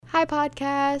Hi,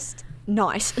 podcast.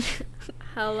 Nice.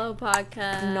 Hello,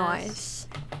 podcast. Nice.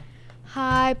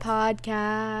 Hi,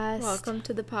 podcast. Welcome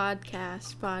to the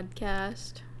podcast.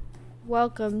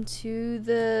 Welcome to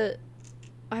the...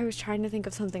 I was trying to think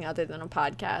of something other than a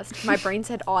podcast. My brain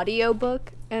said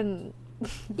audiobook, and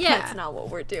that's not what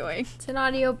we're doing. It's an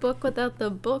audio book without the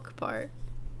book part.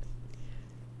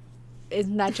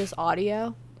 Isn't that just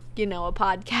audio? You know, a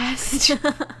podcast.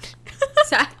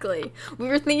 Exactly. We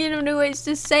were thinking of new ways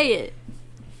to say it.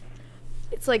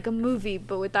 It's like a movie,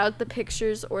 but without the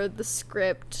pictures or the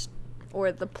script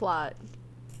or the plot.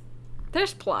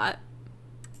 There's plot.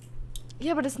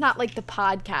 Yeah, but it's not like the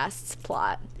podcast's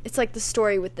plot. It's like the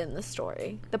story within the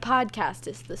story. The podcast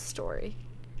is the story.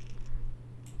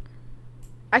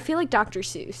 I feel like Dr.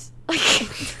 Seuss.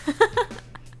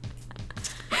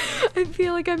 I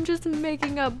feel like I'm just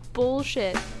making up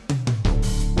bullshit.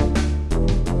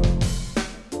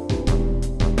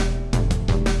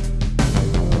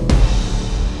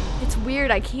 It's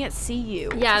weird. I can't see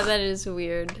you. Yeah, that is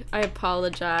weird. I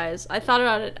apologize. I thought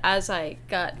about it as I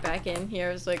got back in here.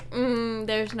 I was like,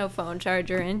 there's no phone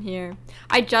charger in here.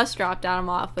 I just dropped Adam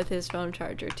off with his phone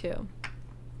charger, too.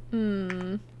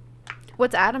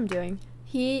 What's Adam doing?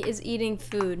 He is eating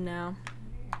food now.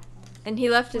 And he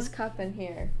left his cup in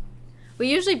here. We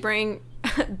usually bring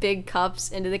big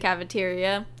cups into the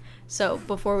cafeteria, so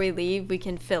before we leave, we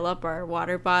can fill up our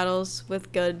water bottles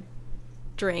with good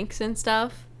drinks and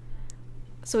stuff.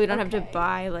 So we don't have to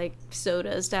buy, like,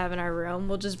 sodas to have in our room.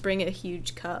 We'll just bring a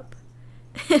huge cup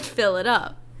and fill it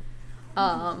up.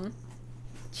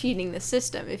 Cheating the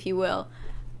system, if you will.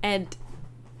 And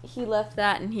he left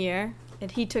that in here,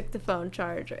 and he took the phone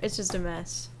charger. It's just a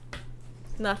mess.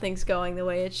 Nothing's going the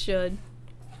way it should.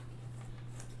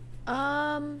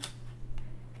 I'm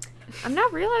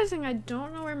not realizing I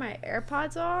don't know where my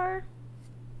AirPods are.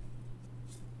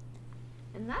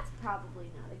 And that's probably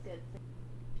not a good thing.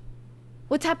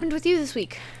 What's happened with you this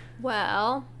week?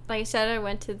 Well, like I said, I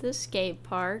went to the skate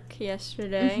park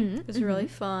yesterday. It was really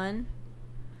fun.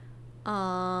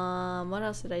 What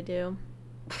else did I do?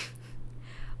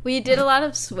 We did a lot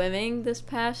of swimming this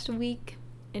past week.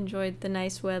 Enjoyed the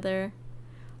nice weather.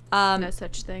 No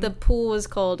such thing. The pool was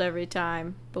cold every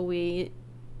time, but we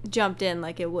jumped in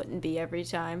like it wouldn't be every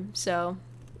time, so.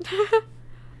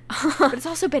 But it's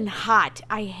also been hot.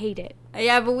 I hate it.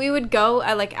 Yeah, but we would go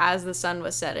as the sun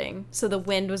was setting, so the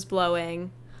wind was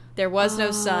blowing. There was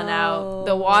no sun out.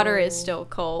 The water is still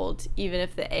cold, even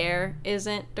if the air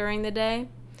isn't during the day.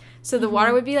 So the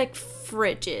water would be, like,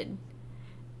 frigid.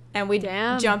 And we'd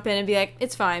jump in and be like,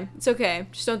 it's fine. It's okay.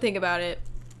 Just don't think about it.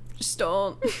 Just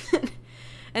don't.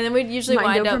 And then we'd usually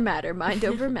Mind over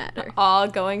matter. all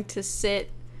going to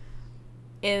sit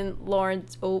in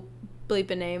Lauren's,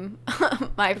 bleep a name,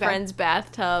 my friend's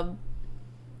bathtub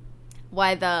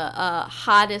while the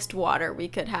hottest water we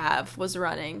could have was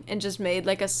running and just made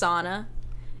like a sauna.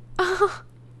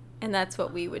 And that's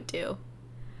what we would do.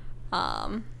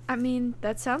 I mean,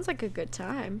 that sounds like a good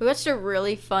time. We watched a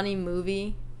really funny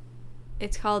movie.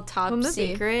 It's called Top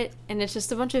Secret, and it's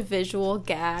just a bunch of visual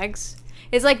gags.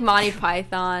 It's like Monty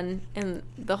Python and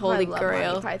the Holy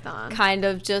Grail. Monty Python. Kind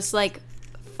of just like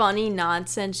funny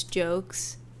nonsense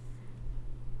jokes.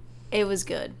 It was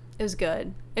good. It was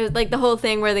like the whole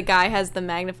thing where the guy has the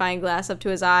magnifying glass up to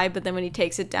his eye, but then when he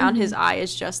takes it down, his eye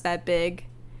is just that big.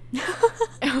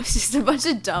 It was just a bunch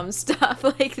of dumb stuff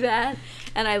like that,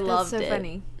 and I loved it. That's so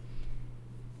funny.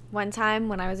 One time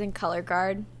when I was in color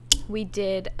guard, we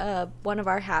did one of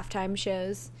our halftime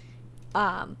shows.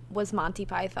 Was Monty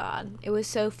Python. It was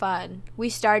so fun. We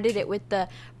started it with the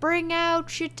 "Bring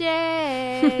Out Your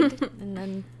Dead," and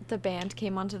then the band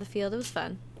came onto the field. It was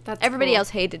fun. Everybody else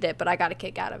hated it, but I got a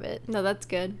kick out of it. No, that's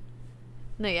good.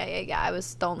 No, yeah. I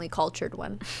was the only cultured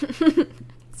one.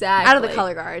 Exactly. Out of the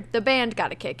color guard. The band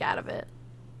got a kick out of it.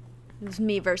 It was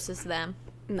me versus them.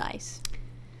 Nice.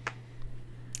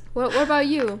 What about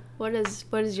you? What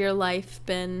has your life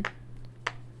been?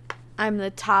 I'm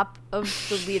the top of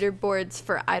the leaderboards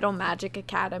for Idol Magic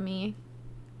Academy.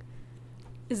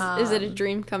 Is it a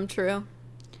dream come true?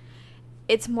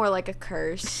 It's more like a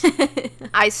curse.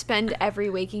 I spend every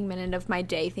waking minute of my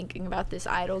day thinking about this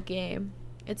Idol game.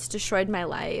 It's destroyed my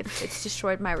life. It's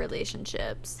destroyed my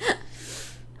relationships.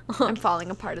 I'm falling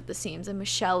apart at the seams. I'm a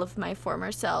shell of my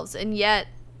former selves. And yet,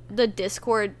 the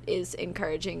Discord is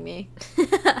encouraging me.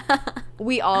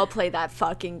 We all play that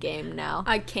fucking game now.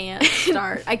 I can't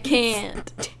start. I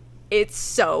can't. It's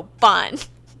so fun.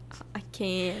 I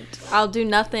can't. I'll do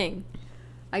nothing.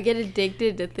 I get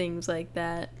addicted to things like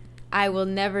that. I will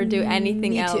never do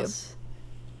anything else.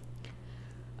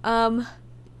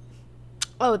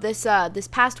 Oh, this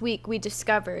past week we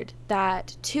discovered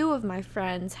that 2 of my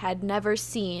friends had never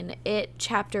seen It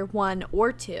Chapter 1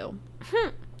 or 2.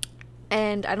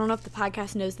 And I don't know if the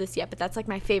podcast knows this yet, but that's like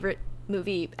my favorite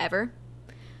movie ever.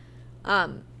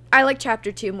 I like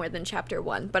Chapter 2 more than Chapter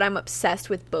 1, but I'm obsessed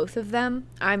with both of them.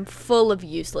 I'm full of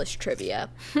useless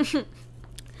trivia.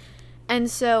 And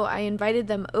so I invited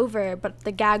them over, but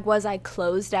the gag was I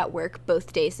closed at work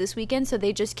both days this weekend, so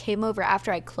they just came over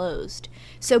after I closed.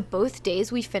 So both days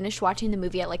we finished watching the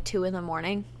movie at like 2 in the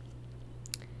morning.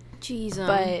 Jeez.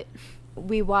 But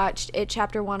we watched It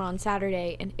Chapter 1 on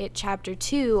Saturday and It Chapter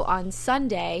 2 on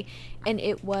Sunday, and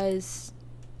it was,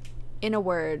 in a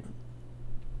word,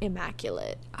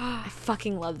 immaculate. I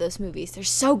fucking love those movies. They're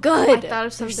so good. I thought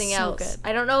of something else.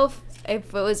 I don't know if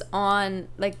it was on,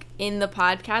 like, in the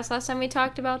podcast last time we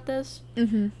talked about this.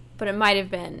 Mm-hmm. But it might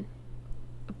have been.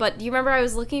 But do you remember I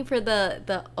was looking for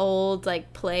the old,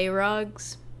 like, play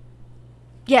rugs?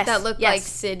 Yes. That looked like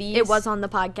cities? It was on the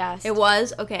podcast. It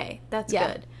was? Okay. That's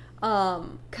good.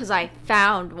 'Cause I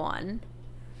found one.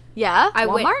 Yeah?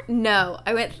 Walmart?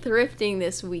 I went thrifting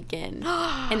this weekend.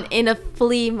 And in a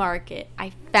flea market,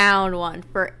 I found one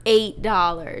for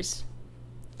 $8.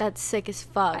 That's sick as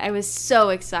fuck. I was so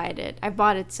excited. I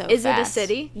bought it so fast. Is it a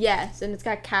city? Yes, and it's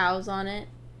got cows on it.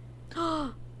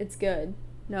 It's good.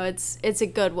 No, it's a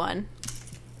good one.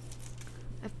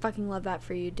 I fucking love that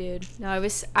for you, dude. No,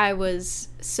 I was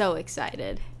so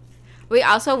excited. We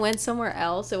also went somewhere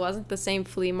else. It wasn't the same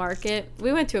flea market.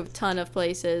 We went to a ton of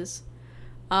places.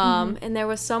 And there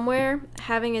was somewhere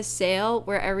having a sale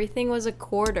where everything was a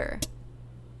quarter.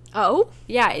 Oh?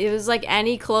 Yeah, it was like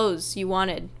any clothes you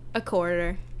wanted, a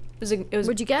quarter. It was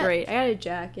What'd you get? Great. I got a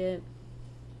jacket.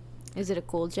 Is it a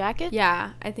cool jacket?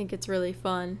 Yeah, I think it's really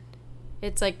fun.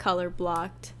 It's like color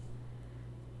blocked.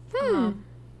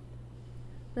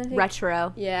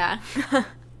 Retro. Yeah.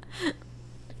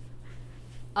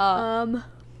 Oh,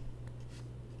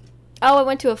 I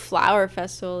went to a flower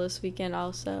festival this weekend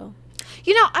also.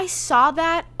 You know, I saw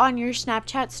that on your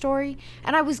Snapchat story,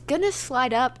 and I was gonna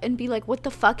slide up and be like, what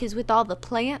the fuck is with all the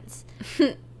plants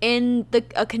in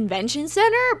a convention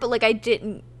center? But, like, I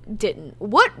didn't.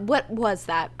 What was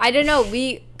that? I don't know.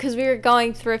 Because we were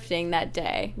going thrifting that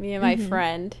day, me and my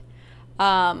friend.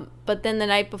 But then the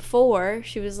night before,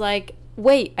 she was like,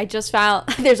 wait, I just found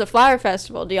there's a flower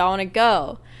festival. Do y'all want to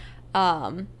go?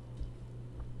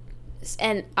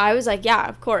 And I was like, yeah,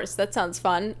 of course. That sounds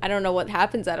fun. I don't know what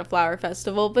happens at a flower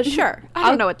festival, but sure. I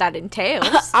don't know what that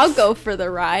entails. I'll go for the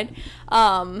ride.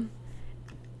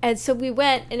 And so we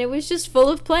went, and it was just full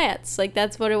of plants. Like,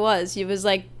 that's what it was. It was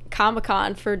like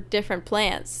Comic-Con for different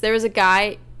plants. There was a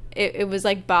guy, it was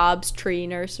like Bob's Tree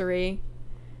Nursery,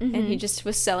 and he just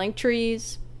was selling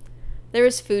trees. There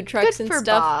was food trucks and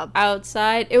stuff Bob.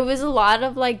 outside. It was a lot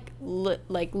of like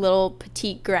little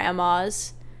petite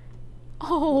grandmas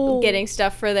getting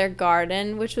stuff for their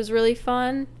garden, which was really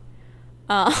fun.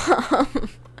 That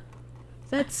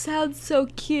sounds so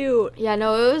cute. Yeah,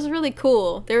 no, it was really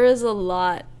cool. There was a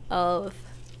lot of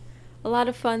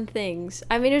fun things.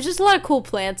 I mean, it was just a lot of cool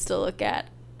plants to look at.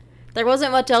 There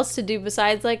wasn't much else to do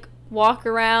besides like walk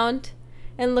around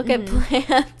and look at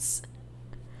plants.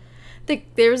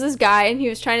 There was this guy, and he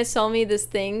was trying to sell me this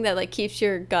thing that like keeps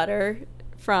your gutter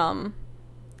from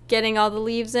getting all the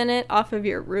leaves in it off of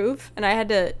your roof, and I had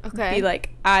to be like,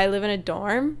 I live in a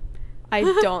dorm. I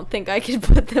don't think I could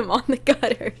put them on the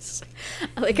gutters.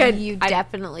 Like, you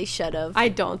definitely should have. I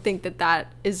don't think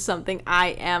that is something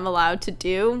I am allowed to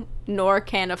do, nor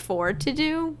can afford to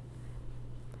do.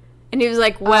 And he was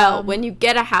like, well, when you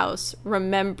get a house,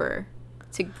 remember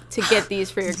to get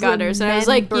these for your gutters. And I was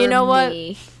like, you know what?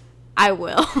 I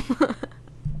will.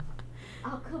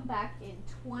 I'll come back in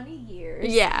 20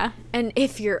 years. Yeah. And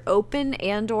if you're open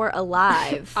and or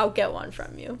alive, I'll get one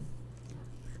from you.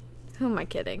 Who am I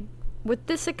kidding? With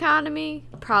this economy,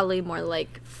 probably more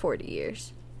like 40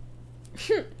 years.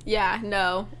 Yeah,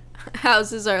 no.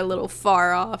 Houses are a little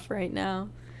far off right now.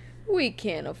 We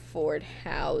can't afford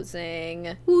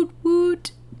housing. Woot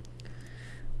woot.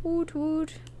 Woot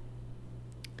woot.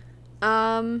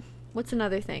 What's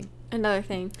another thing? Another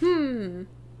thing.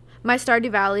 My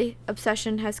Stardew Valley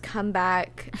obsession has come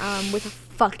back with a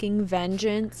fucking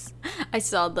vengeance. I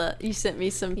saw you sent me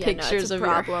some pictures of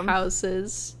your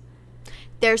houses.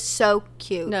 They're so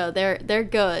cute. No, they're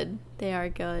good. They are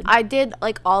good. I did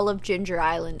like all of Ginger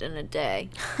Island in a day.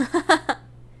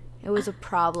 It was a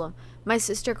problem. My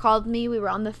sister called me. We were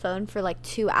on the phone for like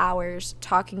 2 hours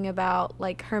talking about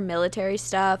like her military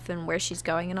stuff and where she's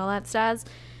going and all that stuff.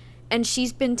 And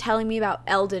she's been telling me about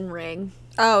Elden Ring.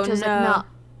 Oh, no. no.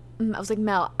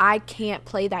 Mel, I can't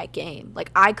play that game.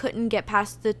 Like, I couldn't get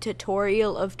past the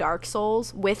tutorial of Dark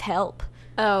Souls with help.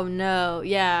 Oh, no.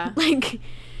 Yeah. Like,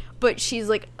 but she's,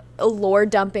 like, a lore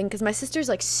dumping, because my sister's,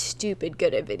 like, stupid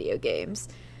good at video games.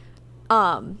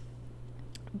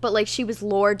 But, like, she was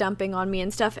lore dumping on me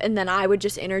and stuff, and then I would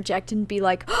just interject and be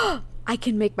like, oh, I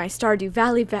can make my Stardew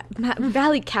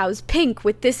Valley cows pink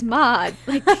with this mod.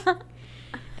 Like,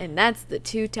 and that's the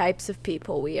two types of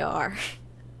people we are.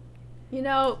 You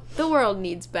know, the world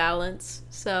needs balance,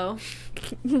 so.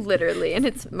 Literally. And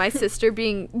it's my sister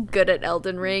being good at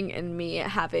Elden Ring and me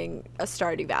having a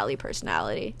Stardew Valley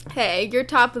personality. Hey, you're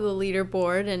top of the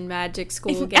leaderboard in Magic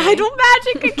School Game. Idle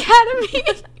Magic Academy.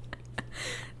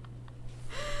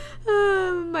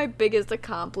 My biggest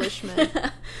accomplishment.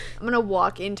 I'm gonna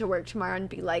walk into work tomorrow and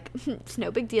be like, it's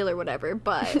no big deal or whatever,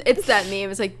 but it's that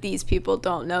meme. It's like, these people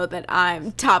don't know that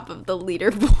I'm top of the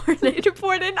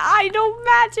leaderboard in Idle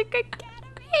Magic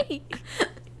Academy.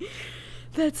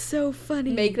 That's so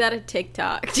funny. Make that a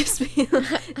TikTok. Just be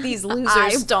like, these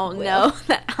losers don't know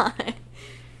that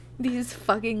these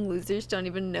fucking losers don't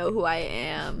even know who I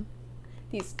am.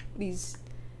 These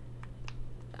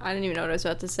I didn't even know what I was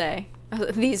about to say.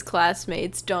 These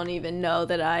classmates don't even know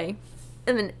that I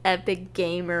am an epic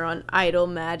gamer on Idle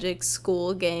Magic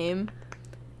School Game.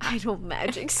 Idle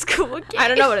Magic School Game. I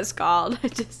don't know what it's called.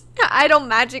 Idle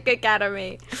Magic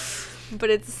Academy. But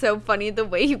it's so funny the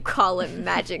way you call it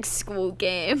Magic School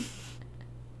Game.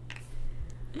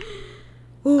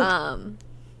 Oh.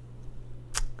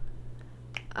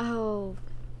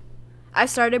 I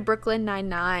started Brooklyn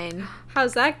Nine-Nine.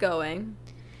 How's that going?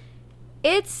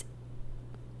 It's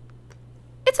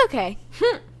okay.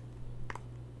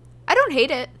 I don't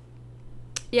hate it.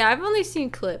 Yeah, I've only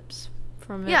seen clips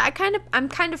from it. Yeah, I'm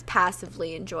kind of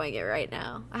passively enjoying it right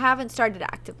now. I haven't started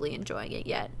actively enjoying it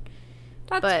yet.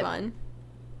 That's fun.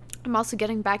 I'm also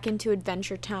getting back into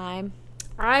Adventure Time.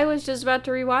 I was just about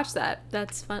to rewatch that.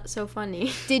 That's so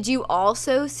funny. Did you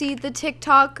also see the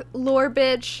TikTok lore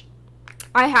bitch?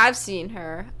 I have seen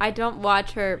her. I don't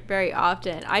watch her very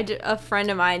often. A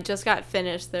friend of mine just got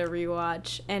finished their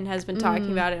rewatch and has been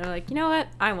talking about it. And I'm like, you know what?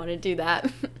 I want to do that.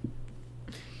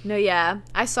 No, yeah.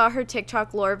 I saw her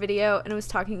TikTok lore video and it was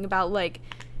talking about, like,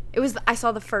 I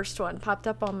saw the first one popped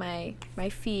up on my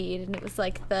feed and it was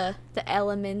like the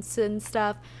elements and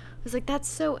stuff. I was like, that's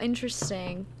so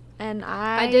interesting. And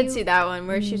I did see that one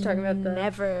where she's talking about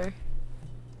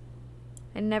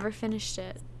I never finished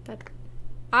it.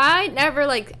 I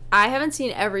haven't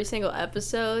seen every single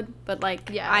episode, but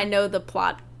I know the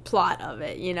plot of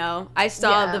it, you know? I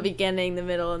saw the beginning, the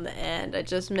middle, and the end. I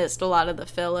just missed a lot of the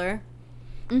filler.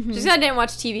 Mm-hmm. Just 'cause I didn't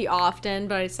watch TV often,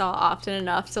 but I saw often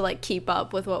enough to, keep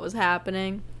up with what was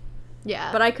happening.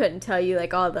 Yeah. But I couldn't tell you,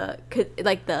 all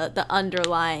the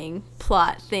underlying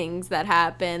plot things that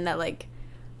happen that,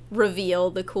 reveal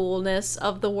the coolness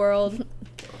of the world.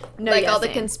 All the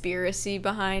conspiracy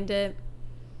behind it.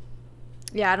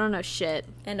 Yeah, I don't know shit.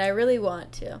 And I really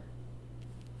want to.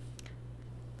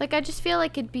 I just feel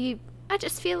like it'd be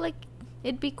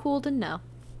cool to know.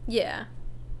 Yeah.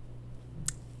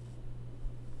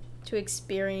 To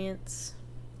experience.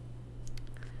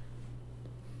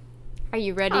 Are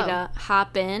you ready to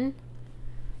hop in?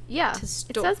 Yeah. It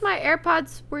says my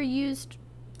AirPods were used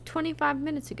 25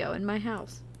 minutes ago in my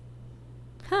house.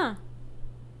 Huh.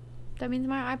 That means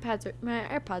my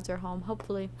AirPods are home,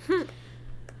 hopefully.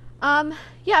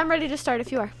 Yeah, I'm ready to start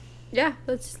if you are. Yeah,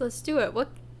 let's do it. What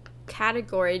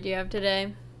category do you have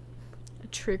today?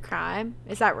 True crime.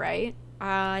 Is that right?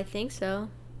 I think so.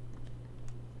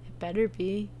 It better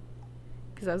be.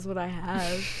 Because that's what I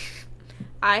have.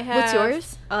 I have... What's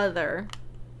yours? Other.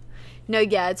 No,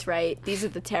 yeah, it's right. These are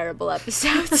the terrible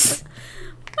episodes.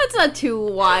 That's not too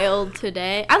wild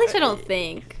today. At least I don't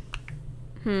think.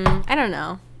 I don't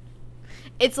know.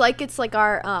 It's like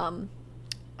our,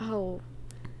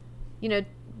 you know,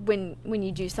 when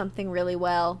you do something really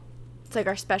well, it's like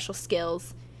our special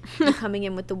skills. You coming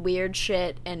in with the weird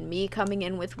shit and me coming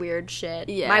in with weird shit.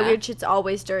 Yeah. My weird shit's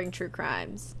always during true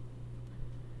crimes.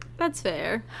 That's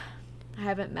fair. I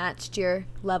haven't matched your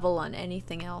level on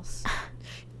anything else.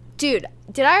 Dude,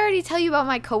 did I already tell you about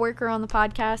my coworker on the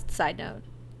podcast? Side note.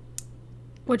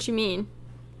 What you mean?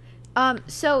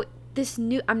 So this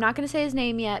I'm not going to say his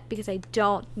name yet because I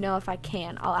don't know if I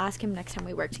can. I'll ask him next time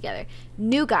we work together.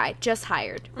 New guy, just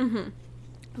hired.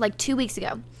 2 weeks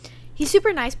ago. He's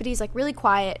super nice, but he's really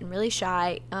quiet and really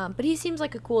shy. But he seems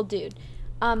like a cool dude.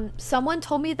 Someone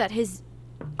told me that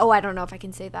I don't know if I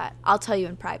can say that. I'll tell you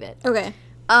in private. Okay.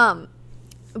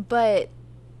 But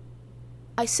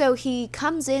so he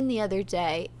comes in the other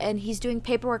day and he's doing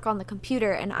paperwork on the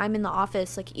computer and I'm in the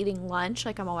office eating lunch,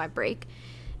 I'm on my break.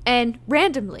 And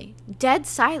randomly, dead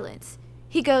silence,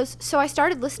 he goes, "So I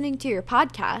started listening to your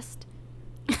podcast."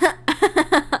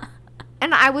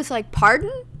 And I was like,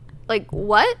 "Pardon? Like,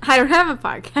 what?" I don't have a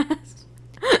podcast.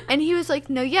 And he was like,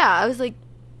 "No, yeah." I was like,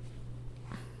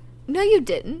 "No, you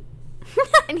didn't."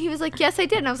 And he was like, "Yes, I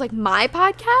did." And I was like, "My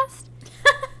podcast?"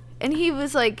 And he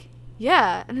was like,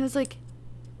 "Yeah." And I was like,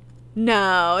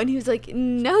 "No." And he was like,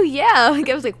 "No, yeah." Like,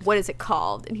 I was like, "What is it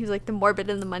called?" And he was like, "The Morbid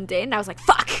and the Mundane." And I was like,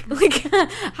 "Fuck." Like,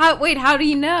 how do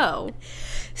you know?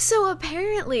 so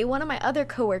apparently one of my other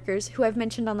coworkers, who I've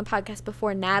mentioned on the podcast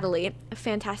before, Natalie, a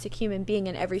fantastic human being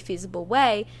in every feasible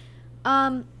way,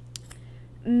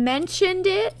 mentioned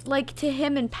it, like, to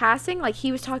him in passing. Like,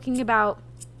 he was talking about,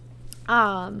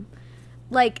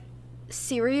 like,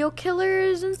 serial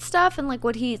killers and stuff, and, like,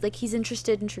 what he's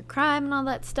interested in true crime and all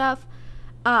that stuff.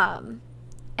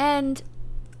 And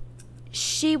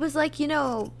she was like,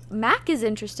 Mac is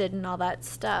interested in all that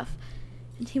stuff.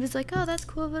 And he was like, "Oh, that's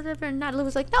cool, whatever." And Natalie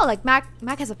was like, "No, like, Mac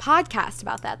has a podcast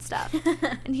about that stuff."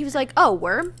 And he was like, "Oh,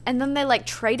 worm?" And then they, like,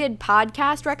 traded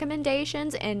podcast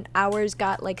recommendations, and ours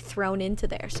got, like, thrown into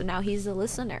there. So now he's a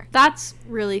listener. That's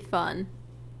really fun.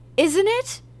 Isn't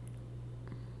it?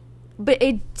 But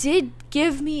it did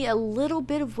give me a little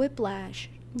bit of whiplash.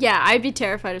 Yeah, I'd be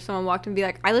terrified if someone walked and be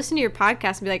like, "I listen to your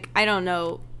podcast," and be like, "I don't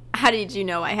know. How did you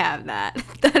know I have that?"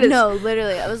 That is No,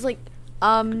 literally. I was like,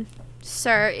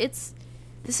 "Sir,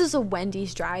 this is a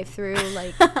Wendy's drive-thru,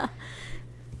 like." But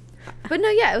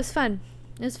no, yeah, it was fun.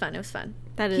 It was fun.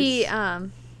 That is.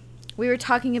 We were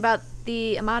talking about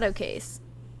the Amato case,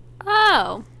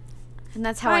 Oh. and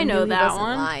that's how I I knew know he that wasn't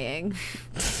one. lying.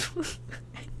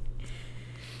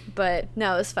 But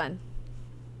no, it was fun.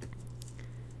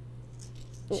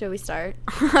 Shall we start?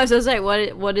 I was just like,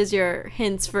 what is your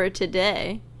hints for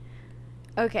today?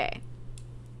 Okay.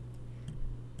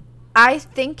 I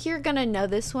think you're gonna know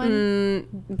this one.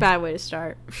 Bad way to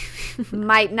start.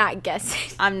 Might not guess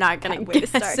it. I'm not gonna Bad way to guess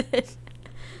start. it.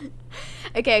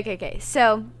 Okay.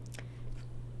 So,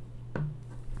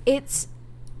 it's...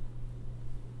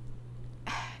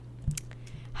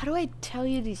 How do I tell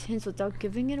you these hints without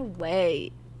giving it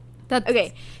away?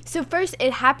 Okay, so first,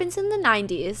 it happens in the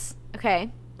 90s,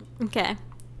 okay? Okay.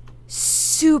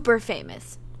 Super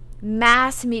famous.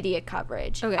 Mass media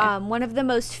coverage. Okay. One of the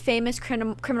most famous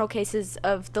criminal cases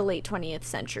of the late 20th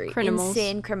century. Criminals.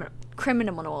 Insane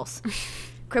criminals.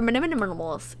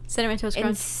 Criminals. Cinnamon Toast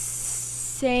Crunch.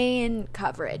 Insane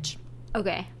coverage.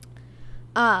 Okay.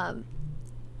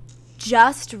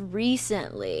 Just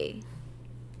recently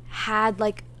had,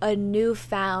 like, a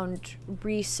newfound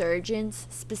resurgence,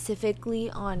 specifically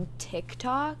on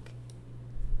TikTok,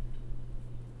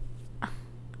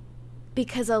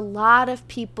 because a lot of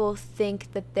people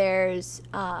think that there's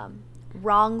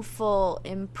wrongful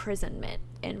imprisonment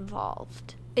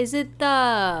involved. Is it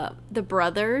the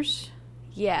brothers?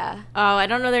 Yeah. Oh, I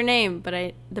don't know their name,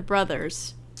 but the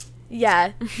brothers.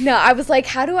 Yeah. No, I was like,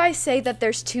 how do I say that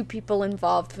there's two people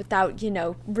involved without,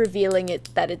 revealing it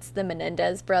that it's the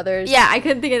Menendez brothers? Yeah, I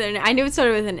couldn't think of their name. I knew it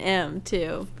started with an M,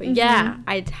 too. But yeah,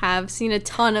 I have seen a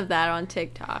ton of that on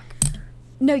TikTok.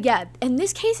 No, yeah. And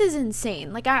this case is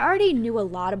insane. Like, I already knew a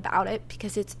lot about it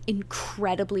because it's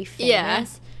incredibly famous. Yeah.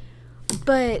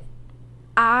 But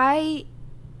I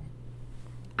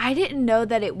didn't know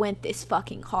that it went this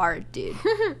fucking hard, dude.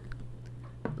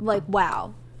 Like,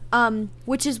 wow.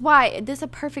 Which is why this is a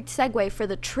perfect segue for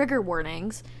the trigger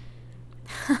warnings.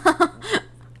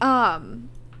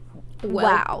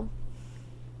 Wow.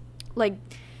 Like,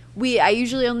 I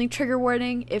usually only trigger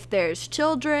warning if there's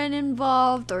children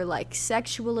involved or, like,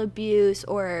 sexual abuse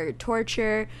or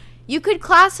torture. You could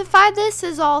classify this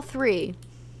as all three.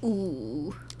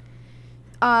 Ooh.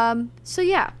 So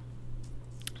yeah.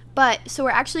 So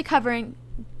we're actually covering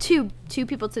two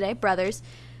people today, brothers.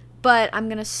 But I'm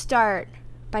gonna start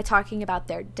by talking about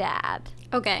their dad.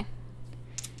 Okay.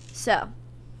 So,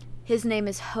 his name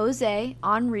is Jose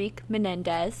Enrique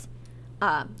Menendez.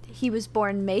 He was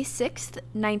born May 6th,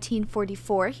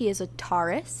 1944. He is a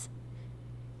Taurus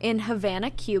in Havana,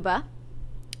 Cuba.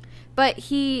 But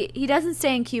he doesn't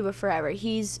stay in Cuba forever.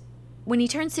 When he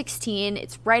turns 16,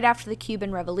 it's right after the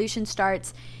Cuban Revolution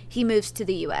starts, he moves to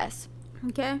the U.S.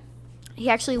 Okay. He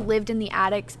actually lived in the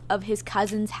attic of his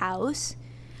cousin's house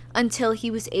until he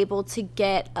was able to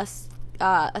get a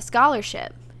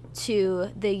scholarship to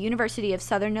the University of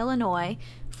Southern Illinois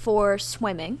for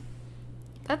swimming.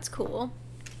 That's cool.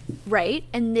 Right,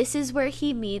 and this is where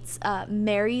he meets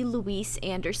Mary Louise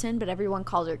Anderson, but everyone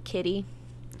calls her Kitty.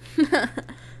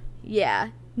 Yeah.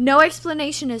 No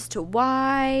explanation as to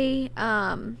why.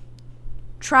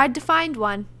 Tried to find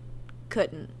one.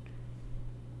 Couldn't.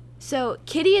 So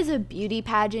Kitty is a beauty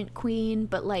pageant queen,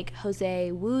 but like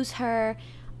Jose woos her.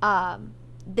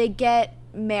 They get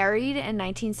married in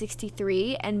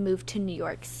 1963 and moved to New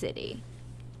York City.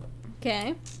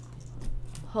 Okay.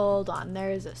 Hold on,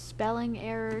 there is a spelling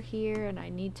error here, and I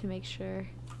need to make sure.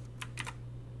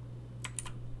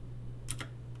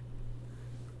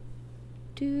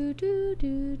 Do do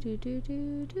do do do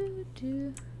do do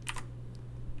do.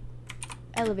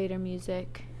 Elevator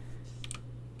music.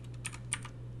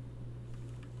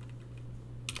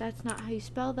 That's not how you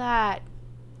spell that.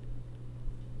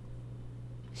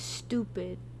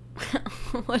 Stupid.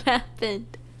 What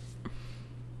happened?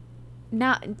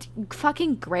 Not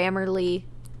fucking Grammarly.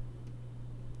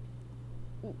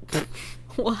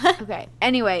 What? Okay.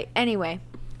 Anyway.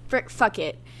 Fuck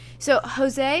it. So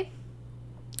Jose,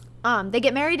 they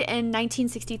get married in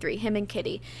 1963, him and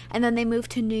Kitty, and then they move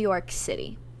to New York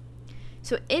City.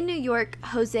 So in New York,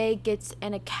 Jose gets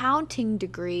an accounting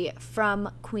degree from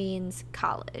Queens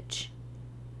College.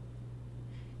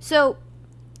 So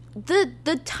the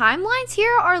timelines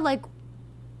here are like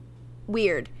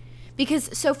weird,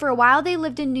 because so for a while they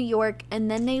lived in New York,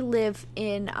 and then they live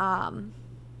in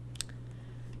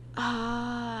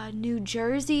New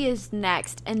Jersey is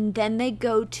next, and then they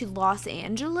go to Los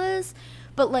Angeles.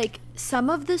 But like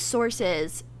some of the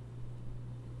sources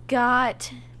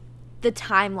got the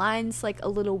timelines like a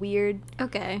little weird.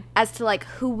 Okay. As to like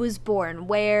who was born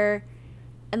where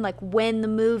and like when the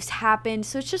moves happened.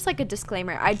 So it's just like a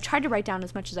disclaimer. I tried to write down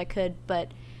as much as I could,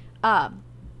 but I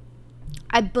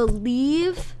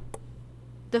believe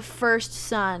the first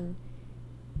son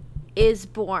is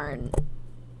born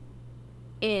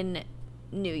in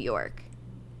New York.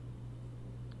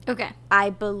 Okay. I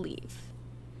believe.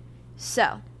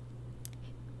 So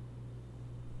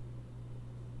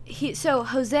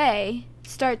Jose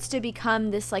starts to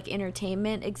become this like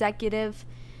entertainment executive,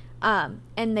 and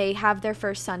they have their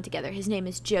first son together. His name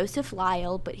is Joseph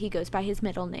Lyle, but he goes by his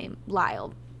middle name,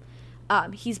 Lyle.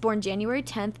 He's born January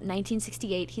 10th,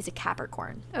 1968. He's a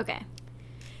Capricorn. Okay.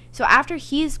 So after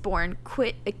he's born,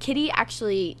 Kitty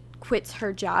actually quits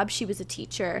her job. She was a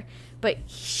teacher, but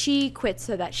she quits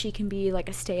so that she can be like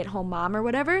a stay-at-home mom or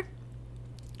whatever.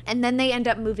 And then they end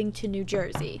up moving to New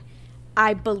Jersey,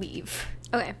 I believe.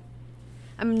 Okay.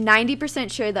 I'm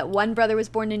 90% sure that one brother was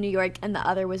born in New York and the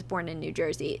other was born in New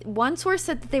Jersey. One source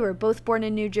said that they were both born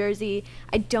in New Jersey.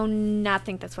 I do not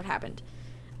think that's what happened.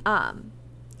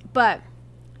 But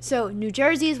so New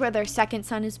Jersey is where their second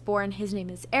son is born. His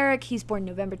name is Eric. He's born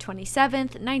November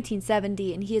 27th,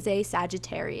 1970, and he is a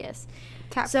Sagittarius.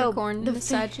 Capricorn and a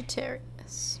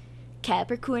Sagittarius.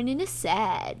 Capricorn and a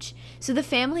Sag. So the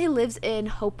family lives in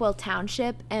Hopewell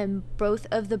Township, and both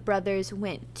of the brothers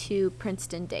went to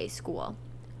Princeton Day School.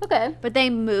 Okay. But they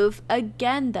move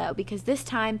again, though, because this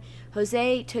time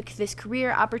Jose took this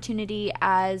career opportunity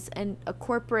as a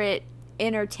corporate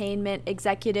entertainment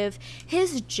executive.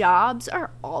 His jobs are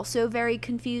also very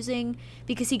confusing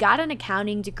because he got an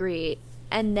accounting degree,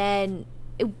 and then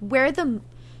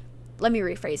let me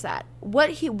rephrase that.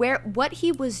 What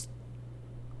he was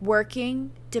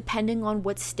working, depending on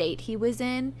what state he was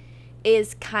in,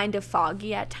 is kind of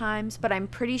foggy at times, but I'm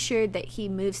pretty sure that he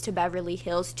moves to Beverly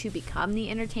Hills to become the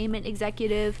entertainment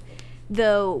executive,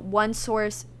 though one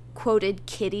source quoted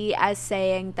Kitty as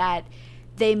saying that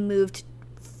they moved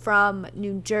from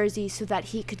New Jersey so that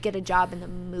he could get a job in the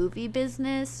movie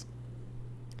business.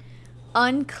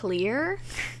 Unclear.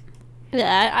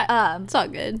 Yeah, it's all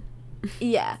good.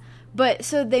 Yeah. But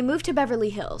so they moved to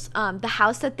Beverly Hills. The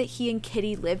house that he and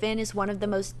Kitty live in is one of the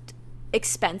most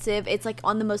expensive. It's like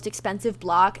on the most expensive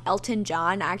block. Elton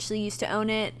John actually used to own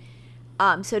it.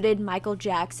 So did Michael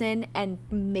Jackson and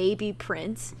maybe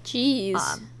Prince.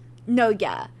 Jeez.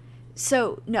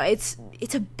 So no, it's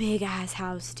a big ass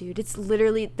house, dude. It's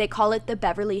literally, they call it the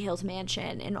Beverly Hills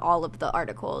Mansion in all of the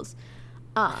articles.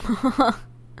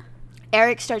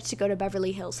 Eric starts to go to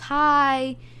Beverly Hills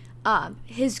High.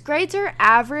 His grades are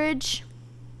average,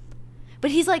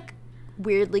 but he's like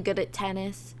weirdly good at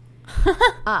tennis.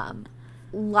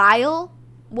 Lyle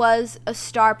was a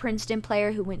star Princeton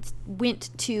player who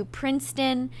went to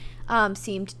Princeton,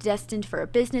 seemed destined for a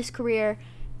business career.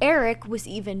 Eric was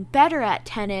even better at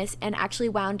tennis and actually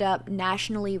wound up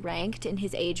nationally ranked in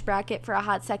his age bracket for a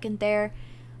hot second there.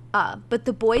 But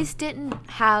the boys didn't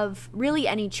have really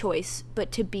any choice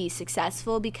but to be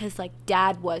successful because like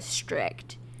dad was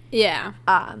strict. Yeah.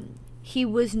 He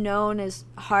was known as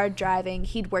hard driving.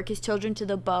 He'd work his children to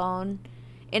the bone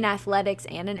in athletics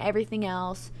and in everything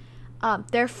else.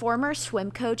 Their former swim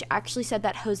coach actually said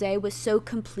that Jose was so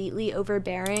completely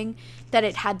overbearing that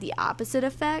it had the opposite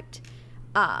effect.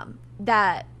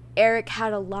 That Eric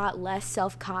had a lot less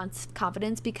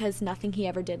self-confidence because nothing he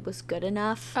ever did was good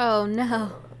enough. Oh,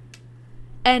 no.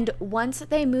 And once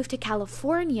they move to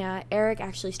California, Eric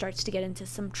actually starts to get into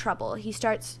some trouble. He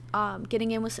starts getting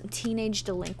in with some teenage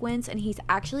delinquents, and he's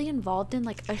actually involved in,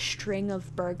 like, a string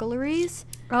of burglaries.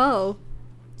 Oh.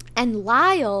 And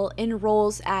Lyle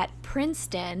enrolls at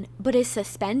Princeton, but is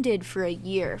suspended for a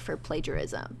year for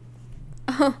plagiarism.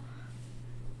 Oh.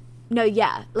 No,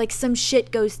 yeah. Like, some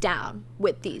shit goes down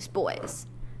with these boys.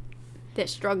 They're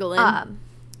struggling.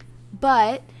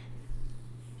 But,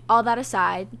 all that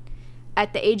aside,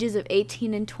 at the ages of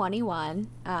 18 and 21,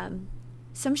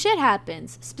 some shit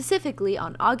happens. Specifically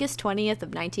on August 20th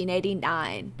of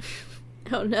 1989.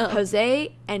 Oh, no.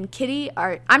 Jose and Kitty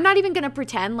are... I'm not even going to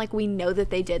pretend like we know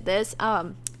that they did this.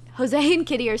 Jose and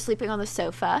Kitty are sleeping on the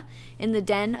sofa in the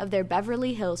den of their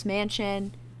Beverly Hills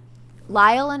mansion.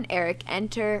 Lyle and Eric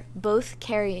enter, both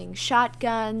carrying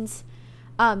shotguns.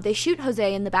 They shoot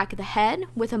Jose in the back of the head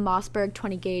with a Mossberg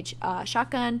 20-gauge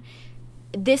shotgun.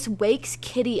 This wakes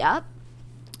Kitty up.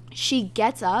 She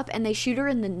gets up, and they shoot her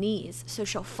in the knees, so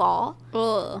she'll fall.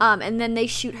 And then they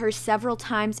shoot her several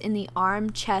times in the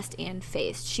arm, chest, and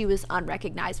face. She was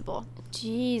unrecognizable.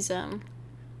 Jeez.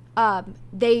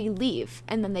 They leave,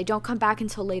 and then they don't come back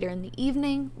until later in the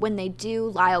evening. When they do,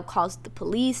 Lyle calls the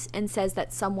police and says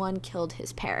that someone killed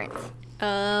his parents.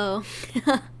 Oh.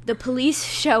 The police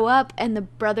show up, and the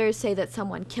brothers say that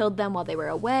someone killed them while they were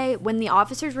away. When the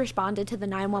officers responded to the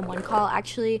 911 call,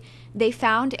 actually, they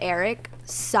found Eric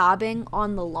sobbing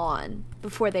on the lawn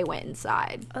before they went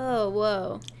inside. Oh,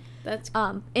 whoa. That's...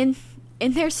 In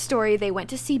their story, they went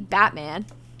to see Batman.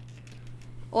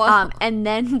 Wow. And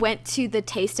then went to the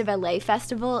Taste of LA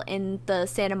festival in the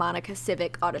Santa Monica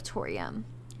Civic Auditorium.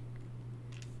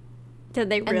 Did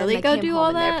they really go do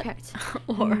all that?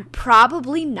 Or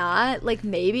probably not. Like,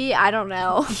 maybe. I don't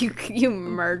know. You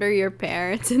murder your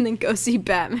parents and then go see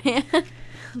Batman?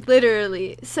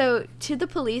 Literally. So, to the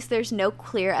police, there's no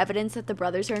clear evidence that the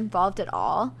brothers are involved at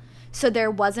all. So,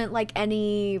 there wasn't, like,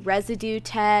 any residue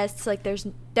tests. Like,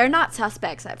 they're not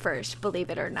suspects at first, believe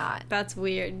it or not. That's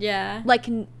weird, yeah. Like,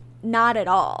 not at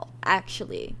all,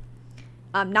 actually.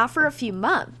 Not for a few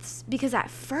months. Because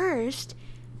at first,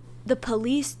 the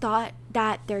police thought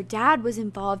that their dad was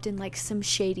involved in, like, some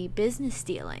shady business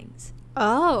dealings.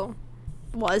 Oh.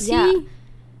 Was Yeah. he?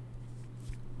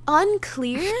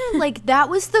 Unclear. Like, that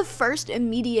was the first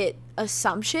immediate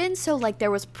assumption. So, like,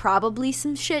 there was probably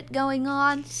some shit going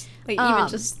on. Like, even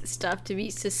just stuff to be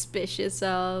suspicious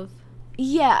of.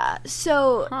 Yeah.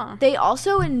 So, they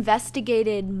also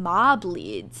investigated mob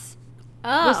leads.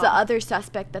 Oh. Was the other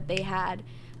suspect that they had.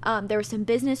 There were some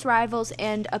business rivals,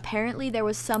 and apparently there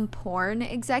was some porn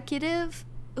executive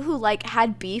who, like,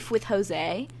 had beef with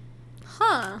Jose.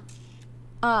 Huh.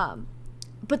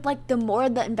 But, like, the more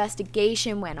the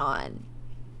investigation went on,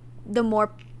 the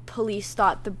more police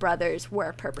thought the brothers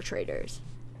were perpetrators.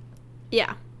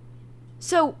 Yeah.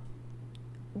 So,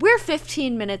 we're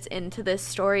 15 minutes into this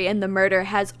story, and the murder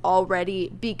has already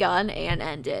begun and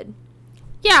ended.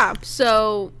 Yeah,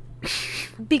 so...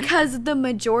 Because the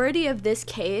majority of this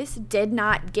case did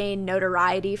not gain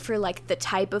notoriety for, like, the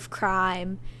type of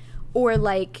crime or,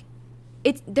 like,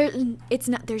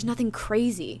 there's nothing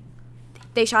crazy.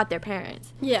 They shot their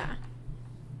parents. Yeah.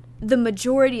 The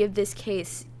majority of this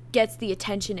case gets the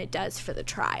attention it does for the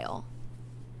trial.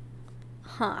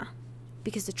 Huh.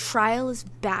 Because the trial is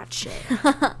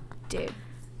batshit. Dude.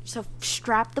 So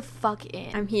strap the fuck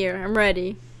in. I'm here. I'm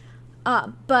ready.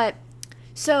 But,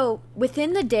 so,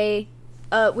 within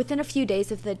a few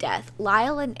days of the death,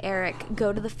 Lyle and Eric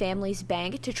go to the family's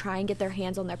bank to try and get their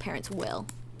hands on their parents' will.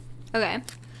 Okay.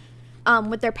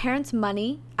 With their parents'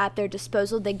 money at their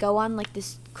disposal, they go on, like,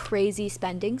 this crazy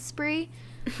spending spree.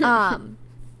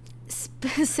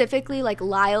 Specifically, like,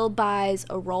 Lyle buys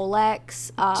a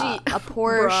Rolex, a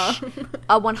Porsche,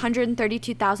 a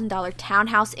 $132,000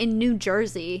 townhouse in New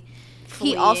Jersey.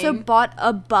 He also bought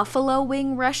a buffalo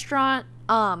wing restaurant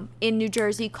in New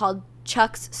Jersey called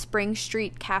Chuck's Spring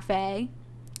Street Cafe.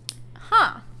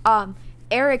 Huh.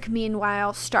 Eric,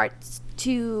 meanwhile, starts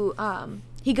to...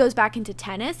 he goes back into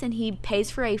tennis, and he pays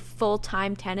for a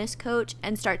full-time tennis coach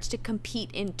and starts to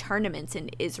compete in tournaments in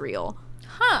Israel.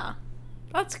 Huh.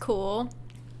 That's cool.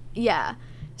 Yeah.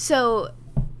 So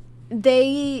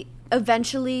they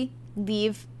eventually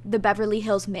leave the Beverly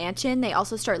Hills mansion. They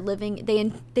also start living...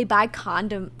 They buy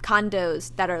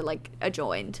condos that are, like,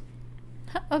 adjoined.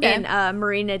 Okay. In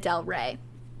Marina del Rey.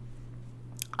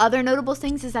 Other notable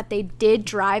things is that they did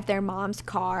drive their mom's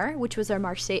car, which was a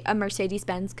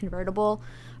Mercedes-Benz convertible,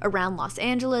 around Los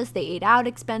Angeles. They ate out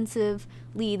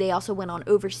expensively. They also went on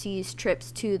overseas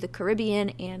trips to the Caribbean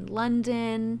and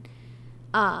London.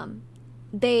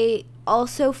 They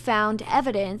also found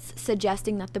evidence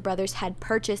suggesting that the brothers had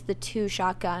purchased the 2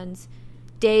 shotguns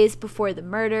days before the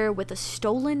murder with a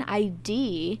stolen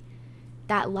ID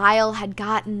that Lyle had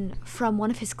gotten from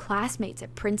one of his classmates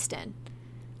at Princeton.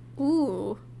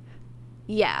 Ooh.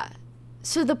 Yeah.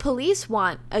 So the police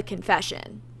want a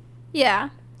confession. Yeah,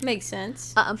 makes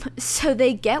sense. So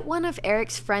they get one of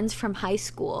Eric's friends from high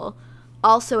school,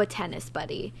 also a tennis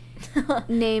buddy,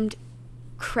 named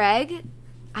Craig.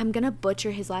 I'm going to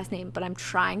butcher his last name, but I'm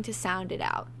trying to sound it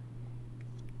out.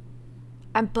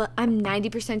 I'm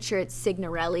 90% sure it's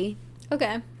Signorelli.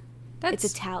 Okay. It's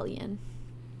Italian.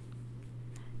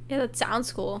 Yeah, that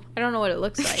sounds cool. I don't know what it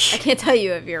looks like. I can't tell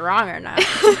you if you're wrong or not.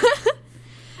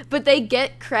 But they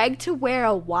get Craig to wear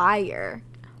a wire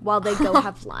while they go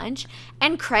have lunch.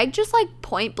 And Craig just, like,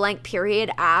 point blank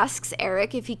period asks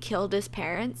Eric if he killed his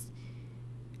parents.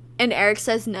 And Eric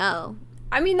says no.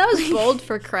 I mean, that was bold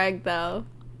for Craig, though.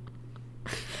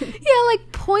 Yeah,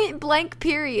 like, point blank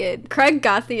period. Craig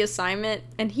got the assignment,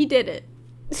 and he did it.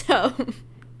 So...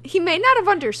 He may not have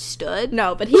understood.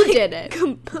 No, but he did it.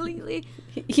 Completely.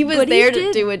 He was there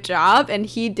to do a job, and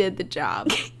he did the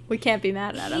job. We can't be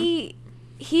mad at him.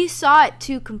 He saw it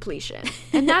to completion.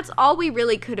 And that's all we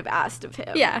really could have asked of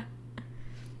him. Yeah.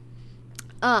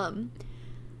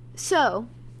 So,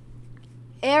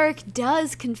 Eric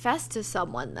does confess to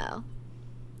someone, though.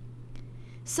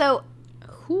 So,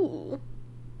 who?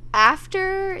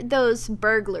 After those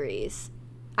burglaries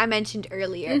I mentioned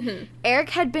earlier,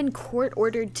 Eric had been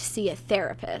court-ordered to see a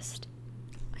therapist.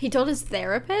 He told his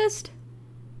therapist?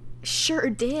 Sure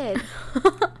did.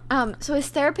 So his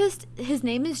therapist, his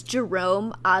name is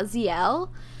Jerome Aziel.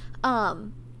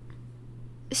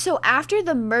 So after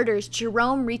the murders,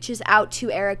 Jerome reaches out to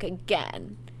Eric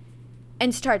again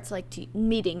and starts, like,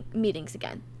 meetings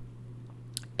again.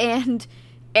 And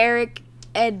Eric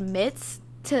admits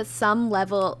to some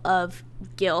level of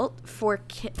guilt for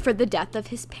the death of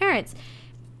his parents.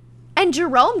 And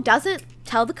Jerome doesn't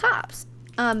tell the cops.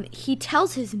 He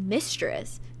tells his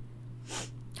mistress.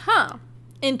 Huh.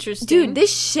 Interesting. Dude,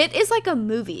 this shit is like a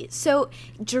movie. So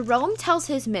Jerome tells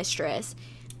his mistress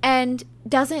and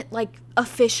doesn't, like,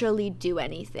 officially do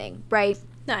anything, right?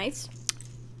 Nice.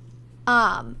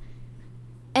 And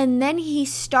then he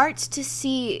starts to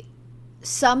see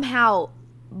somehow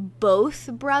both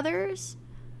brothers.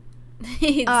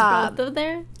 It's both of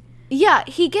their? Yeah,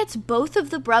 he gets both of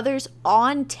the brothers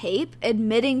on tape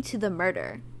admitting to the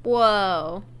murder.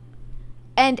 Whoa.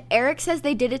 And Eric says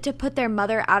they did it to put their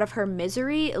mother out of her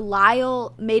misery.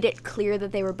 Lyle made it clear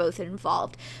that they were both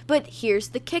involved. But here's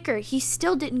the kicker. He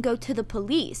still didn't go to the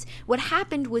police. What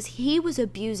happened was he was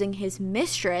abusing his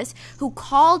mistress, who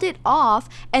called it off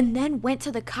and then went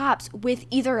to the cops with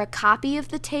either a copy of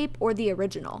the tape or the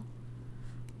original.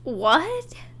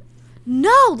 What?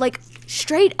 No, like,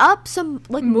 straight up some,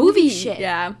 like, movie shit.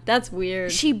 Yeah, that's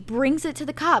weird. She brings it to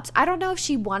the cops. I don't know if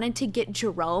she wanted to get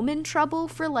Jerome in trouble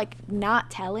for, like, not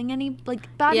telling anybody.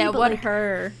 Yeah, but, what like,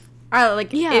 her? Or,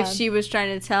 like, yeah. if she was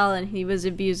trying to tell and he was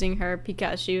abusing her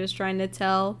because she was trying to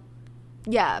tell.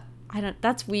 Yeah.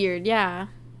 That's weird, yeah.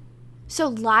 So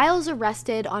Lyle's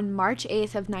arrested on March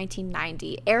 8th of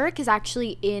 1990. Eric is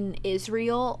actually in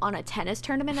Israel on a tennis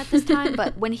tournament at this time,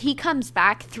 but when he comes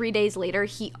back 3 days later,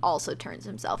 he also turns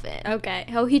himself in. Okay.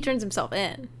 Oh, he turns himself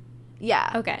in.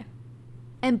 Yeah. Okay.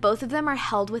 And both of them are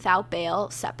held without bail,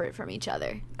 separate from each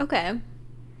other. Okay.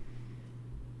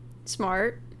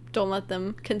 Smart. Don't let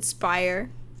them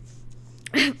conspire.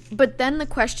 But then the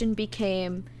question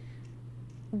became,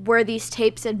 were these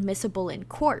tapes admissible in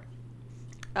court?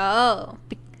 Oh.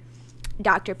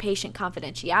 Doctor-patient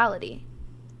confidentiality.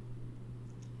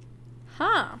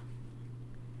 Huh.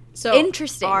 So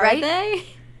interesting, are right? They?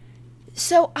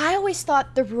 So I always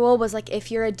thought the rule was, like,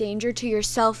 if you're a danger to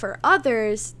yourself or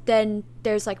others, then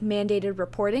there's, like, mandated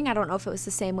reporting. I don't know if it was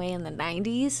the same way in the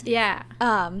 90s. Yeah.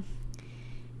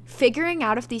 Figuring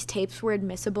out if these tapes were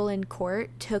admissible in court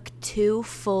took 2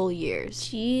 full years.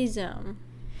 Jeez.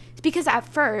 It's because at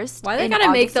first... Why they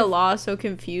gotta make the law so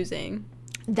confusing?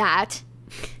 That...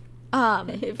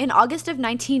 in August of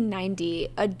 1990,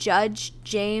 a judge,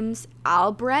 James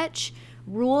Albrecht,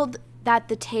 ruled that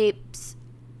the tapes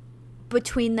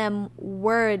between them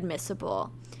were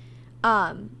admissible.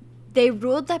 They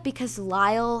ruled that because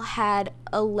Lyle had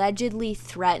allegedly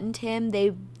threatened him,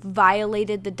 they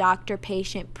violated the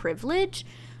doctor-patient privilege.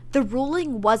 The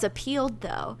ruling was appealed,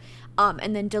 though.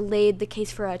 and then delayed the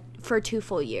case for 2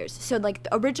 full years. So like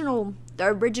the original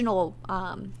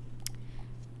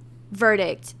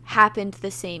verdict happened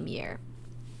the same year.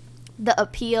 The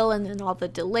appeal and then all the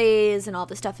delays and all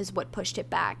the stuff is what pushed it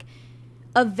back.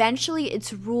 Eventually,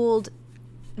 it's ruled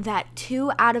that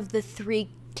 2 out of the 3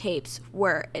 tapes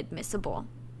were admissible.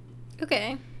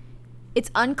 Okay.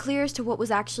 It's unclear as to what was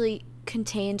actually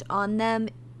contained on them.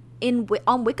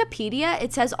 On Wikipedia,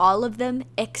 it says all of them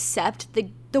except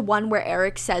the one where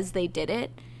Eric says they did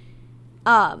it.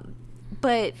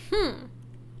 But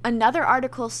another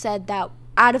article said that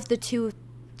out of the two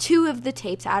of the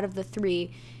tapes out of the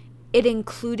 3, it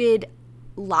included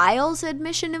Lyle's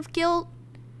admission of guilt.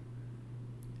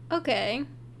 Okay.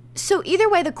 So either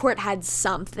way, the court had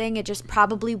something. It just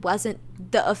probably wasn't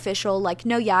the official, like,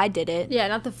 no, yeah, I did it. Yeah,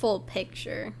 not the full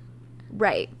picture.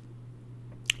 Right.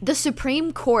 The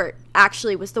Supreme Court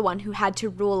actually was the one who had to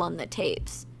rule on the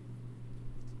tapes.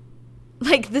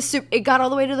 Like, it got all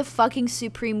the way to the fucking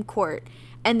Supreme Court,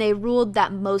 and they ruled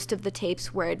that most of the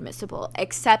tapes were admissible,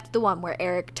 except the one where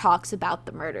Eric talks about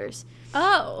the murders.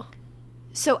 Oh.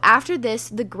 So after this,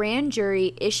 the grand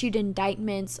jury issued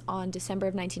indictments on December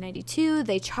of 1992.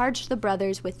 They charged the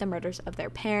brothers with the murders of their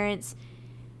parents,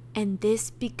 and this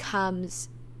becomes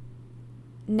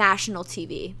national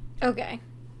TV. Okay.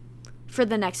 For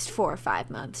the next 4 or 5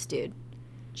 months, dude.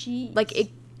 Jeez. Like,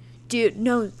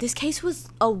 no, this case was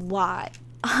a lot.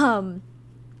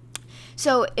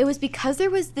 So it was because there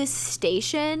was this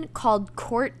station called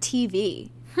Court TV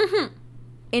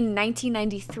in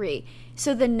 1993.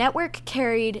 So the network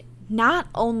carried not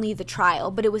only the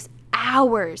trial, but it was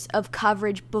hours of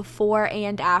coverage before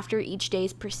and after each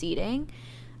day's proceeding.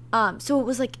 So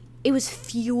it was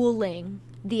fueling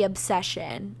the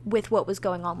obsession with what was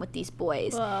going on with these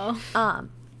boys. Wow.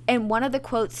 And one of the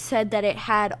quotes said that it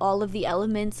had all of the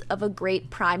elements of a great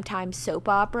primetime soap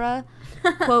opera.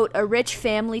 Quote, a rich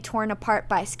family torn apart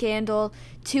by scandal,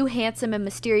 2 handsome and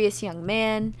mysterious young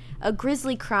men, a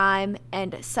grisly crime,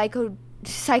 and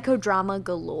psychodrama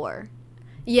galore.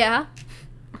 Yeah.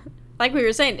 Like we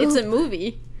were saying, it's a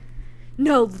movie.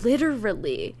 No,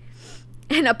 literally.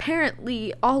 And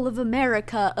apparently all of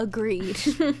America agreed.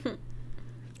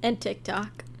 And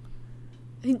TikTok.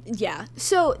 Yeah.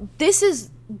 So this is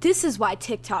why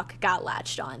TikTok got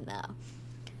latched on, though.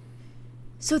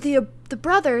 So the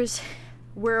brothers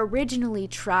were originally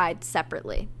tried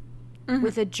separately,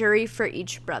 with a jury for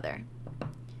each brother.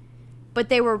 But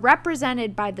they were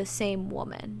represented by the same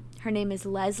woman. Her name is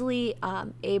Leslie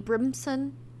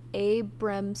Abramson.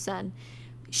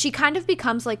 She kind of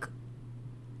becomes like,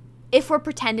 if we're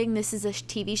pretending this is a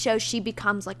TV show, she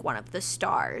becomes like one of the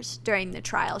stars during the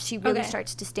trial. She really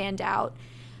starts to stand out.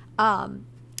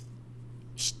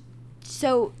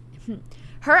 So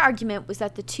her argument was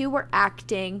that the 2 were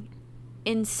acting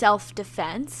in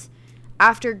self-defense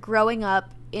after growing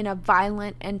up in a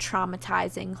violent and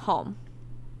traumatizing home.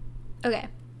 Okay.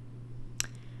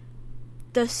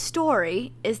 The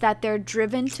story is that they're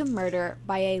driven to murder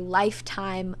by a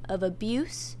lifetime of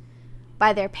abuse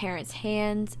by their parents'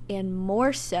 hands, and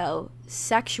more so,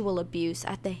 sexual abuse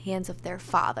at the hands of their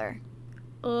father.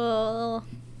 So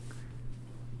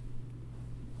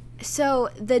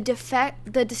the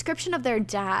description of their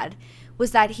dad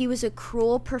was that he was a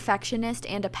cruel perfectionist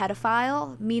and a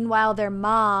pedophile. Meanwhile, their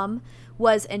mom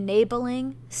was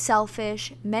enabling,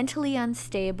 selfish, mentally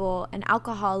unstable, an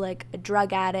alcoholic, a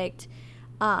drug addict.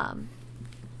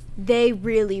 They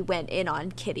really went in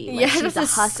on Kitty. Like, she's a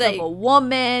husk of a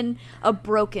woman, a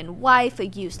broken wife, a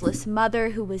useless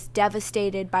mother who was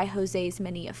devastated by Jose's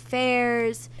many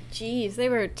affairs. Jeez, they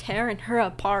were tearing her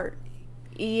apart.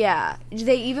 Yeah.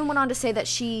 They even went on to say that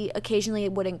she occasionally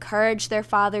would encourage their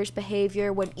father's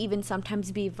behavior, would even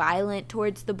sometimes be violent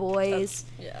towards the boys.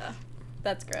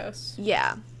 That's gross.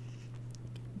 Yeah.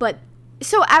 But,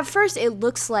 so at first it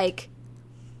looks like,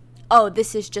 oh,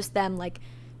 this is just them, like,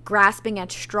 grasping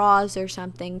at straws or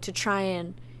something to try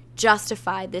and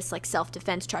justify this, like,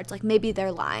 self-defense charge. Like, maybe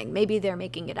they're lying. Maybe they're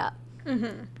making it up.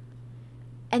 Mm-hmm.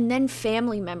 And then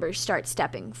family members start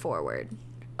stepping forward.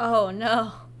 Oh,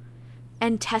 no.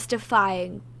 And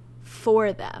testifying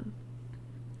for them.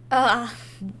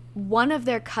 One of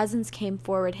their cousins came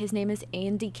forward. His name is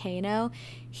Andy Kano.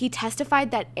 He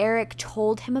testified that Eric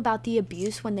told him about the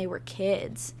abuse when they were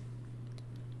kids.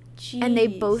 Jeez. And they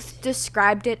both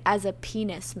described it as a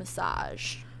penis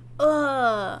massage.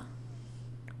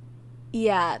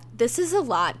 Yeah, this is a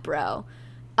lot, bro.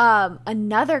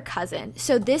 Another cousin.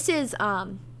 So this is,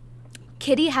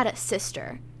 Kitty had a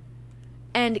sister.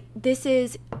 And this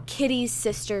is Kitty's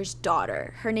sister's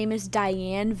daughter. Her name is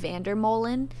Diane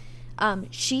Vandermolen.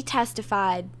 She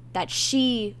testified that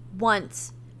she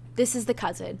once this is the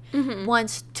cousin, Mm-hmm.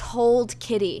 once told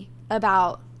Kitty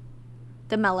about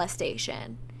the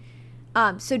molestation.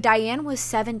 So Diane was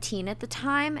 17 at the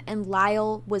time, and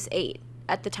Lyle was 8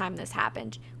 at the time this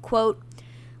happened. Quote,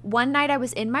 "One night I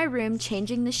was in my room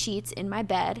changing the sheets in my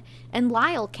bed, and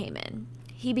Lyle came in.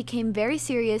 He became very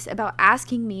serious about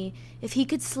asking me if he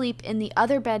could sleep in the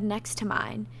other bed next to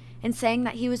mine, and saying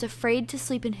that he was afraid to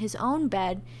sleep in his own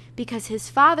bed because his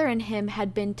father and him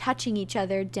had been touching each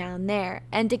other down there,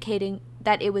 indicating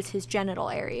that it was his genital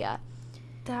area."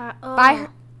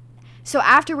 So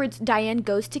afterwards, Diane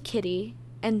goes to Kitty,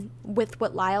 and with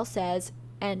what Lyle says,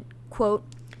 and quote,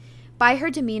 "By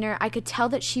her demeanor, I could tell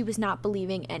that she was not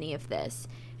believing any of this,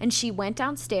 and she went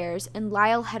downstairs, and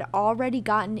Lyle had already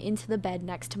gotten into the bed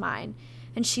next to mine,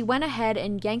 and she went ahead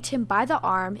and yanked him by the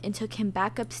arm and took him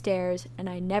back upstairs, and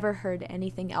I never heard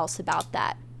anything else about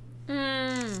that."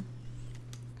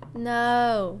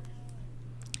 No.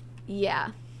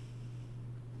 Yeah.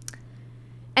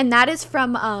 And that is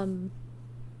from,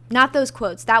 not those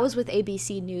quotes. That was with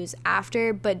ABC News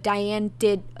after, but Diane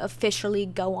did officially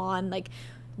go on, like,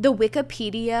 the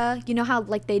Wikipedia, you know how,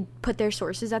 like, they put their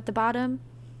sources at the bottom?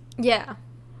 Yeah.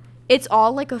 It's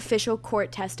all, like, official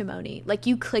court testimony. Like,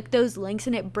 you click those links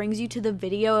and it brings you to the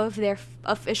video of their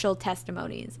official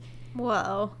testimonies.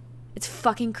 Whoa. It's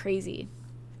fucking crazy.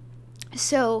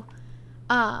 So,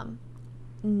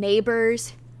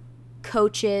 neighbors,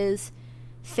 coaches,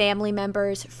 family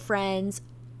members, friends,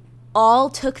 all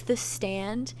took the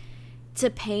stand to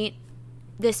paint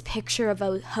this picture of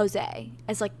Jose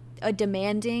as, like, a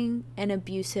demanding and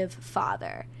abusive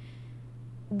father.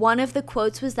 One of the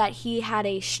quotes was that he had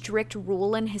a strict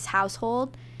rule in his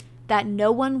household that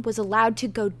no one was allowed to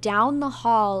go down the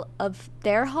hall of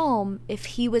their home if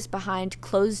he was behind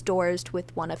closed doors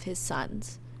with one of his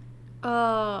sons.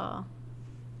 Oh.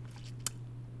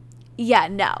 Yeah,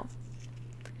 no.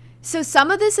 So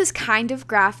some of this is kind of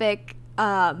graphic.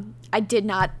 I did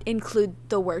not include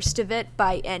the worst of it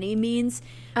by any means.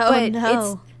 Oh, but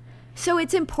no.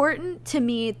 It's important to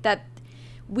me that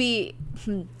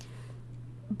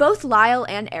both Lyle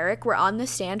and Eric were on the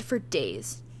stand for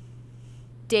days.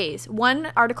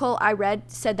 One article I read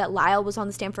said that Lyle was on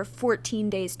the stand for 14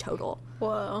 days total.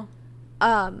 Whoa.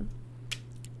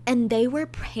 And they were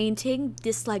painting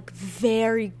this, like,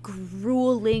 very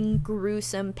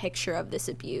gruesome picture of this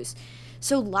abuse.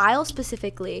 So Lyle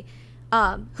specifically,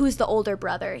 who's the older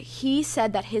brother, he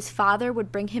said that his father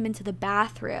would bring him into the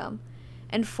bathroom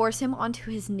and force him onto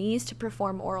his knees to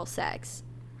perform oral sex.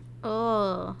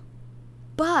 Oh.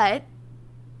 But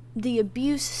the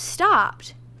abuse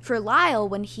stopped for Lyle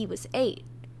when he was 8.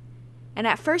 And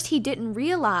at first he didn't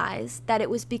realize that it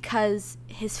was because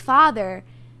his father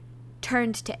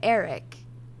turned to Eric.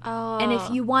 Oh. And if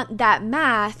you want that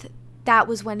math, that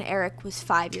was when Eric was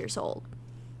 5 years old.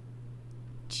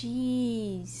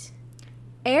 Jeez.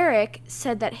 Eric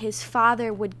said that his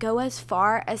father would go as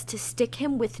far as to stick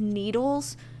him with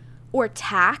needles or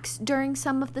tacks during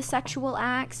some of the sexual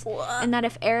acts. What? And that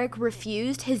if Eric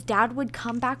refused, his dad would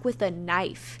come back with a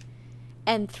knife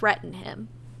and threaten him.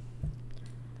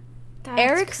 That's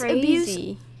Eric's crazy.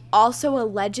 abuse also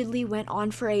allegedly went on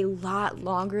for a lot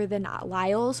longer than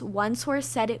Lyle's. One source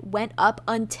said it went up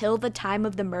until the time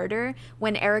of the murder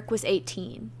when Eric was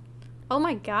 18. Oh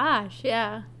my gosh,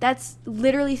 yeah. That's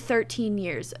literally 13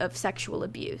 years of sexual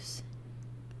abuse.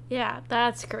 Yeah,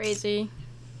 that's crazy.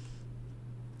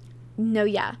 No,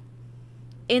 yeah.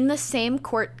 In the same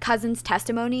court cousin's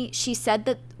testimony, she said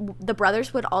that the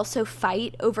brothers would also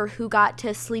fight over who got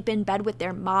to sleep in bed with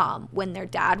their mom when their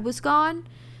dad was gone,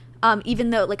 even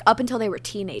though, like, up until they were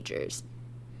teenagers.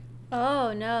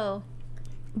 Oh, no.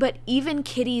 But even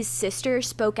Kitty's sister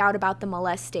spoke out about the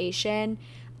molestation.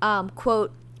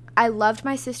 Quote, "I loved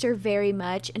my sister very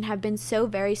much and have been so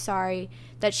very sorry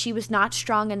that she was not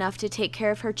strong enough to take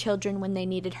care of her children when they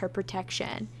needed her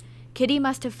protection. Kitty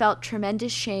must have felt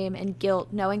tremendous shame and guilt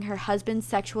knowing her husband's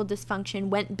sexual dysfunction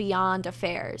went beyond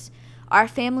affairs. Our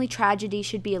family tragedy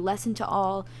should be a lesson to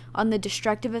all on the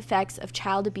destructive effects of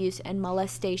child abuse and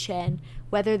molestation,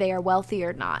 whether they are wealthy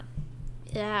or not."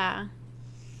 Yeah.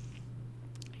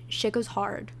 Shit goes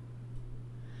hard.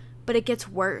 But it gets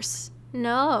worse.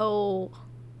 No.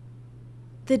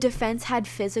 The defense had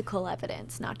physical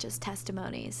evidence, not just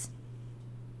testimonies.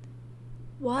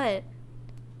 What?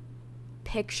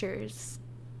 Pictures.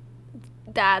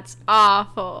 That's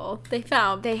awful. They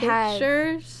found They had-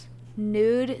 pictures?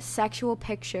 Nude sexual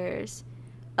pictures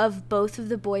of both of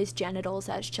the boys' genitals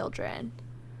as children,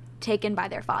 taken by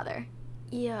their father.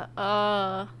 Yeah,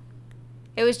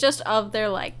 it was just of their,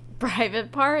 like,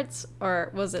 private parts,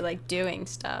 or was it, like, doing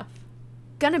stuff?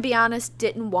 gonna be honest,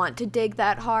 didn't want to dig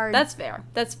that hard. That's fair.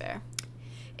 That's fair.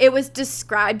 It was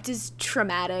described as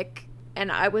traumatic,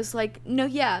 and I was like, no,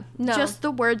 just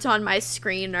the words on my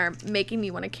screen are making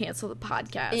me want to cancel the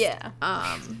podcast. Yeah.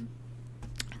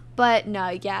 But no,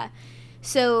 yeah.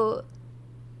 So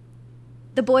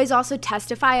the boys also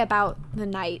testify about the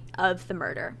night of the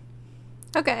murder.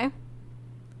 Okay.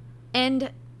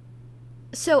 And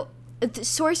so the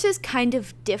sources kind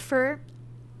of differ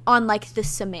on, like, the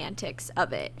semantics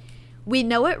of it. We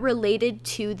know it related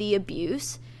to the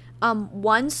abuse.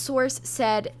 One source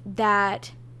said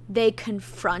that they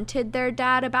confronted their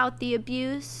dad about the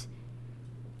abuse.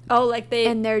 Oh, like they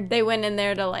went in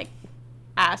there to, like,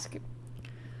 ask.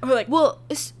 Or, like, well,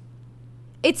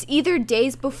 it's either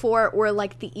days before or,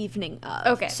 like, the evening of.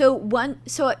 Okay. So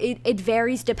it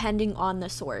varies depending on the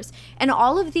source. And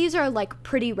all of these are, like,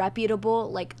 pretty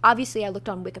reputable. Like, obviously I looked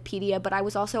on Wikipedia, but I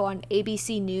was also on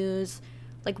ABC News,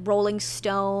 like, Rolling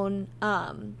Stone,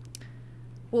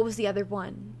 what was the other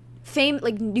one?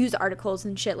 Like, news articles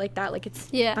and shit like that. Like, it's,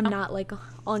 yeah. I'm not, like,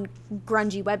 on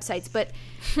grungy websites, but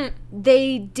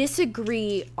they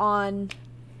disagree on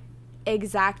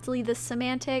exactly the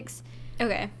semantics.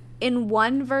 Okay. In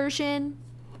one version,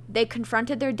 they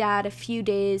confronted their dad a few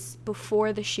days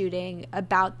before the shooting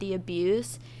about the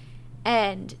abuse,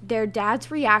 and their dad's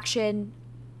reaction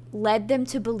led them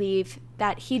to believe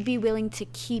that he'd be willing to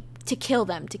kill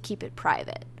them to keep it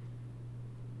private.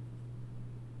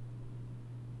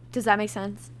 Does that make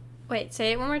sense? Wait,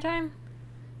 say it one more time.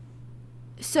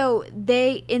 So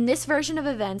in this version of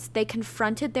events, they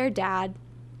confronted their dad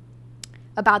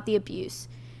about the abuse.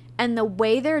 And the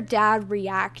way their dad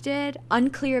reacted,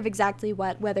 unclear of exactly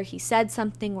whether he said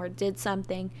something or did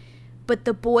something, but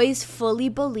the boys fully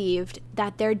believed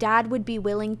that their dad would be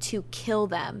willing to kill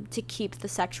them to keep the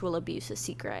sexual abuse a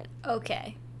secret.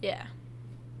 Okay, yeah.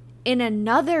 In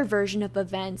another version of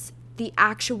events, the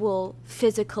actual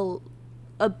physical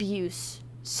abuse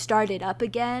started up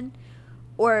again,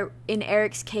 or in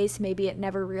Eric's case, maybe it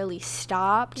never really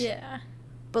stopped. Yeah.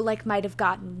 But, like, might have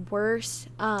gotten worse.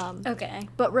 Okay.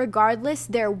 But regardless,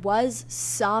 there was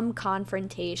some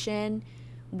confrontation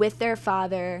with their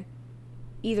father,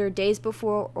 either days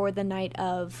before or the night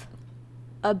of,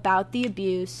 about the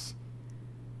abuse.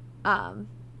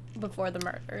 Before the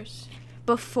murders.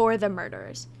 Before the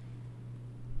murders.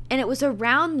 And it was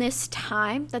around this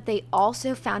time that they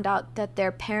also found out that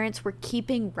their parents were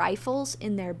keeping rifles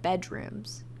in their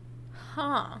bedrooms.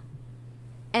 Huh.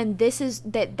 And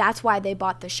that's why they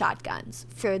bought the shotguns,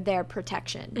 for their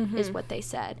protection, is what they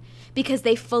said. Because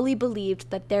they fully believed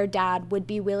that their dad would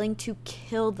be willing to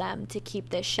kill them to keep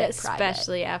this shit private.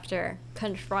 Especially after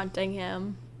confronting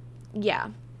him.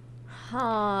 Yeah.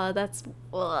 Huh, that's...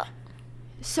 Ugh.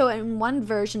 So in one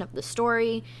version of the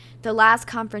story, the last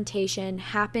confrontation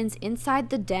happens inside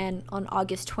the den on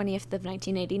August 20th of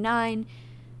 1989.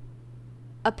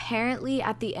 Apparently,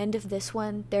 at the end of this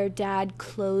one, their dad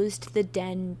closed the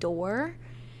den door,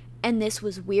 and this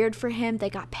was weird for him. They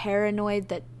got paranoid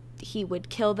that he would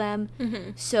kill them,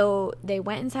 so they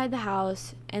went inside the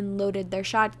house and loaded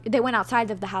they went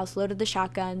outside of the house, loaded the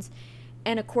shotguns,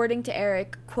 and according to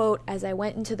Eric, quote, "As I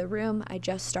went into the room, I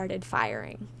just started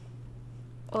firing."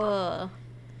 Ugh.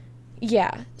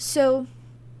 Yeah, so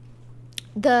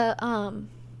the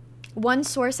one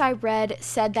source I read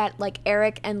said that, like,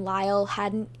 Eric and Lyle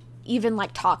hadn't even,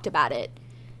 like, talked about it.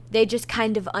 They just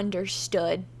kind of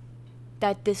understood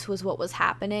that this was what was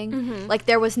happening. Like,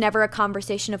 there was never a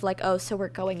conversation of, like, oh, so we're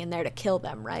going in there to kill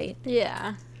them, right?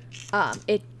 Yeah.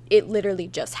 It literally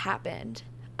just happened.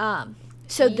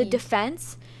 So the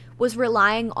defense was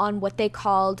relying on what they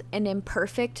called an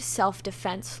imperfect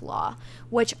self-defense law,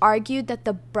 which argued that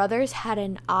the brothers had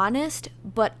an honest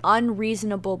but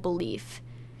unreasonable belief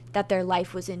that their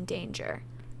life was in danger.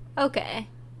 Okay.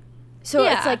 So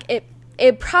it's like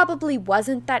it probably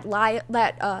wasn't that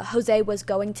Jose was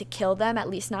going to kill them, at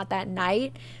least not that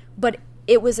night, but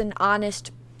it was an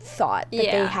honest thought that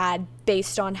they had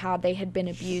based on how they had been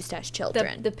abused as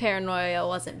children. The paranoia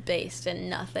wasn't based in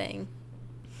nothing.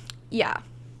 Yeah.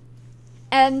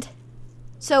 And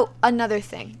so another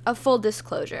thing, a full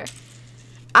disclosure.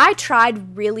 I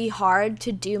tried really hard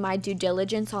to do my due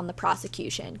diligence on the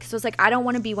prosecution because I was like, I don't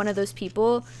want to be one of those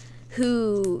people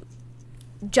who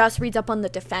just reads up on the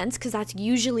defense, because that's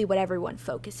usually what everyone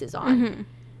focuses on.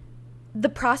 The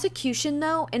prosecution,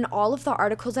 though, in all of the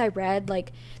articles I read,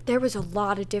 like, there was a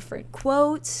lot of different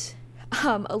quotes,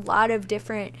 a lot of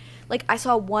different, like, I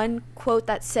saw one quote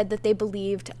that said that they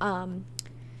believed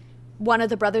one of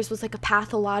the brothers was, like, a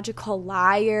pathological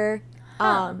liar.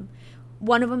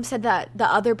 One of them said that the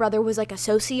other brother was, like, a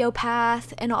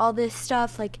sociopath and all this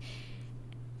stuff. Like,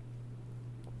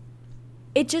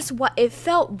 it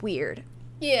felt weird.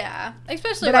 Yeah,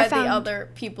 especially But when the other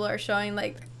people are showing,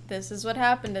 like, this is what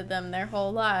happened to them their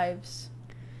whole lives.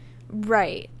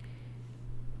 Right.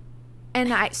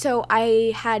 And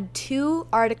I had 2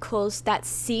 articles that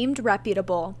seemed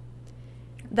reputable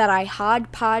that I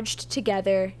hodgepodged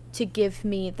together to give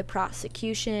me the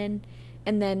prosecution,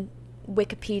 and then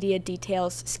Wikipedia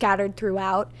details scattered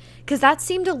throughout, because that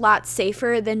seemed a lot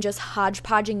safer than just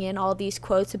hodgepodging in all these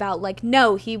quotes about, like,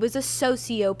 no, he was a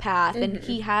sociopath, and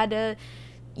he had a,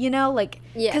 like,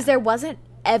 because there wasn't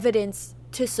evidence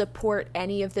to support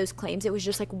any of those claims. It was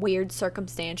just, like, weird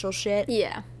circumstantial shit.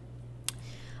 Yeah.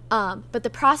 But the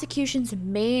prosecution's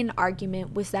main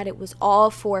argument was that it was all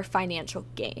for financial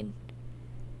gain.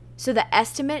 So the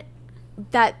estimate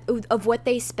of what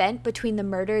they spent between the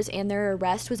murders and their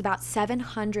arrest was about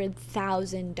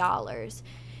 $700,000.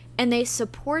 And they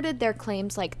supported their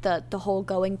claims, like the whole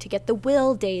going to get the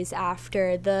will days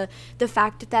after, the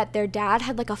fact that their dad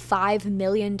had like a $5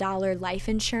 million life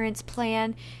insurance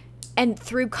plan, and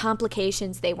through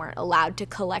complications they weren't allowed to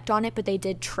collect on it, but they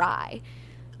did try.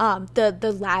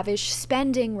 The lavish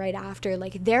spending right after,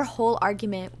 like, their whole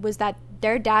argument was that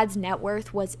their dad's net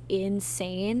worth was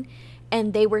insane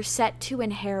and they were set to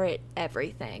inherit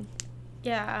everything.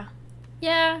 Yeah.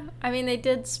 Yeah, I mean, they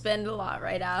did spend a lot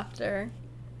right after.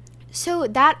 So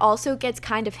that also gets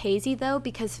kind of hazy, though,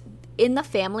 because in the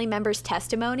family member's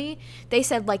testimony, they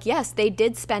said, like, yes, they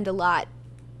did spend a lot,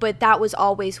 but that was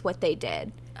always what they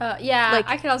did. Yeah, like,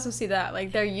 I could also see that.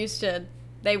 Like, they're used to,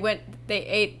 they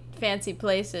ate fancy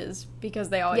places because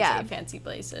they always ate fancy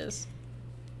places.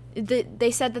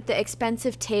 They said that the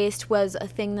expensive taste was a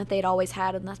thing that they'd always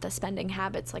had, and that the spending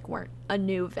habits, like, weren't a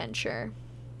new venture.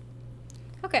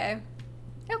 Okay.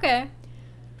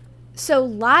 So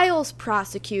Lyle's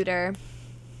prosecutor,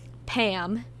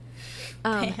 Pam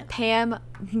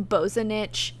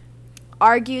Bozanich,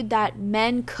 argued that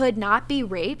men could not be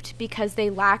raped because they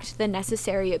lacked the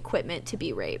necessary equipment to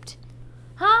be raped.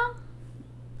 Huh?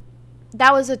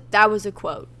 That was a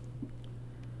quote.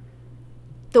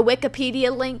 The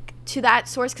Wikipedia link to that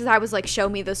source, because I was like, show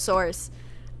me the source.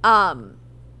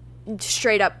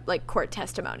 Straight up, like, court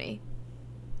testimony.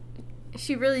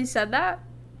 She really said that?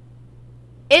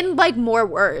 In, like, more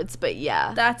words, but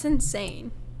yeah. That's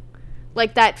insane.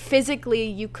 Like, that physically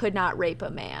you could not rape a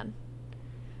man.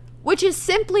 Which is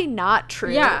simply not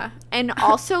true. Yeah. And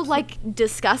also, like,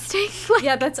 disgusting. Like,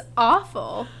 yeah, that's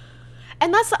awful.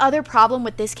 And that's the other problem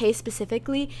with this case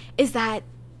specifically, is that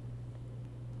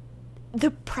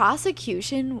the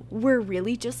prosecution were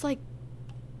really just, like,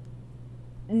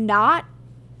 not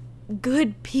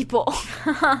good people.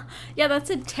 Yeah, that's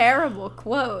a terrible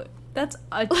quote. That's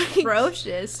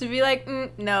atrocious. To be like,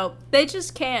 no, they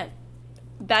just can't.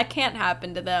 That can't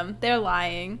happen to them. They're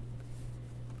lying.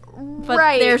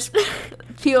 But there's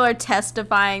people are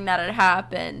testifying that it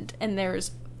happened, and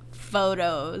there's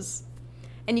photos.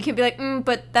 And you can be like,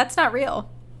 but that's not real.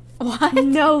 What?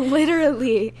 No,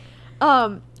 literally.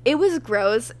 It was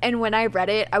gross, and when I read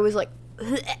it, I was like,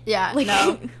 yeah, like,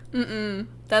 no.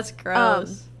 That's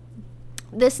gross.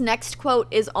 This next quote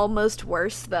is almost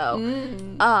worse, though.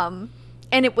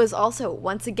 And it was also,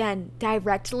 once again,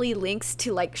 directly links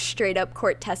to, like, straight up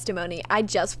court testimony. I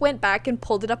just went back and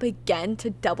pulled it up again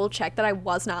to double check that I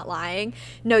was not lying.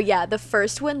 No, yeah, the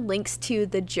first one links to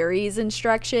the jury's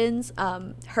instructions,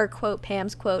 her quote,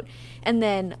 Pam's quote, and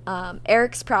then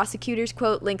Eric's prosecutor's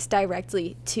quote links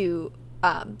directly to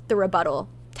the rebuttal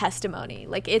testimony.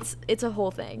 Like, it's a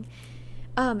whole thing.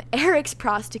 Eric's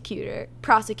prosecutor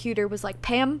was like,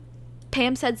 Pam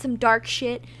said some dark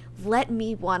shit. Let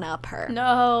me one-up her.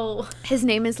 No. His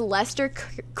name is Lester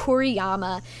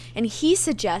Kuriyama, and he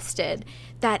suggested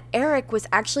that Eric was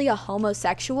actually a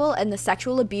homosexual and the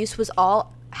sexual abuse was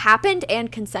all happened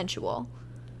and consensual.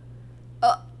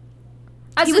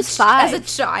 He was 5. As a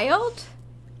child?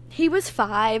 He was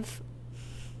 5.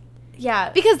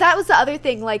 Yeah. Because that was the other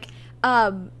thing, like,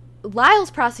 Lyle's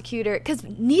prosecutor, because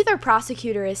neither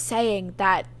prosecutor is saying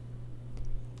that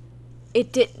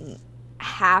it didn't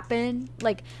happen.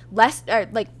 Like,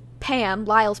 Pam,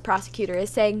 Lyle's prosecutor, is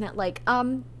saying that, like,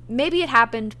 maybe it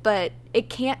happened, but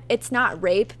it's not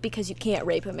rape because you can't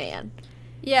rape a man.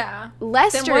 Yeah.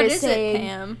 Lester then what is saying, it,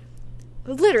 Pam?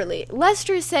 Literally,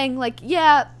 Lester is saying, like,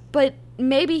 yeah, but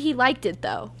maybe he liked it,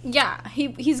 though. Yeah,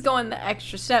 he's going the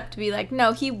extra step to be like,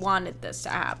 no, he wanted this to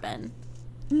happen.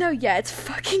 No, yeah, it's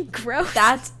fucking gross.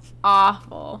 That's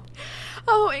awful.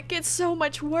 Oh, it gets so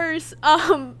much worse.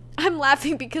 I'm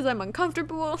laughing because I'm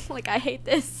uncomfortable. Like, I hate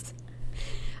this.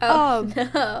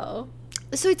 No.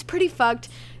 So it's pretty fucked.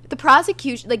 The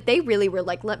prosecution, like, they really were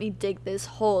like, let me dig this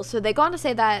hole. So they go on to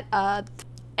say that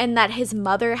and that his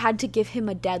mother had to give him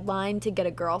a deadline to get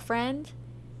a girlfriend.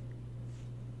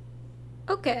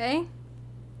 Okay.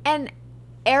 And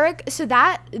Eric, so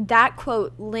that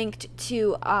quote linked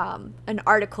to an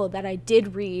article that I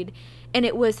did read, and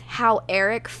it was how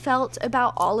Eric felt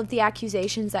about all of the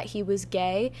accusations that he was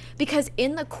gay, because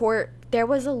in the court there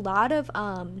was a lot of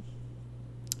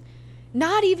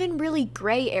not even really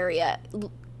gray area.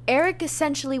 Eric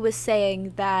essentially was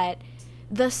saying that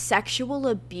the sexual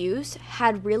abuse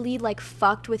had really like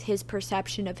fucked with his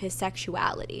perception of his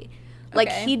sexuality. Like,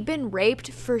 he'd been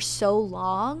raped for so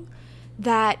long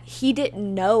that he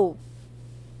didn't know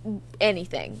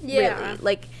anything, really.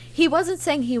 Like, he wasn't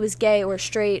saying he was gay or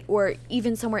straight or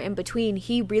even somewhere in between.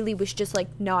 He really was just like,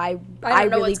 no, I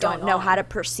really don't know how to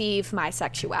perceive my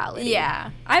sexuality.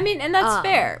 Yeah. I mean, and that's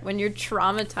fair when you're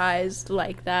traumatized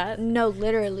like that. No,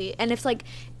 literally. And it's like,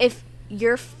 if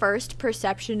your first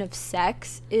perception of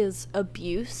sex is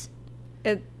abuse,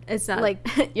 it's not like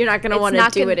you're not going to want to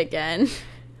do it again.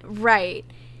 Right.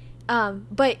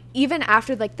 But even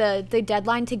after, like, the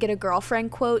deadline to get a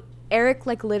girlfriend quote, Eric,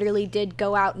 like, literally did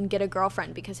go out and get a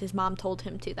girlfriend because his mom told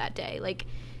him to that day. Like,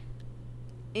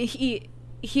 he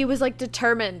was, like,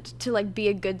 determined to, like, be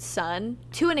a good son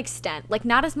to an extent. Like,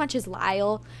 not as much as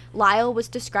Lyle. Lyle was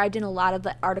described in a lot of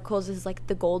the articles as, like,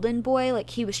 the golden boy.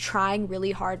 Like, he was trying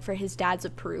really hard for his dad's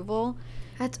approval.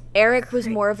 Eric was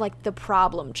more of, like, the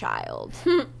problem child.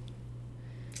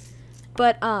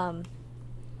 But,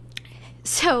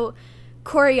 so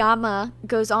Koriyama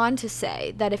goes on to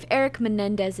say that if Eric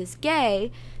Menendez is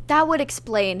gay, that would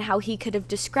explain how he could have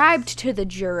described to the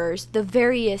jurors the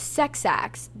various sex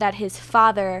acts that his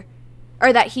father,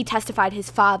 or that he testified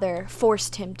his father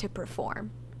forced him to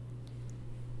perform.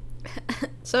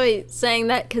 So he's saying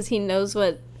that because he knows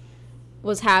what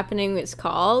was happening was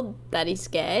called, that he's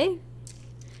gay?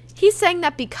 He's saying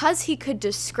that because he could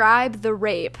describe the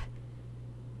rape,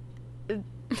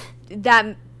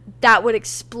 that would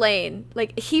explain,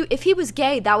 like, if he was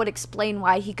gay, that would explain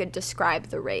why he could describe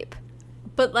the rape.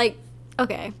 But, like,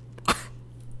 okay.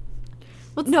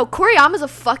 No, Koriyama's a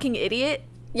fucking idiot.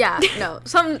 Yeah, no.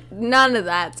 None of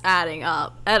that's adding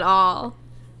up at all.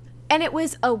 And it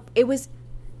was,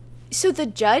 so the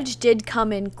judge did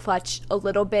come in clutch a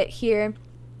little bit here.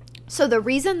 So the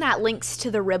reason that links to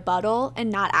the rebuttal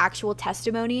and not actual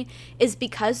testimony is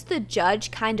because the judge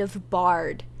kind of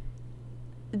barred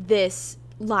this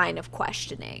line of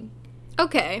questioning.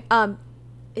 Okay.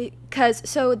 Because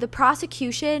so the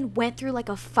prosecution went through like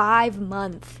a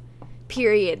 5-month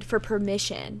period for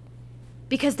permission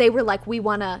because they were like,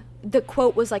 the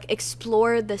quote was like,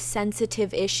 explore the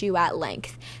sensitive issue at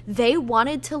length. They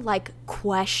wanted to like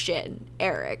question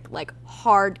Eric, like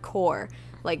hardcore,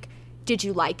 like, did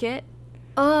you like it?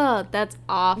 Oh, that's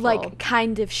awful. Like,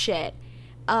 kind of shit.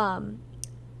 And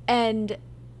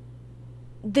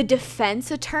the defense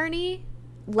attorney,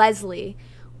 Leslie,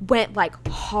 went like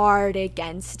hard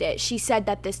against it. She said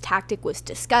that this tactic was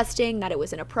disgusting, that it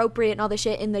was inappropriate and all this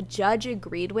shit, and the judge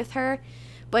agreed with her,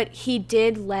 but he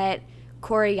did let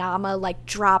Koriyama like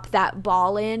drop that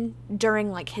ball in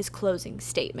during like his closing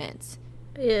statements.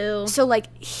 Ew. So like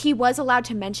he was allowed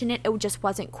to mention it just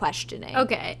wasn't questioning.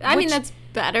 Okay. I mean, that's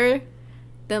better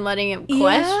than letting him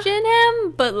question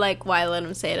him, but like why let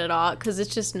him say it at all? Because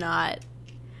it's just not,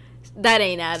 that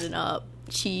ain't adding up.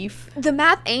 Chief. The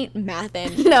math ain't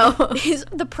mathin'. No.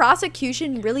 The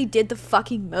prosecution really did the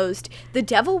fucking most. The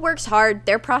devil works hard.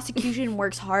 Their prosecution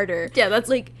works harder. Yeah, that's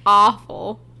like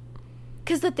awful.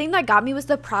 Because the thing that got me was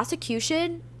the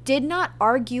prosecution did not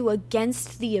argue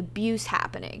against the abuse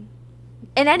happening.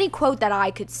 In any quote that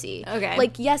I could see. Okay.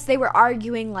 Like, yes, they were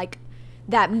arguing, like,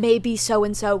 that maybe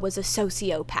so-and-so was a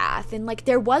sociopath. And, like,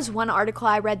 there was one article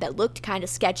I read that looked kind of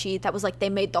sketchy that was, like, they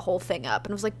made the whole thing up.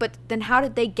 And I was like, but then how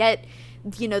did they get,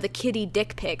 you know, the kitty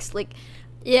dick pics? Like,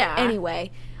 yeah.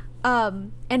 Anyway.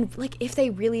 And, like, if they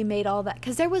really made all that.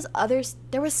 Because there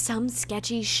was some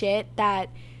sketchy shit that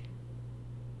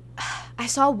I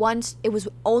saw once. It was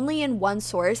only in one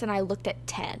source, and I looked at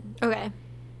 10. Okay.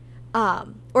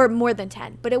 Or more than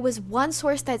 10. But it was one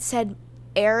source that said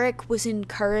Eric was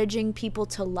encouraging people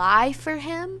to lie for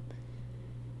him.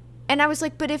 And I was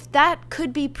like, but if that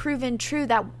could be proven true,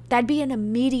 that'd be an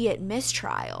immediate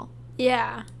mistrial.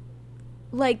 Yeah.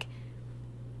 Like,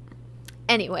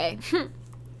 anyway.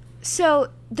 So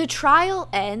the trial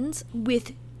ends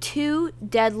with 2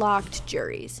 deadlocked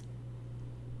juries.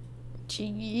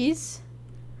 Jeez.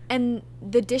 And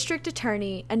the district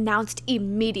attorney announced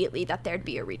immediately that there'd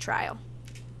be a retrial.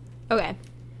 Okay.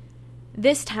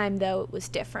 This time, though, it was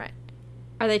different.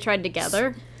 Are they tried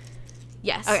together?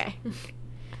 Yes. Okay.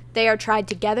 They are tried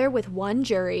together with one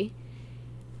jury,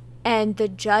 And the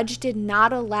judge did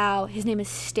not allow, his name is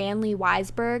Stanley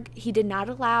Weisberg, he did not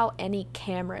allow any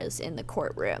cameras in the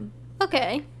courtroom.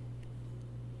 Okay.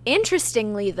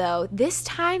 Interestingly, though, this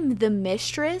time the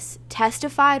mistress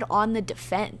testified on the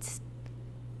defense.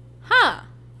 Huh.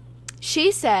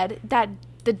 She said that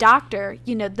the doctor,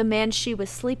 you know, the man she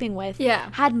was sleeping with, Yeah.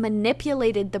 had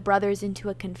manipulated the brothers into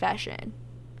a confession.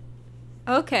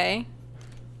 Okay.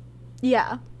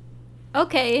 Yeah.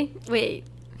 Okay. Wait.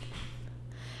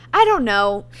 I don't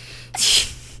know.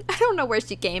 I don't know where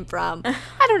she came from.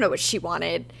 I don't know what she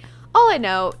wanted. All I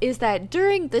know is that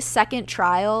during the second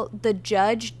trial, the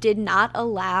judge did not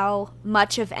allow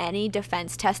much of any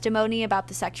defense testimony about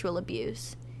the sexual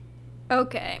abuse.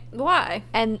 Okay. Why?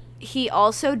 And he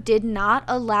also did not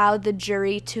allow the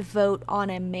jury to vote on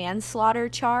a manslaughter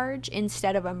charge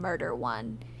instead of a murder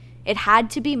one. It had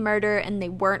to be murder, and they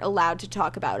weren't allowed to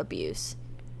talk about abuse.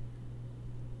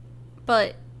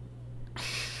 But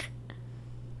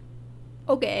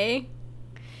okay.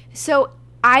 So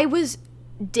I was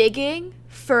digging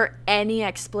for any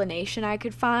explanation I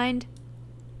could find.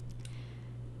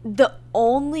 The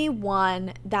only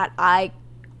one that I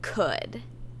could,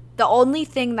 the only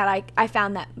thing that I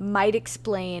found that might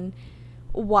explain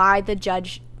why the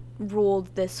judge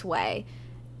ruled this way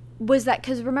was that,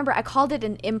 because remember, I called it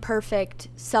an imperfect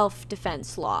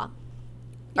self-defense law.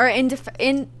 Or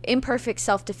imperfect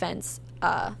self-defense,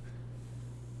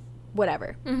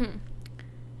 whatever. Mm-hmm.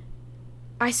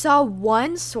 I saw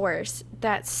one source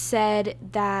that said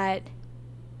that,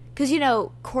 because, you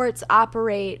know, courts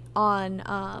operate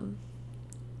on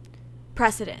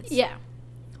precedents. Yeah.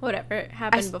 Whatever. It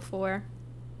happened before.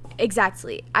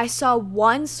 Exactly. I saw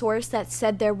one source that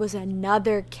said there was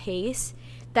another case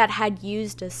that had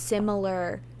used a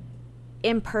similar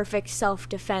imperfect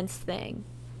self-defense thing,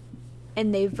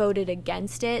 and they voted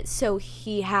against it, so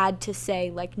he had to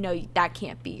say, like, no, that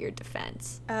can't be your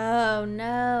defense. Oh,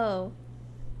 no.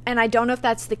 And I don't know if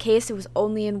that's the case. It was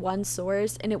only in one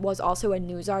source, and it was also a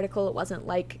news article. It wasn't,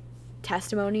 like,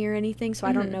 testimony or anything, so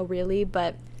I don't know really,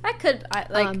 but... I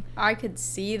could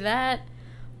see that,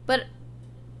 but...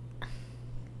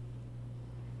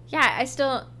 Yeah, I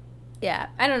still... Yeah,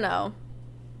 I don't know.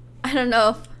 I don't know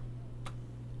if...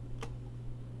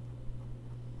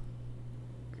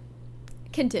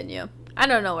 Continue. I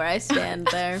don't know where I stand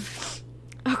there.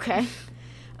 Okay.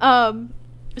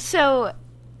 So...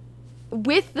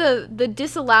 with the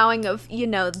disallowing of, you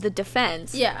know, the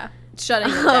defense. Yeah. Shutting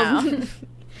it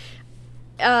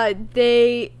down.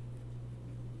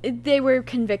 They were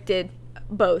convicted,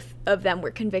 both of them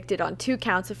were convicted on 2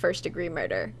 counts of first-degree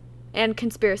murder and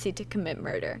conspiracy to commit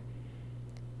murder.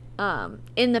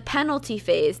 In the penalty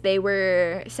phase, they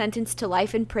were sentenced to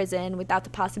life in prison without the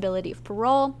possibility of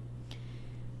parole.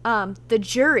 The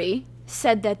jury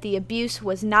said that the abuse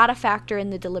was not a factor in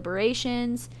the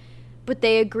deliberations, but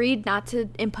they agreed not to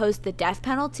impose the death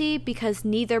penalty because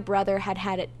neither brother had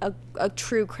had a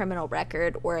true criminal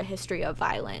record or a history of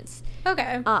violence.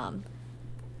 Okay.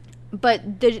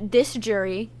 But this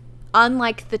jury,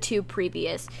 unlike the 2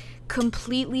 previous,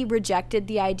 completely rejected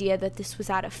the idea that this was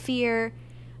out of fear.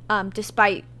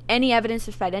 Despite any evidence,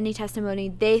 despite any testimony,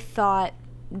 they thought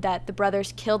that the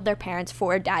brothers killed their parents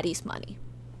for daddy's money.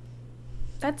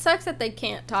 That sucks that they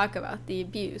can't talk about the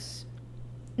abuse.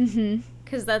 Mm-hmm.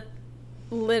 Because that...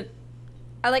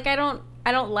 I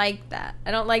don't like that.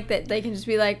 I don't like that they can just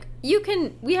be like,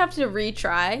 we have to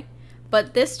retry,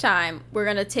 but this time we're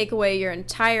going to take away your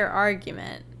entire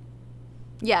argument.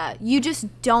 Yeah, you just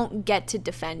don't get to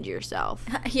defend yourself.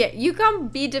 Yeah, you come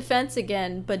be defense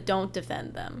again, but don't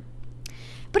defend them.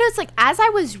 But it's like, as I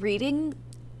was reading,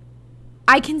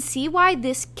 I can see why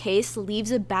this case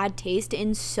leaves a bad taste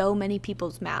in so many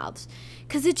people's mouths.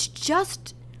 Because it's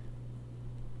just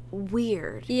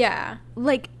weird. Yeah.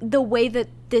 Like, the way that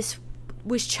this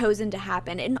was chosen to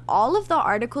happen. In all of the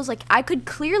articles, like, I could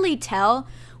clearly tell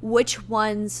which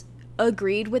ones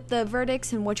agreed with the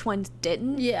verdicts and which ones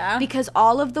didn't. Yeah. Because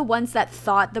all of the ones that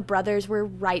thought the brothers were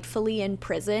rightfully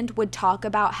imprisoned would talk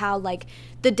about how, like,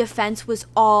 the defense was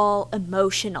all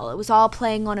emotional. It was all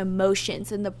playing on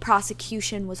emotions, and the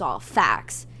prosecution was all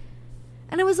facts.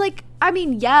 And it was like, I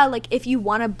mean, yeah, like, if you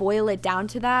want to boil it down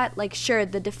to that, like, sure,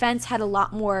 the defense had a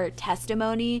lot more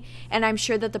testimony, and I'm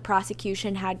sure that the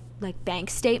prosecution had, like, bank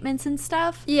statements and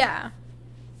stuff. Yeah.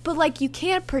 But, like, you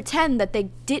can't pretend that they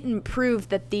didn't prove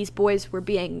that these boys were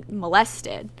being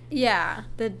molested. Yeah.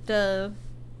 They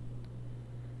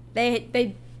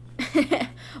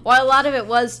while a lot of it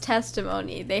was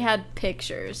testimony, they had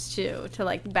pictures, too, to,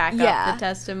 like, back up the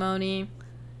testimony.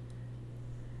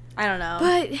 I don't know.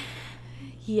 But,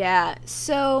 yeah,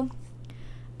 so,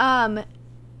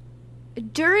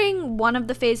 during one of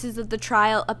the phases of the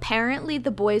trial, apparently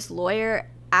the boy's lawyer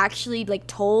actually, like,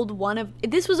 told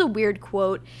this was a weird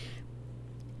quote,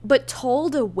 but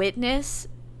told a witness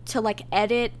to, like,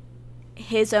 edit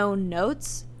his own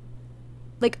notes.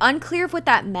 Like, unclear of what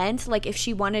that meant, like, if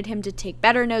she wanted him to take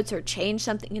better notes or change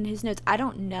something in his notes. I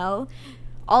don't know.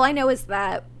 All I know is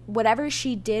that whatever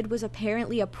she did was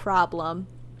apparently a problem.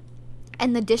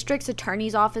 And the district's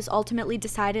attorney's office ultimately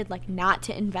decided, like, not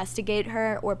to investigate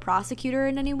her or prosecute her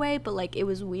in any way, but, like, it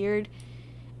was weird.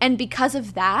 And because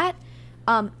of that,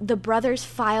 the brothers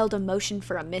filed a motion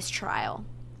for a mistrial.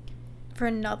 For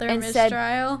another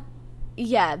mistrial?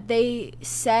 Yeah, they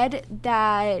said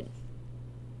that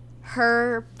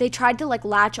they tried to, like,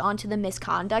 latch onto the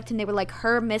misconduct, and they were like,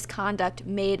 her misconduct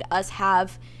made us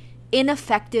have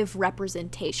ineffective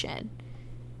representation,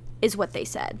 is what they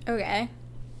said. Okay.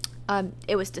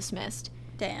 It was dismissed.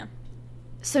 Damn.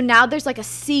 So now there's, like, a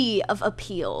sea of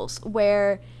appeals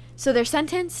so they're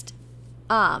sentenced,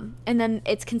 and then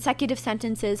it's consecutive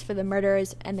sentences for the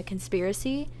murders and the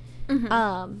conspiracy.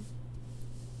 Mm-hmm.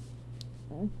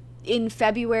 In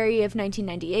February of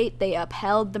 1998, they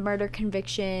upheld the murder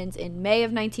convictions. In May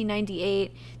of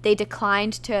 1998,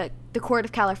 the Court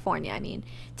of California,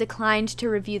 declined to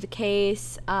review the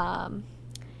case.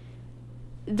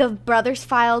 The brothers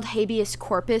filed habeas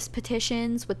corpus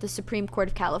petitions with the Supreme Court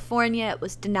of California. It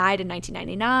was denied in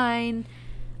 1999.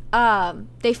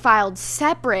 They filed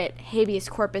separate habeas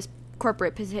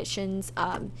corporate petitions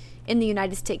in the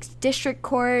United States District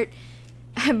Court.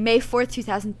 May 4th,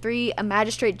 2003, a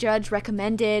magistrate judge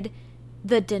recommended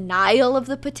the denial of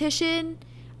the petition,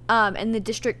 and the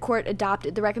district court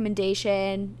adopted the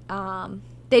recommendation.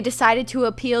 They decided to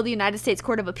appeal the United States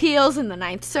Court of Appeals in the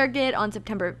Ninth Circuit on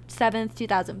September 7th,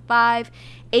 2005.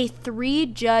 A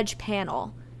 3-judge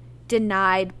panel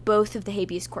denied both of the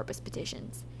habeas corpus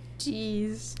petitions.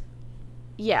 Jeez.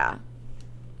 Yeah.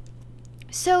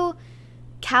 So,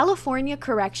 California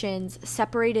corrections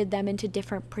separated them into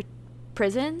different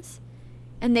prisons,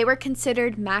 and they were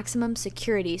considered maximum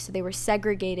security, so they were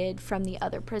segregated from the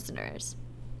other prisoners.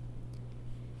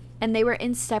 And they were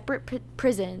in separate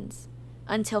prisons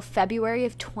until February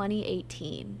of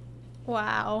 2018.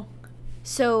 Wow.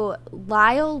 So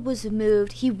Lyle was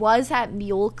moved. He was at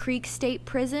Mule Creek State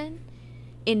Prison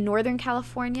in Northern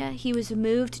California. He was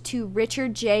moved to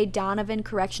Richard J. Donovan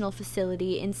Correctional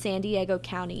Facility in San Diego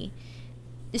County.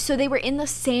 So they were in the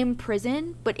same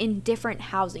prison, but in different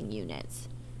housing units.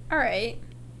 All right.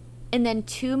 And then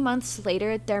 2 months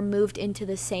later, they're moved into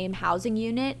the same housing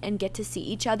unit and get to see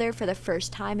each other for the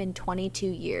first time in 22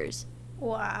 years.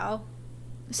 Wow.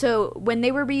 So when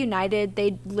they were reunited,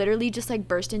 they literally just, like,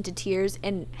 burst into tears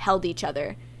and held each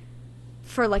other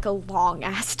for, like, a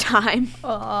long-ass time.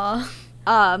 Aww.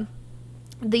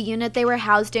 The unit they were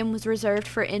housed in was reserved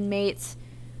for inmates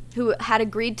who had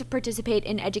agreed to participate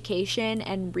in education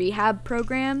and rehab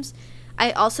programs.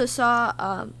 I also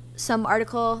saw some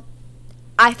article.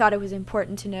 I thought it was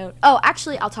important to note. Oh,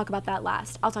 actually, I'll talk about that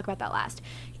last.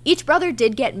 Each brother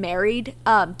did get married.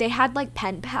 They had, like,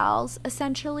 pen pals,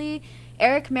 essentially.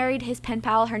 Eric married his pen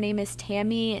pal. Her name is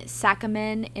Tammy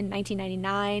Sackaman in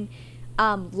 1999.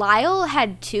 Lyle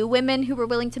had 2 women who were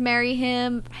willing to marry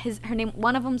him.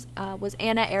 One of them was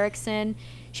Anna Erickson.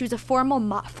 She was a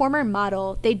former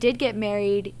model. They did get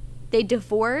married. They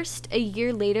divorced a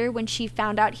year later when she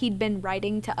found out he'd been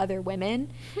writing to other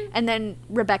women. And then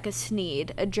Rebecca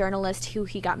Sneed, a journalist who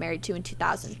he got married to in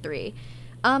 2003.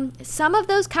 Some of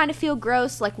those kind of feel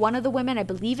gross. Like, one of the women, I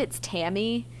believe it's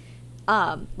Tammy,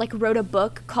 like, wrote a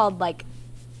book called, like,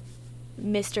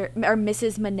 Mr. or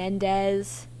Mrs.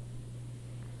 Menendez,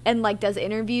 and, like, does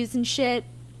interviews and shit.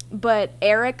 But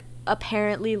Eric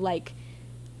apparently, like,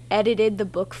 edited the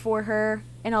book for her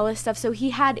and all this stuff, so he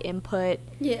had input.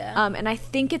 Yeah. And I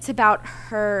think it's about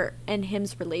her and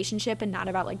him's relationship and not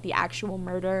about, like, the actual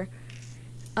murder.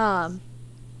 But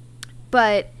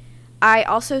I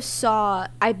also saw,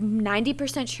 I'm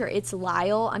 90% sure it's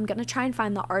Lyle. I'm going to try and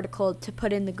find the article to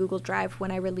put in the Google Drive when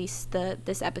I release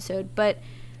this episode, but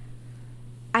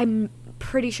I'm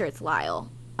pretty sure it's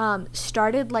Lyle.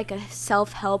 Started, like, a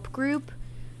self-help group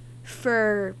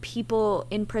for people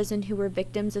in prison who were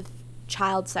victims of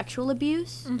child sexual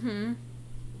abuse.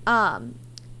 Mm-hmm.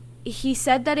 He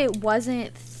said that it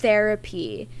wasn't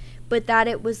therapy, but that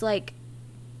it was, like,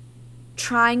 he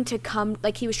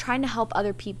was trying to help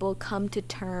other people come to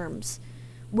terms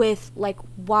with, like,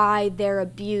 why their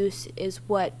abuse is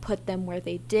what put them where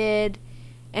they did.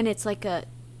 And it's, like, a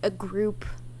group.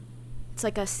 It's,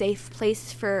 like, a safe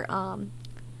place for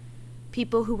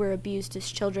people who were abused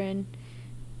as children.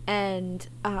 And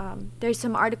there's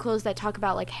some articles that talk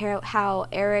about, like, how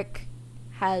Eric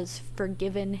has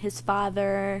forgiven his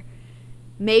father.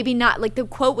 Maybe not, like, the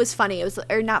quote was funny. It was,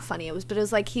 or not funny, but it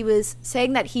was like he was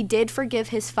saying that he did forgive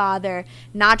his father.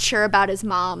 Not sure about his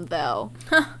mom, though.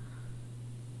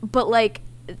 But, like,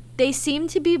 they seem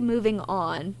to be moving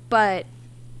on. But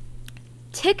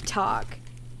TikTok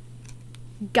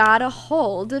got a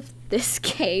hold of this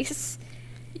case.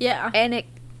 Yeah. And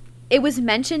it was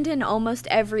mentioned in almost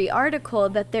every article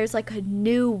that there's, like, a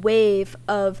new wave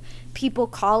of people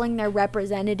calling their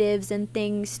representatives and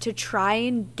things to try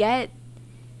and get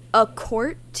a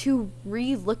court to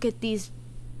re-look at these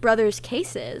brothers'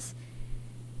 cases.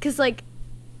 Because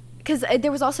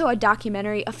there was also a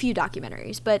few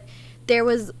documentaries, but there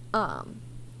was,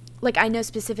 like, I know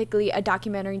specifically a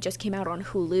documentary just came out on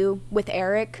Hulu with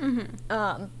Eric.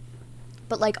 Mm-hmm.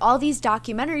 But, like, all these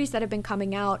documentaries that have been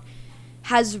coming out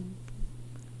has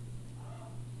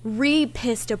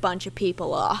re-pissed a bunch of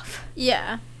people off.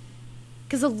 Yeah.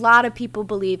 Because a lot of people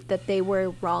believed that they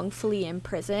were wrongfully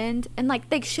imprisoned. And, like,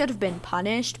 they should have been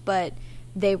punished, but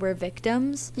they were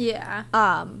victims. Yeah.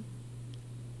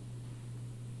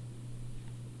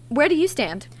 Where do you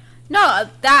stand? No,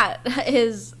 that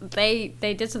is, they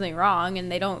did something wrong,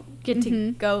 and they don't get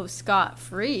to go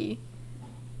scot-free.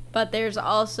 But there's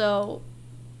also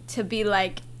to be,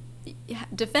 like,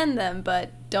 defend them,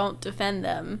 but don't defend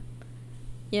them.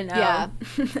 You know? Yeah.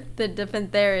 The defense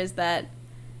there is that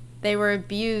they were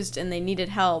abused and they needed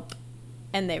help,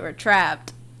 and they were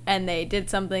trapped, and they did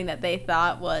something that they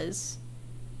thought was,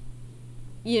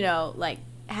 you know, like,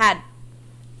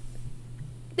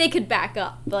 they could back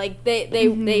up. Like,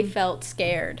 they felt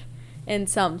scared in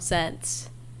some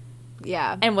sense.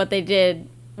 Yeah. And what they did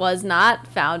was not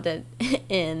founded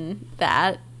in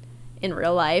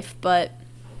real life, but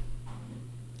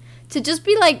to just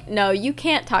be like, no, you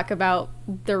can't talk about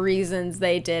the reasons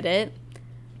they did it.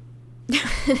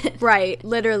 Right,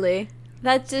 literally.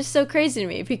 That's just so crazy to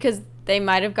me, because they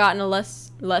might have gotten a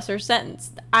lesser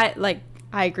sentence. I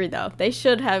agree, though. They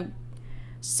should have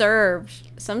served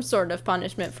some sort of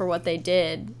punishment for what they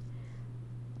did.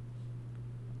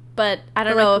 But I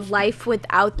don't know if life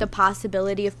without the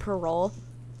possibility of parole.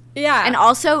 Yeah. And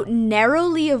also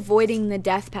narrowly avoiding the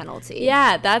death penalty.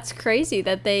 Yeah, that's crazy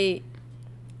that they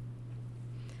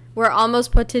were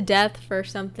almost put to death for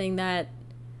something that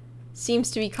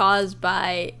seems to be caused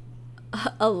by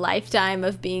a lifetime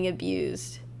of being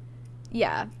abused.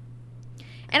 Yeah.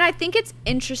 And I think it's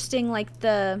interesting, like,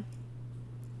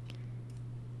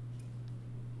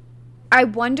 I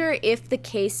wonder if the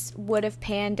case would have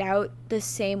panned out the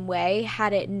same way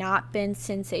had it not been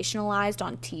sensationalized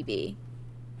on TV.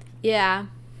 Yeah.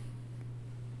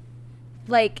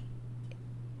 Like,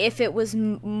 if it was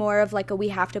more of, like, we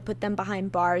have to put them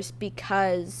behind bars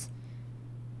because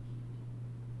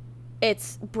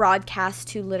it's broadcast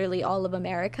to literally all of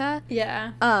America.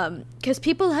 Yeah. Because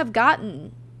people have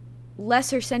gotten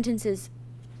lesser sentences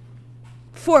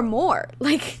for more.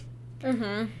 Like,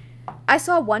 I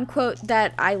saw one quote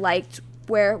that I liked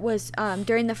where it was,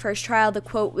 during the first trial, the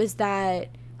quote was that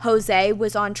Jose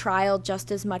was on trial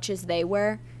just as much as they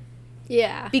were.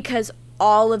 Yeah. Because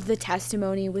all of the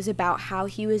testimony was about how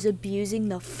he was abusing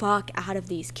the fuck out of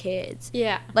these kids.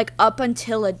 Yeah. Like, up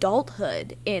until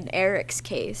adulthood in Eric's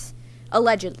case.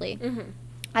 Allegedly.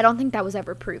 I don't think that was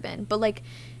ever proven. But, like,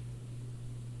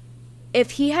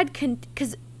 if he had...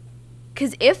 Because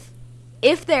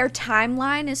if their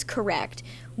timeline is correct,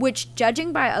 which,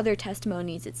 judging by other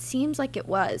testimonies, it seems like it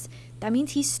was, that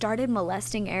means he started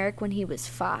molesting Eric when he was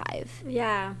 5.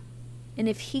 Yeah. And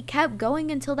if he kept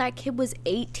going until that kid was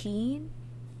 18,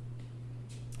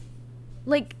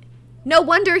 like, no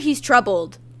wonder he's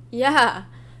troubled. Yeah.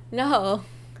 No.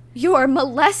 You're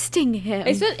molesting him.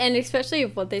 And especially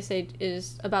if what they say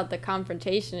is about the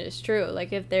confrontation is true.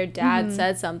 Like, if their dad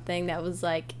said something that was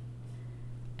like,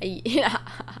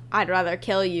 I'd rather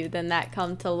kill you than that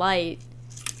come to light.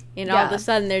 And all of a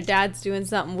sudden their dad's doing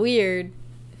something weird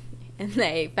and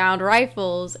they found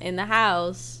rifles in the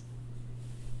house.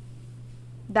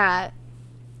 That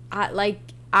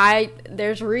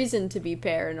there's reason to be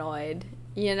paranoid,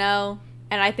 you know?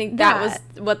 And I think that was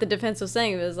what the defense was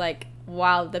saying. It was like,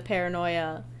 while the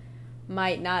paranoia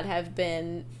might not have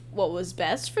been what was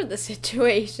best for the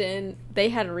situation, they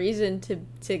had reason to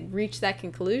reach that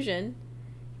conclusion.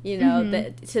 You know,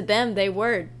 that to them, they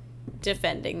were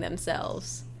defending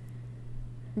themselves.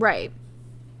 Right.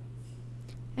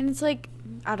 And it's like,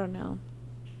 I don't know.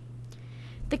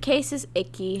 The case is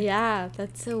icky. Yeah,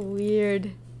 that's so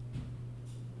weird.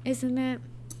 Isn't it?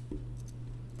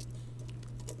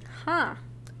 Huh.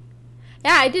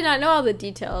 Yeah, I did not know all the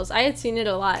details. I had seen it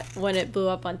a lot when it blew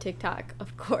up on TikTok,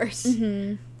 of course.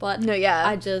 But No, yeah.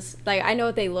 I just, like, I know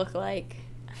what they look like.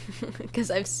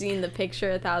 because I've seen the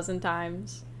picture 1,000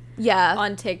 times. Yeah.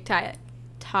 On TikTok.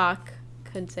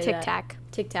 Couldn't say that.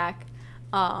 TikTok.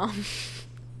 But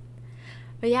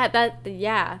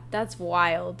yeah, that's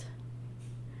wild.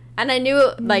 And I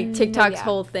knew, like, TikTok's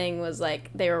whole thing was, like,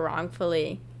 they were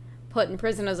wrongfully put in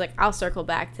prison. I was like, I'll circle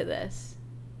back to this.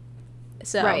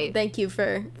 So, thank you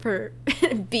for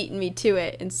beating me to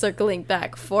it and circling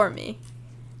back for me.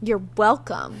 You're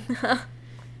welcome.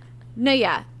 No,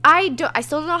 yeah. I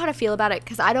still don't know how to feel about it,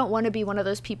 because I don't want to be one of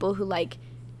those people who, like,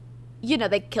 you know,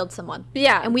 they killed someone.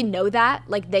 Yeah. And we know that.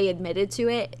 Like, they admitted to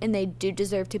it, and they do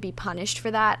deserve to be punished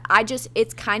for that.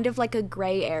 It's kind of like a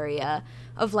gray area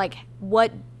of, like,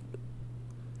 what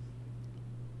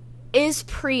is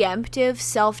preemptive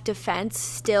self-defense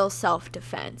still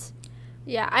self-defense?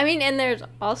 Yeah, I mean, and there's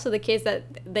also the case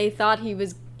that they thought he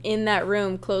was in that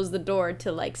room, closed the door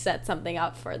to, like, set something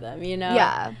up for them, you know?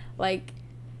 Yeah. Like...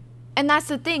 And that's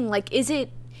the thing, like, is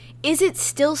it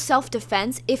still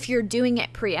self-defense if you're doing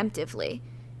it preemptively?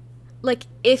 Like,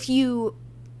 if you...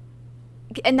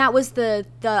 And that was the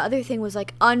other thing was,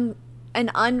 like, an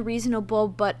unreasonable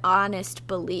but honest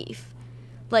belief.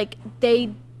 Like,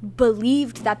 they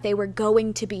believed that they were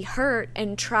going to be hurt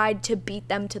and tried to beat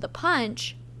them to the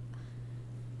punch.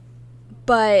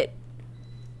 But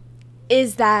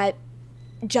is that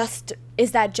just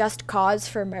cause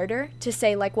for murder? To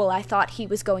say, like, well, I thought he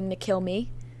was going to kill me?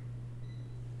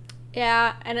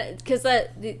 Yeah, and because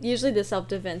usually the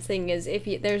self-defense thing is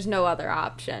if there's no other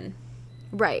option.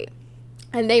 Right.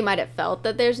 And they might have felt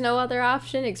that there's no other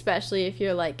option, especially if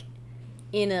you're, like,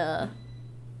 in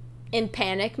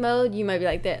panic mode. You might be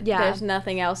like, there's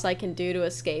nothing else I can do to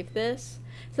escape this.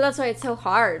 So that's why it's so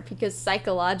hard, because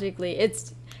psychologically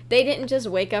they didn't just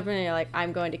wake up and they're like,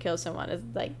 I'm going to kill someone. It's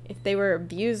like, if they were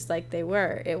abused like they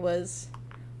were, it was,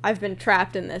 I've been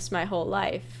trapped in this my whole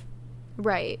life.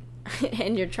 Right.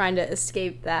 And you're trying to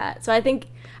escape that. So I think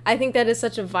that is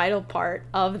such a vital part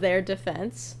of their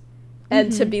defense.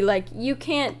 And to be like, you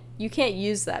can't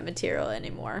use that material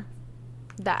anymore.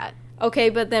 That. Okay,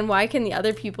 but then why can the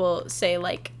other people say,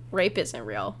 like, rape isn't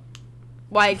real?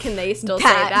 Why can they still say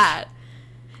that?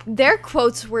 Their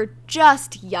quotes were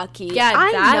just yucky. Yeah,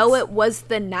 I know it was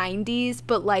the 90s,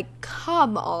 but, like,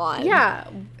 come on. Yeah.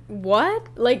 What?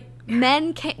 Like,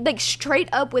 men can't, like, straight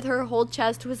up with her whole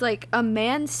chest was like, a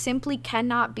man simply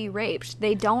cannot be raped.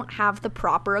 They don't have the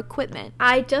proper equipment.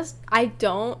 I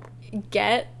don't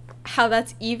get how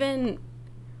that's even,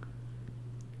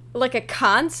 like, a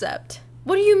concept.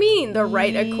 What do you mean, the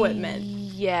right equipment?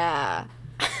 Yeah.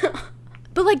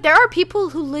 But, like, there are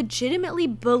people who legitimately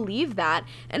believe that,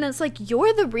 and it's like,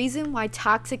 you're the reason why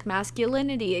toxic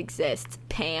masculinity exists,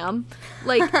 Pam.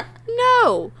 Like,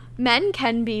 no. Men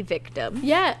can be victims.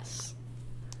 Yes.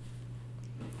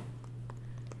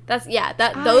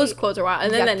 Those quotes are wild.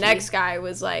 And then the next guy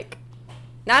was like,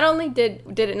 not only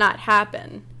did it not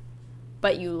happen,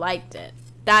 but you liked it.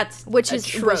 Which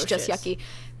was just yucky.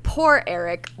 Poor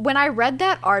Eric. When I read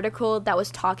that article that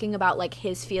was talking about, like,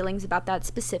 his feelings about that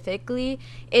specifically,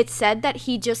 it said that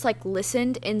he just, like,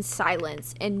 listened in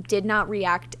silence and did not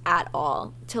react at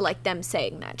all to, like, them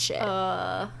saying that shit.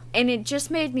 And it just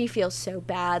made me feel so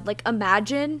bad. Like,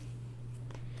 imagine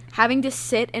having to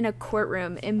sit in a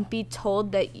courtroom and be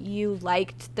told that you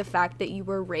liked the fact that you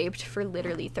were raped for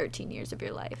literally 13 years of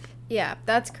your life. Yeah,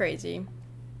 that's crazy.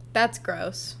 That's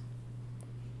gross.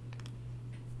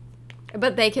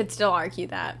 But they could still argue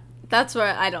that. That's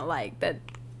what I don't like. That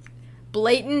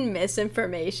blatant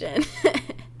misinformation.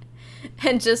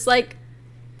 And just, like,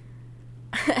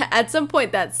 at some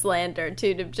point that's slander,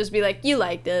 too, to just be like, you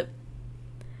liked it.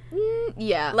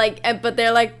 Yeah. Like, but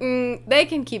they're like, they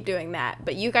can keep doing that.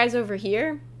 But you guys over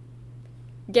here,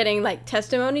 getting, like,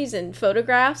 testimonies and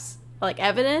photographs, like,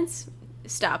 evidence,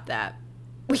 stop that.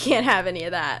 We can't have any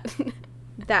of that.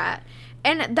 That.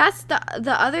 And that's the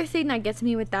other thing that gets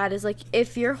me with that is, like,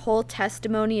 if your whole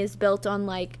testimony is built on,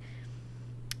 like,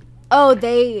 oh,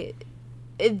 they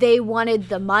wanted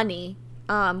the money,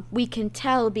 we can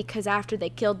tell because after they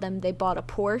killed them, they bought a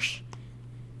Porsche.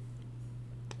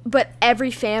 But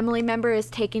every family member is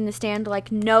taking the stand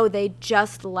like, no, they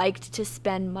just liked to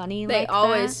spend money like that. They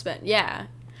always spend, yeah.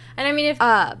 And I mean, if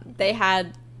they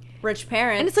had rich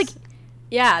parents. And it's like,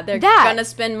 yeah, they're gonna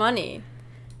spend money.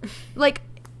 Like,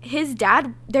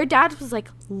 their dad was, like,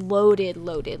 loaded.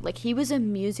 Like, he was a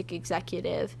music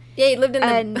executive. Yeah, he lived in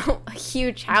a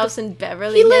huge house in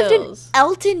Beverly Hills. He lived in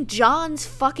Elton John's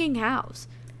fucking house.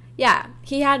 Yeah,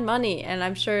 he had money, and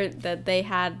I'm sure that they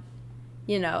had,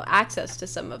 you know, access to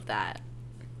some of that.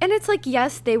 And it's like,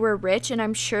 yes, they were rich, and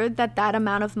I'm sure that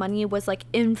amount of money was, like,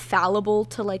 infallible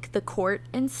to, like, the court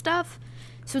and stuff.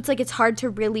 So it's like it's hard to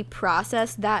really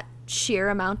process that sheer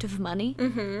amount of money.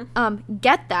 Mm-hmm.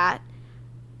 Get that.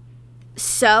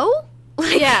 So?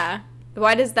 Like, Yeah.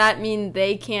 Why does that mean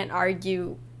they can't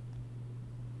argue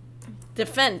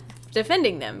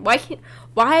defending them?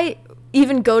 Why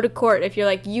even go to court if you're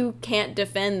like, you can't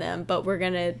defend them, but we're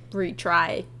gonna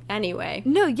retry anyway?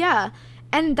 No, yeah.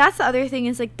 And that's the other thing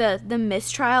is like the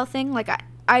mistrial thing. Like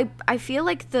I feel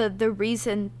like the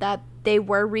reason that they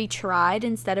were retried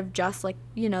instead of just like,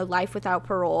 you know, life without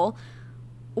parole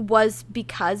was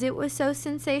because it was so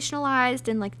sensationalized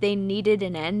and like they needed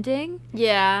an ending.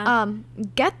 Yeah.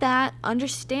 Get that,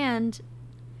 understand.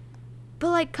 But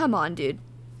like, come on, dude.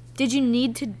 Did you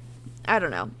need to, I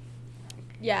don't know.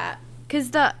 Yeah.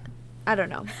 Cuz I don't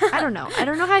know. I don't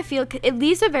know how I feel. It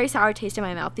leaves a very sour taste in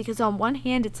my mouth because on one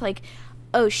hand it's like,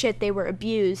 oh shit, they were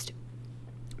abused.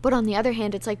 But on the other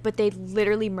hand, it's like, but they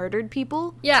literally murdered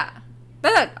people. Yeah.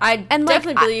 But I And,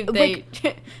 definitely like, believe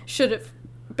they should have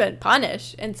been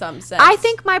punished in some sense. I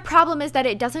think my problem is that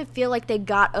it doesn't feel like they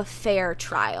got a fair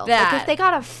trial. Like, if they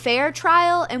got a fair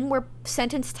trial and were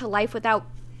sentenced to life without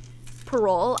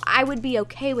parole, I would be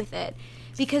okay with it.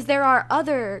 Because there are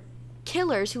other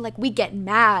killers who, like, we get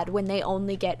mad when they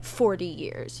only get 40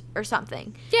 years or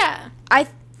something. Yeah. I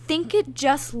think it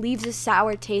just leaves a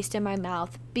sour taste in my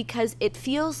mouth because it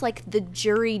feels like the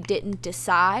jury didn't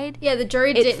decide. Yeah, the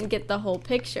jury didn't get the whole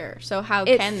picture, so how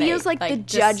It can they? feels like the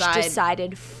judge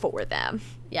decided for them.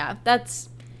 Yeah, that's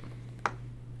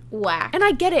whack. And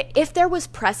I get it. If there was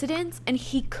precedence and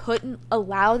he couldn't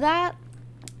allow that,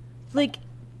 like,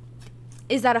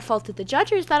 is that a fault of the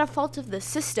judge or is that a fault of the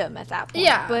system at that point?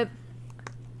 Yeah. But,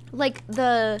 like,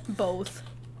 Both.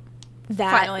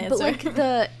 that. Final But,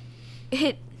 answer.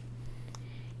 like,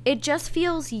 it just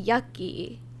feels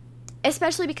yucky.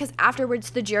 Especially because afterwards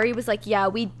the jury was like, yeah,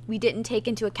 we didn't take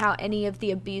into account any of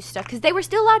the abuse stuff. Because they were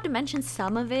still allowed to mention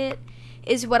some of it,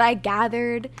 is what I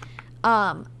gathered.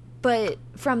 But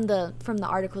from the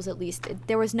articles at least,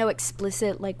 there was no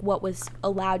explicit, like, what was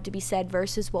allowed to be said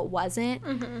versus what wasn't.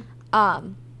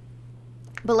 Mm-hmm.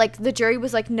 But, like, the jury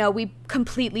was like, no, we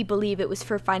completely believe it was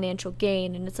for financial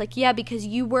gain. And it's like, yeah, because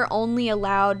you were only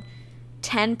allowed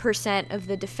 10% of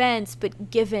the defense, but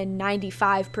given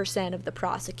 95% of the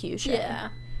prosecution. Yeah.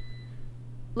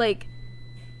 Like,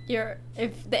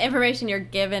 if the information you're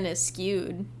given is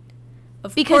skewed,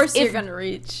 of Because course you're if- going to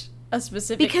reach a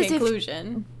specific Because if-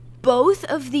 conclusion. both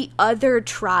of the other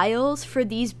trials for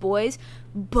these boys,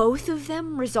 both of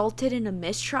them resulted in a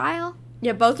mistrial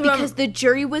Yeah, both of because them. the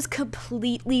jury was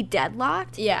completely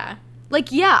deadlocked. Yeah. Like,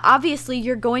 yeah, obviously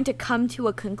you're going to come to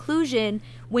a conclusion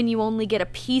when you only get a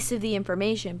piece of the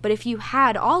information. But if you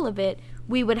had all of it,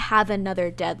 we would have another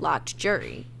deadlocked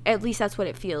jury. At least that's what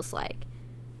it feels like.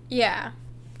 Yeah.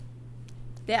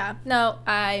 Yeah. No,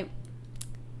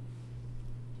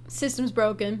 system's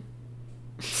broken.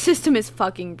 System is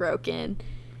fucking broken.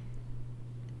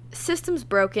 System's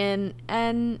broken,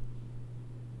 and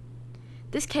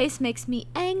this case makes me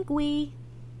angry.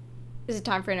 Is it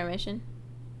time for intermission?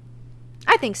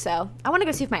 I think so. I want to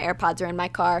go see if my AirPods are in my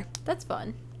car. That's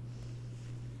fun.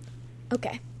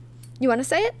 Okay. You want to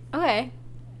say it? Okay.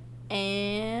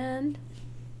 And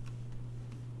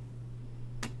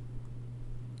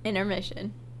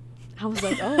intermission. I was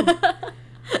like, oh.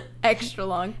 Extra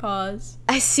long pause.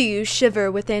 I see you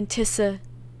shiver with Antissa.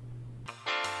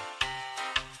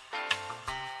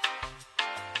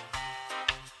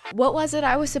 What was it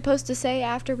I was supposed to say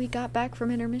after we got back from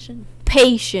intermission?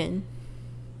 Patient.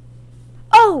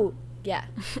 Oh! Yeah.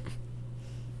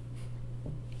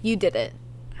 You did it.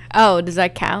 Oh, does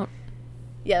that count?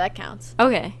 Yeah, that counts.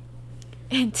 Okay.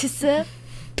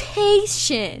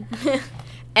 Anticipation.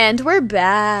 And we're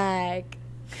back.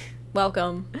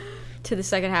 Welcome to the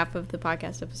second half of the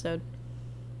podcast episode.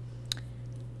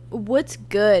 What's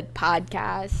good,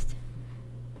 podcast?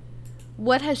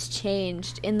 What has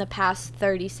changed in the past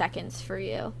 30 seconds for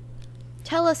you?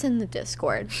 Tell us in the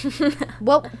Discord.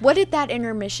 What did that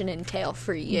intermission entail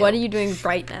for you? What are you doing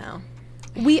right now?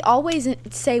 We always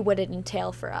say what it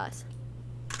entailed for us.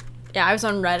 Yeah, I was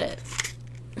on Reddit.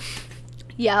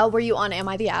 Yeah, were you on Am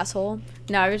I the Asshole?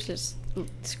 No, I was just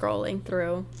scrolling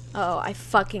through. Oh, I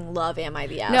fucking love Am I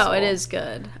the Asshole. No, it is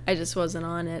good. I just wasn't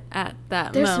on it at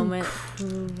that There's moment.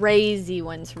 some crazy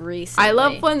ones recently. I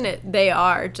love when they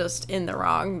are just in the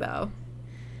wrong, though.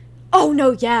 Oh,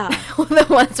 no, yeah. The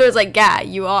ones where it's like, yeah,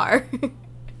 you are.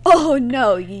 Oh,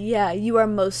 no, yeah, you are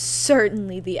most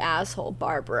certainly the asshole,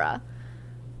 Barbara.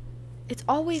 It's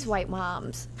always white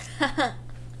moms.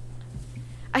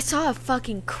 I saw a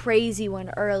fucking crazy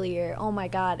one earlier. Oh my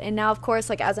god. And now, of course,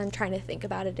 like, as I'm trying to think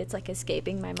about it, it's, like,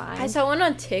 escaping my mind. I saw one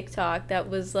on TikTok that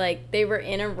was, like, they were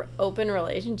in an open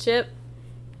relationship,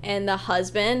 and the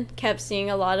husband kept seeing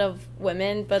a lot of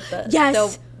women, but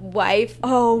the wife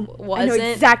wasn't. I know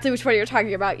exactly which one you're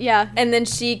talking about. Yeah. And then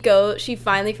she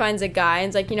finally finds a guy and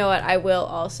is like, you know what, I will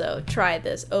also try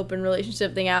this open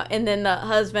relationship thing out. And then the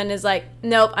husband is like,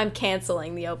 nope, I'm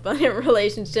canceling the open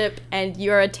relationship, and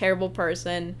you're a terrible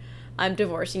person. I'm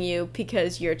divorcing you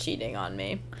because you're cheating on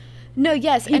me. No,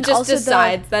 yes. He and just also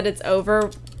decides that it's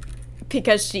over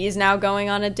because she's now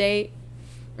going on a date.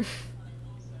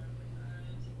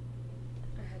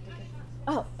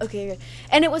 Oh, okay, good.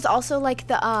 And it was also, like,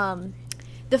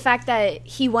 the fact that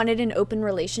he wanted an open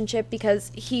relationship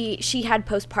because she had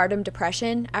postpartum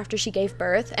depression after she gave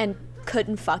birth and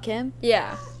couldn't fuck him.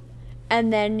 Yeah.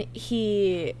 And then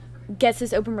he gets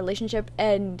this open relationship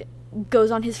and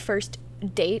goes on his first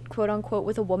date, quote unquote,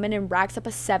 with a woman and racks up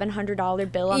a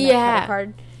 $700 bill on their credit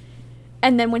card.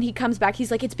 And then when he comes back,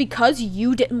 he's like, it's because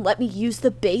you didn't let me use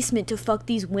the basement to fuck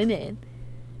these women.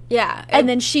 Yeah. And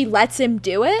then she lets him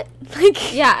do it?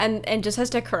 Like, yeah, and just has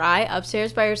to cry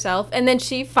upstairs by herself. And then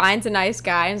she finds a nice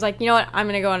guy and is like, you know what, I'm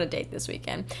going to go on a date this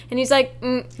weekend. And he's like,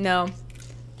 no,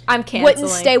 I'm canceling. Wouldn't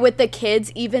stay with the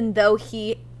kids even though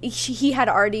he had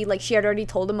already, like, she had already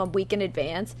told him a week in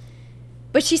advance.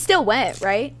 But she still went,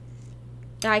 right?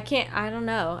 I don't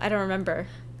know. I don't remember.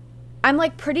 I'm,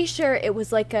 like, pretty sure it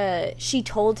was, like, she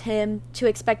told him to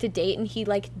expect a date and he,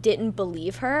 like, didn't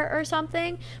believe her or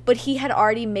something. But he had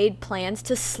already made plans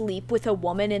to sleep with a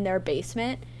woman in their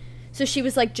basement. So she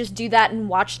was like, just do that and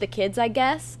watch the kids, I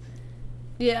guess.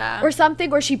 Yeah. Or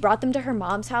something, or she brought them to her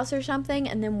mom's house or something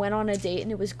and then went on a date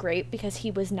and it was great because he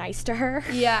was nice to her.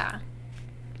 Yeah.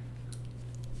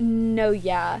 No,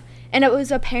 yeah. And it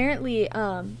was apparently,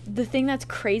 the thing that's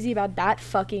crazy about that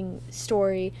fucking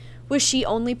story was she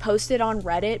only posted on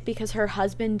Reddit because her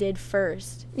husband did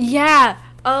first. Yeah.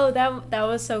 Oh, that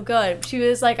was so good. She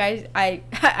was like, I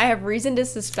have reason to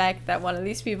suspect that one of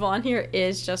these people on here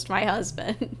is just my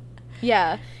husband.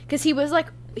 Yeah. Because he was like,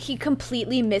 he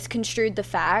completely misconstrued the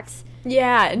facts.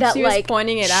 Yeah, and that, she was like,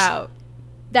 pointing it out.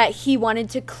 That he wanted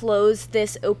to close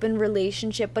this open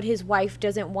relationship, but his wife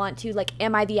doesn't want to. Like,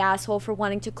 am I the asshole for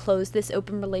wanting to close this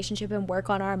open relationship and work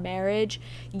on our marriage?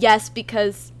 Yes,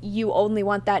 because you only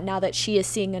want that now that she is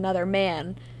seeing another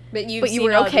man. But you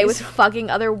were okay with fucking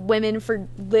other women for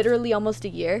literally almost a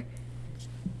year?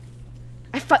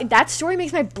 That story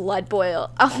makes my blood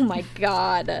boil. Oh my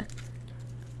god.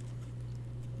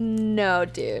 No,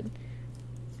 dude.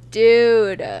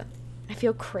 I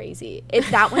feel crazy.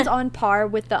 That one's on par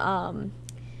with the am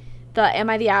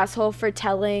I the asshole for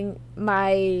telling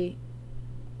my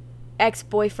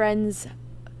ex-boyfriend's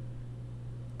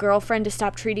girlfriend to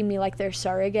stop treating me like their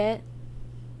surrogate.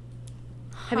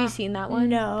 Have you seen that one?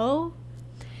 No.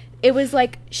 It was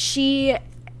like she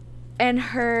and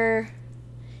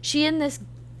this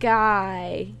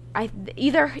guy,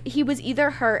 he was either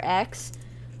her ex.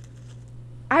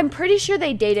 I'm pretty sure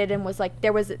they dated and was like,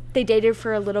 they dated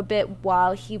for a little bit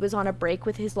while he was on a break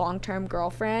with his long-term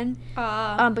girlfriend.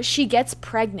 But she gets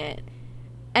pregnant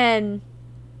and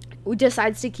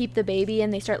decides to keep the baby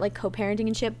and they start like co-parenting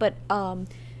and shit. But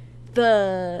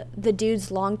the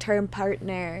dude's long-term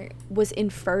partner was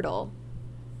infertile.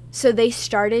 So they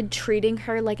started treating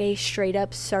her like a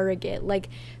straight-up surrogate. Like,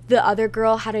 the other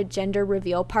girl had a gender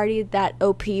reveal party that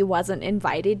OP wasn't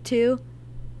invited to.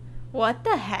 What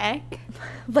the heck?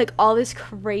 Like, all this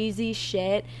crazy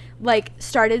shit. Like,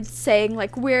 started saying,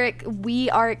 like, we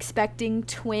are expecting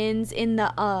twins in the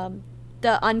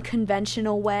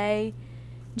unconventional way.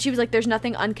 And she was like, there's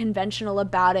nothing unconventional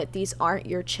about it. These aren't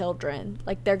your children.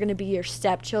 Like, they're gonna be your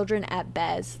stepchildren at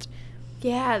best.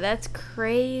 Yeah, that's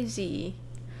crazy.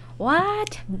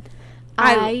 What?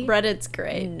 Reddit's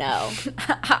great. No.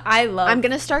 I'm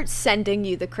gonna start sending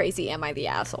you the crazy Am I the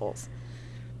Assholes.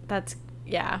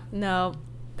 Yeah, no,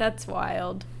 that's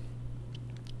wild.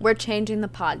 We're changing the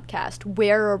podcast.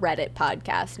 We're a Reddit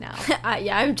podcast now.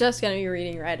 Yeah, I'm just going to be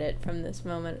reading Reddit from this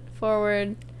moment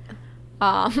forward.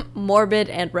 Morbid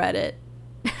and Reddit.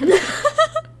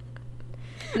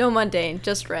 No mundane,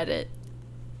 just Reddit.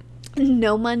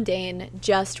 No mundane,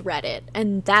 just Reddit.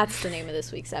 And that's the name of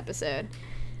this week's episode.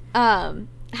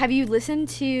 Have you listened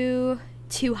to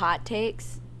Two Hot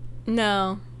Takes?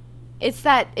 No. It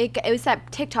was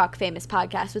that TikTok famous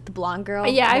podcast with the blonde girl.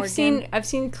 Yeah, Morgan. I've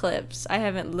seen clips. I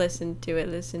haven't listened to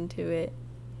it.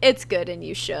 It's good and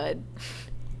you should.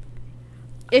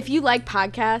 If you like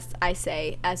podcasts, I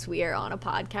say, as we are on a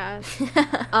podcast.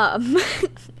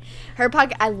 Her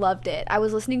podcast, I loved it. I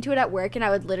was listening to it at work and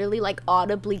I would literally like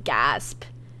audibly gasp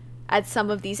at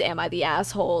some of these Am I the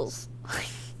Assholes.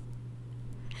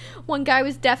 One guy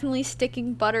was definitely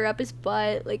sticking butter up his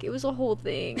butt. Like, it was a whole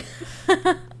thing.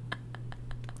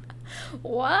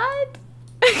 What?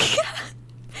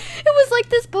 It was like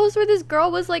this post where this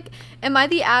girl was like, am I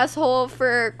the asshole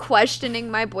for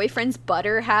questioning my boyfriend's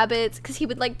butter habits? Because he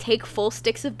would, like, take full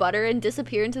sticks of butter and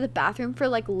disappear into the bathroom for,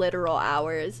 like, literal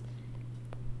hours.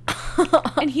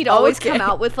 And he'd always come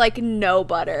out with, like, no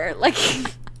butter. Like...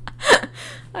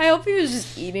 I hope he was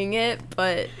just eating it,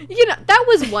 but... You know, that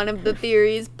was one of the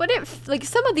theories, but it, like,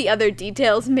 some of the other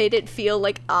details made it feel,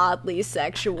 like, oddly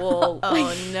sexual.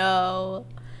 Oh, no.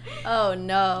 Oh,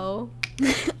 no.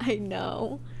 I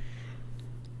know.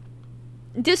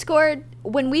 Discord,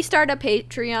 when we start a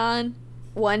Patreon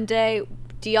one day,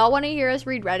 do y'all want to hear us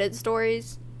read Reddit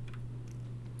stories?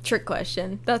 Trick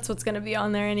question. That's what's going to be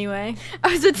on there anyway.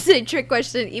 I was about to say trick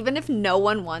question. Even if no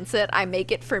one wants it, I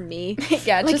make it for me.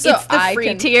 Yeah, like, just so it's the I free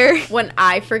can, tier. When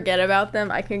I forget about them,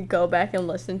 I can go back and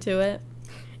listen to it.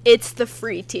 It's the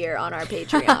free tier on our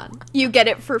Patreon. You get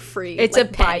it for free. It's like,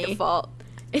 a penny. By default.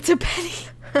 It's a penny.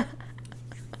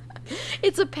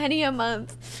 It's a penny a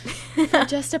month. For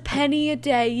just a penny a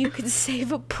day, you can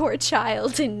save a poor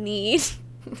child in need.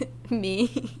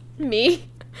 Me. Me.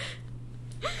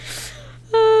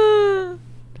 Oh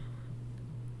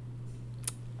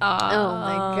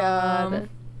my god.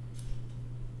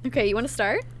 Okay, you want to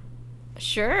start?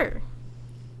 Sure.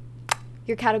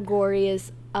 Your category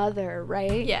is other,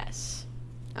 right? Yes.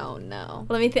 Oh no.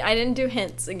 Let me think. I didn't do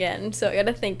hints again, so I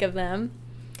gotta think of them.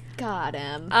 Got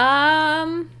him.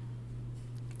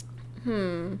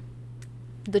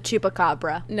 The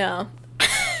chupacabra. No.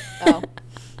 Oh.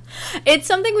 It's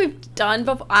something we've done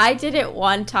before. I did it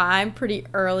one time pretty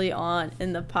early on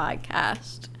in the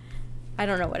podcast. I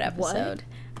don't know what episode.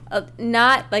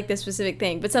 Not like the specific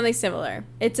thing, but something similar.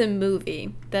 It's a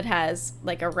movie that has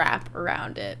like a wrap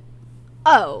around it.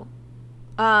 Oh.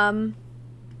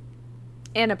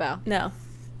 Annabelle. No.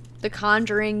 The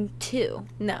Conjuring 2.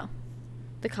 No.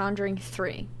 The Conjuring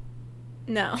 3.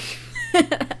 No.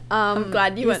 I'm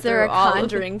glad you went through all of them.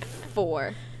 Is there a Conjuring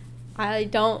 4? I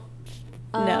don't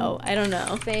know. I don't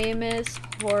know. Famous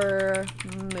horror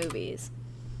movies.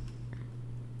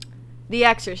 The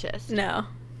Exorcist. No.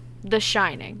 The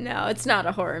Shining. No, it's not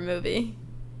a horror movie.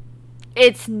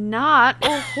 It's not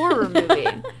a horror movie.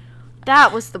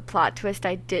 That was the plot twist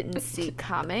I didn't see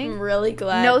coming. I'm really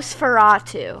glad.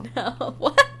 Nosferatu. No.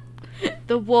 What?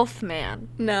 The Wolfman.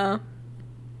 No.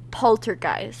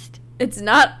 Poltergeist. It's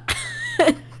not.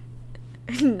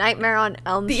 Nightmare on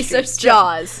Elm These Street. are still-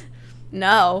 Jaws.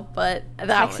 No, but that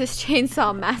Texas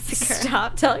Chainsaw Massacre.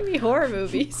 Stop telling me horror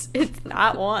movies. It's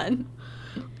not one.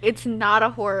 It's not a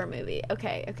horror movie.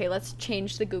 Okay, let's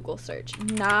change the Google search.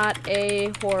 Not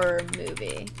a horror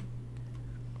movie.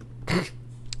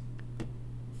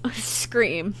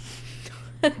 Scream.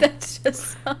 That's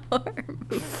just a horror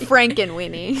movie.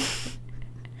 Frankenweenie.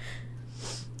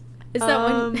 Is that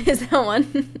one? Is that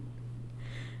one?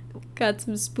 Got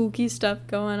some spooky stuff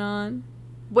going on.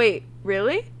 Wait,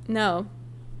 really? No.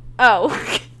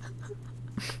 Oh.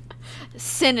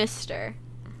 Sinister.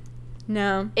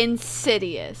 No.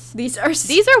 Insidious. These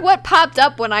are what popped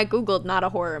up when I Googled not a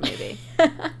horror movie.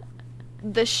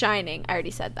 The Shining. I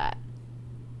already said that.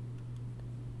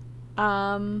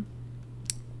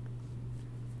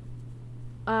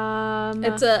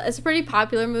 It's a pretty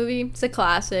popular movie. It's a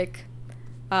classic.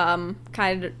 Kind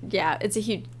of, yeah, it's a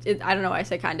huge, I don't know why I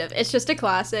say kind of. It's just a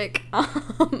classic.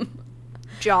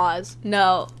 Jaws.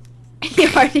 No. You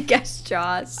already guessed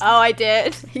Jaws. Oh, I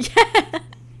did. Yeah.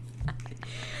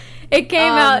 It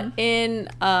came out in,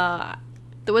 The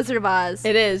Wizard of Oz.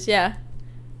 It is, yeah.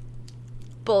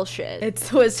 Bullshit. It's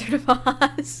The Wizard of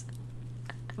Oz.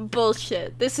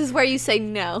 Bullshit. This is where you say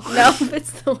no. No,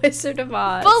 it's The Wizard of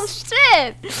Oz.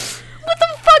 Bullshit! What the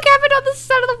fuck happened on the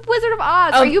set of The Wizard of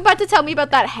Oz? Are you about to tell me about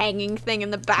that hanging thing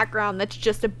in the background that's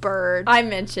just a bird? I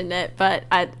mentioned it, but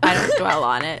I don't dwell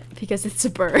on it because it's a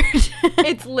bird.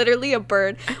 It's literally a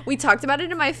bird. We talked about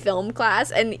it in my film class,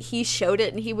 and he showed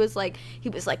it, and he was like,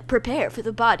 prepare for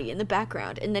the body in the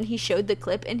background. And then he showed the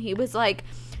clip, and he was like,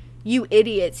 you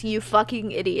idiots, you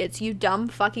fucking idiots, you dumb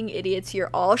fucking idiots,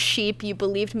 you're all sheep, you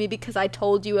believed me because I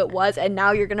told you it was, and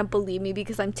now you're gonna believe me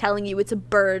because I'm telling you it's a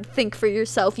bird. Think for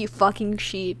yourself, you fucking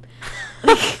sheep.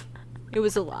 It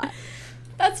was a lot.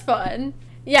 That's fun.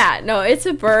 Yeah, no, it's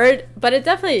a bird, but it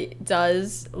definitely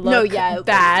does look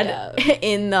bad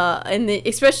in the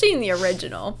especially in the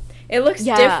original. It looks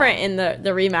different in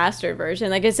the remastered version.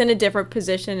 Like, it's in a different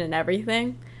position and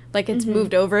everything. Like, it's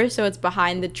moved over, so it's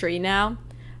behind the tree now.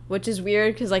 Which is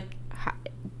weird because, like,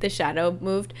 the shadow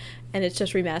moved and it's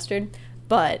just remastered.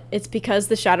 but it's because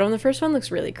the shadow in the first one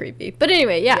looks really creepy. But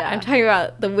anyway, yeah. I'm talking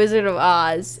about The Wizard of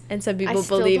Oz and some people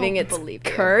believing it's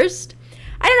cursed.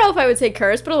 I don't know if I would say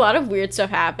cursed, but a lot of weird stuff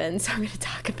happens, so I'm going to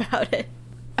talk about it.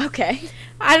 Okay.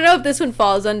 I don't know if this one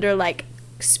falls under, like,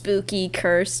 spooky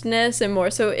cursedness and more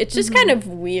so it's just kind of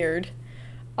weird.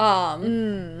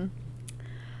 So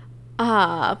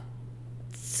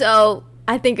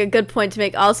I think a good point to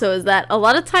make also is that a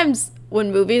lot of times when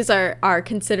movies are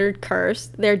considered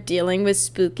cursed, they're dealing with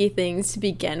spooky things to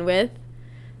begin with.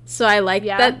 So I like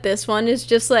that this one is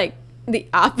just like the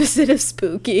opposite of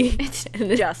spooky. It's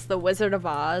just The Wizard of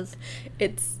Oz.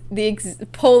 It's the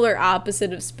polar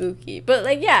opposite of spooky. But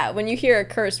like, yeah, when you hear a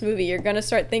cursed movie, you're going to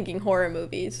start thinking horror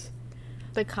movies.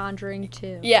 The Conjuring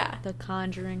 2. Yeah. The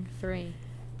Conjuring 3.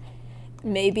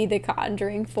 Maybe The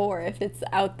Conjuring 4 if it's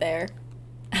out there.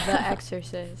 The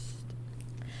Exorcist.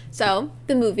 So,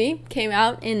 the movie came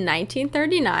out in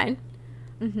 1939,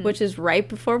 which is right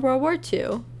before World War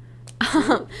II.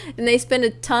 And they spent a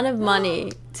ton of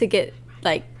money to get,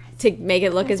 like, to make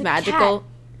it look as magical. Cat.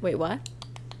 Wait, what?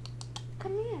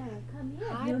 Come here.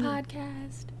 Hi,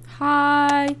 podcast.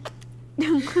 Hi.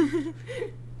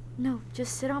 No,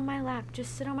 just sit on my lap.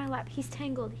 He's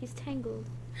tangled.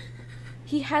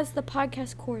 He has the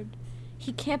podcast cord.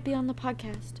 He can't be on the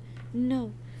podcast.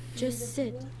 No, just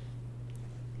sit.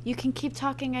 You can keep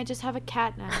talking. I just have a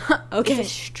cat now. Okay. It's a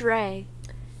stray.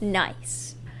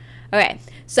 Nice. Okay,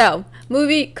 so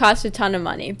movie cost a ton of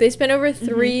money. They spent over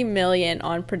 $3 million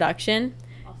on production,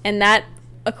 and that,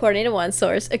 according to one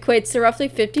source, equates to roughly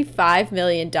 $55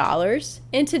 million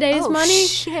in today's money.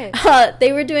 Shit.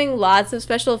 They were doing lots of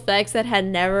special effects that had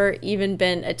never even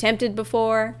been attempted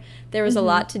before. There was a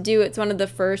lot to do. It's one of the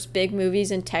first big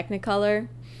movies in Technicolor.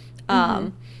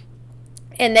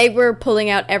 And they were pulling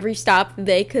out every stop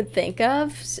they could think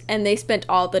of, and they spent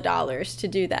all the dollars to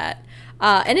do that.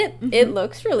 And it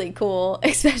looks really cool,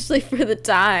 especially for the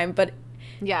time, but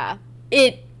yeah,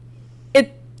 it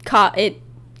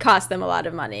cost them a lot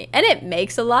of money, and it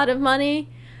makes a lot of money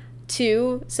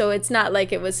too. So it's not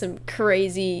like it was some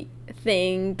crazy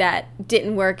thing that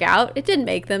didn't work out. It did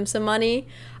make them some money.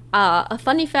 A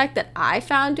funny fact that I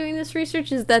found doing this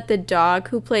research is that the dog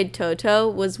who played Toto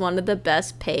was one of the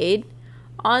best paid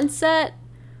on set.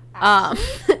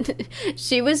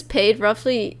 She was paid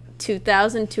roughly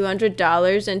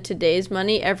 $2,200 in today's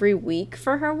money every week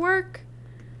for her work.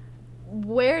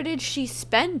 Where did she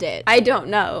spend it? I don't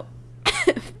know.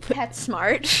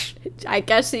 PetSmart. I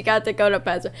guess she got to go to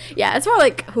PetSmart. Yeah, it's more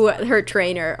like who her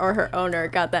trainer or her owner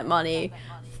got that money,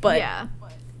 but yeah,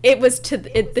 it was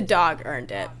the dog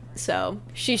earned it, so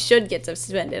she should get to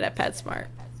spend it at PetSmart.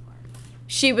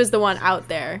 She was the one out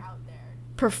there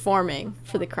performing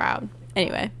for the crowd.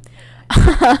 Anyway.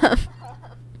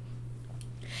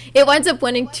 It winds up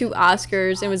winning 2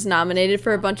 Oscars and was nominated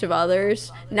for a bunch of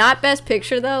others. Not Best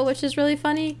Picture, though, which is really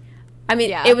funny. I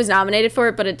mean, it was nominated for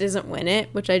it, but it doesn't win it,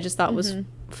 which I just thought was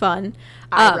fun.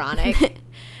 Ironic.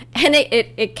 And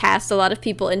it cast a lot of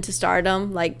people into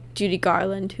stardom, like Judy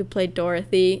Garland, who played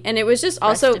Dorothy. And it was just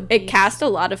also, it cast a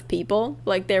lot of people.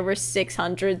 Like, there were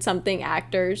 600-something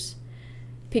actors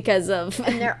because of...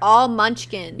 And they're all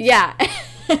munchkins. Yeah.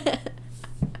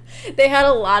 They had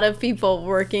a lot of people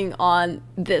working on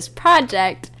this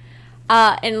project,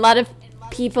 and a lot of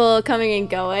people coming and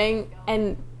going,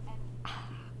 and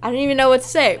I don't even know what to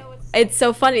say. It's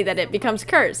so funny that it becomes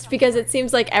cursed, because it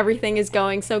seems like everything is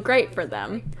going so great for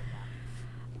them.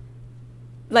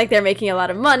 Like, they're making a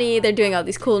lot of money, they're doing all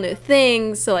these cool new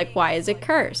things, so, like, why is it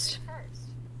cursed?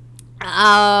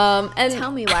 And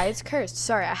tell me why it's cursed.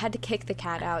 Sorry, I had to kick the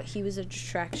cat out. He was a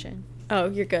distraction. Oh,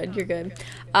 you're good.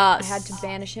 I had to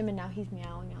banish him, and now he's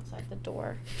meowing outside the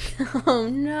door. Oh,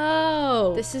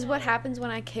 no. This is what happens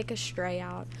when I kick a stray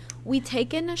out. We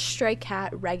take in a stray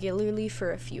cat regularly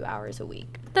for a few hours a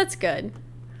week. That's good.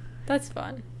 That's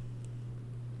fun.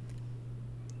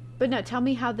 But no, tell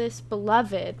me how this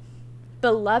beloved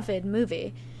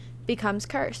movie becomes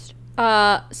cursed.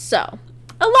 So,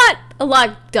 a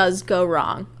lot does go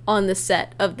wrong on the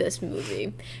set of this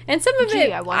movie. And some of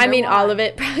all of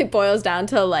it probably boils down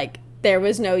to, like, there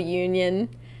was no union,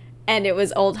 and it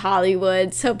was old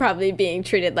Hollywood, so probably being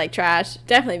treated like trash.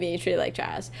 Definitely being treated like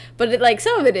trash. But,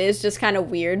 some of it is just kind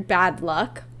of weird, bad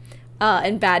luck,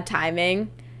 and bad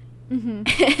timing.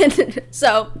 And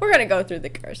so, we're going to go through the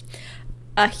curse.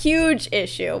 A huge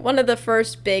issue, one of the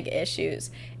first big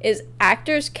issues, is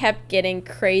actors kept getting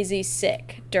crazy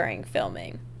sick during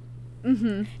filming.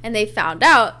 And they found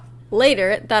out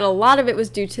later that a lot of it was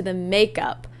due to the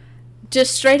makeup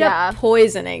just straight up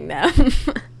poisoning them.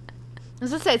 I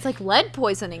was gonna say, it's like lead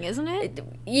poisoning, isn't it?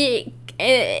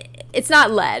 it's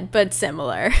not lead, but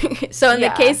similar. So in the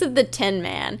case of the Tin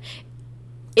Man,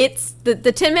 it's the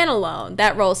Tin Man alone,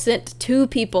 that role sent 2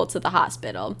 people to the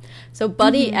hospital. So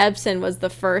Buddy Ebsen was the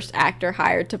first actor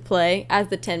hired to play as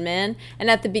the Tin Man, and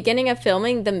at the beginning of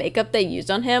filming, the makeup they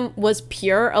used on him was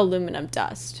pure aluminum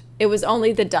dust. It was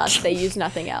only the dust, they used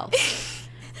nothing else.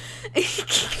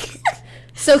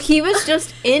 So he was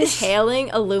just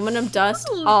inhaling aluminum dust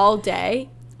all day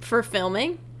for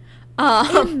filming.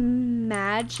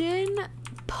 Imagine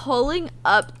pulling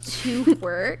up to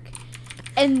work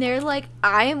and they're like,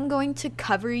 I am going to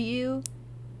cover you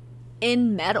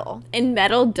in metal. In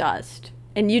metal dust.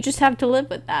 And you just have to live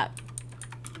with that.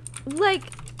 Like,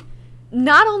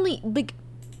 not only, like,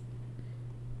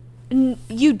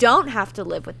 you don't have to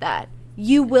live with that.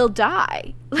 You will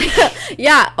die.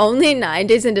 Yeah, only 9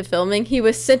 days into filming, he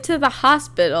was sent to the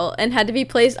hospital and had to be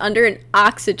placed under an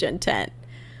oxygen tent.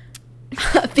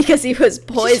 Because he was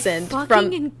poisoned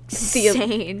from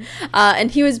insane.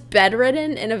 And he was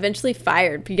bedridden and eventually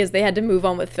fired because they had to move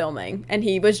on with filming. And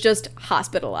he was just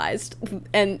hospitalized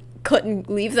and couldn't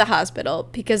leave the hospital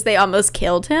because they almost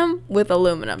killed him with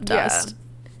aluminum dust.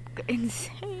 Yeah.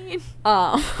 Insane.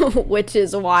 Which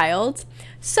is wild.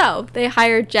 So they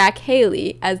hired Jack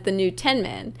Haley as the new Tin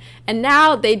Man. And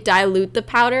now they dilute the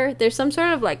powder. There's some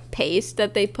sort of like paste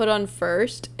that they put on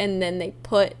first, and then they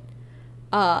put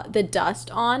the dust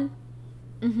on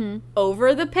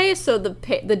over the paste, so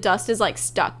the dust is like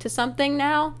stuck to something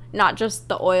now, not just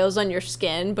the oils on your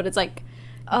skin, but it's like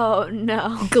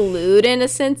glued in a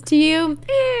sense to you.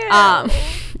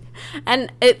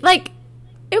 And it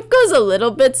goes a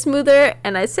little bit smoother,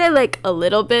 and I say like a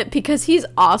little bit because he's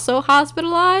also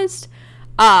hospitalized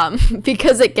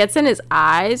because it gets in his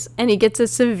eyes and he gets a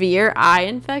severe eye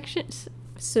infection,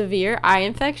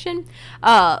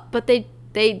 but they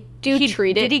do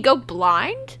treat it. Did he go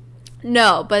blind?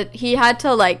 No, but he had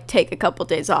to like take a couple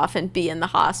days off and be in the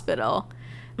hospital.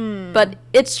 But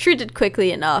it's treated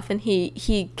quickly enough, and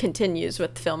he continues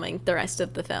with filming the rest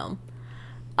of the film.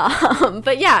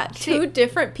 But yeah, 2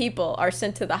 different people are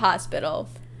sent to the hospital.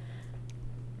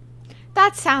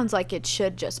 That sounds like it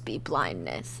should just be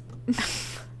blindness.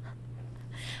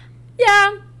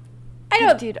 Yeah. I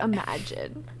don't... Dude,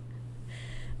 imagine.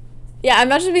 Yeah,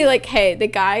 imagine being like, hey, the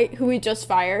guy who we just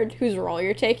fired, whose role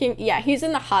you're taking, yeah, he's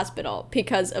in the hospital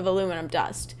because of aluminum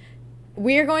dust.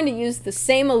 We are going to use the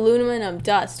same aluminum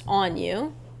dust on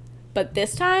you, but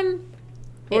this time,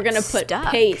 we're going to put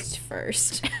paste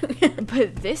first.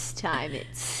 But this time,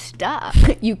 it's stuck.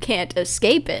 You can't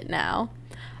escape it now.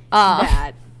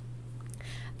 Bad.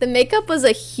 The makeup was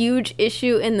a huge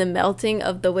issue in the melting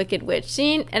of the Wicked Witch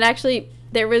scene, and actually,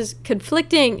 there was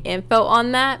conflicting info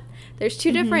on that. There's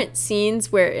 2 different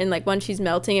scenes where in like one she's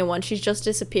melting and one she's just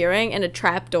disappearing, and a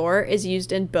trapdoor is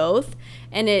used in both,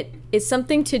 and it is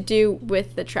something to do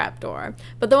with the trapdoor.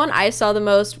 But the one I saw the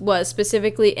most was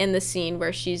specifically in the scene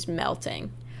where she's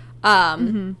melting.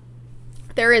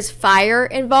 There is fire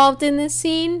involved in this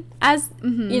scene, as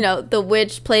you know, the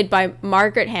witch played by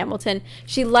Margaret Hamilton,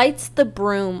 she lights the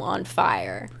broom on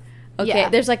fire. Okay,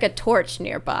 there's like a torch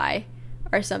nearby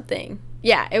or something.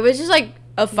 Yeah, it was just like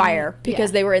a fire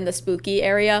because they were in the spooky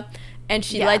area, and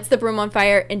she lights the broom on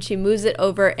fire and she moves it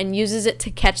over and uses it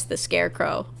to catch the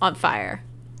scarecrow on fire.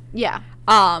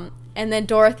 And then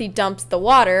Dorothy dumps the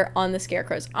water on the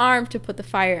scarecrow's arm to put the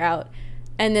fire out,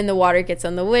 and then the water gets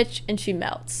on the witch and she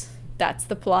melts. That's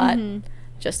the plot,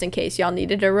 just in case y'all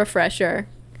needed a refresher.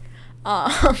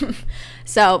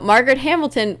 So Margaret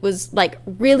Hamilton was like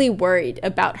really worried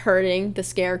about hurting the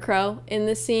scarecrow in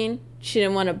this scene. She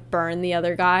didn't want to burn the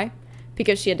other guy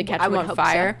because she had to catch him on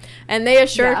fire. So. And they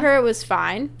assured her it was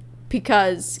fine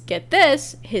because, get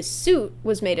this, his suit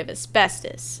was made of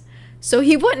asbestos. So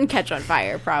he wouldn't catch on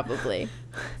fire, probably.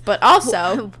 But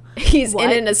also, he's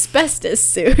in an asbestos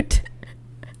suit.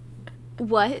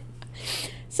 What?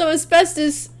 So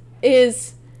asbestos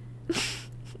is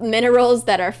minerals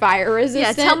that are fire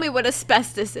resistant. Yeah, tell me what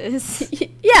asbestos is.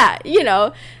 Yeah, you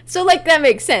know. So, like, that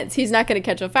makes sense. He's not going to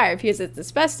catch on fire because it's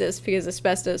asbestos, because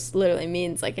asbestos literally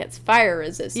means, like, it's fire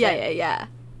resistant. Yeah.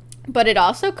 But it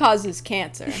also causes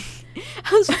cancer.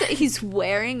 He's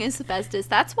wearing asbestos.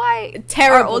 That's why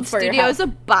terrible our old studio is a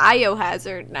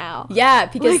biohazard now. Yeah,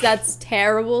 because that's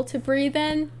terrible to breathe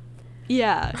in.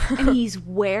 Yeah. And he's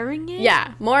wearing it?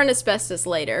 Yeah, more on asbestos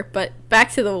later, but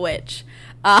back to the witch.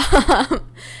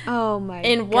 Oh my god.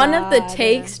 In one of the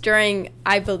takes during,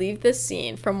 I believe, this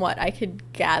scene, from what I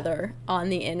could gather on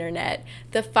the internet,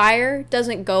 the fire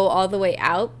doesn't go all the way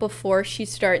out before she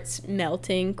starts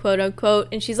melting, quote unquote,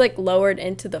 and she's like lowered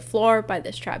into the floor by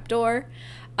this trapdoor.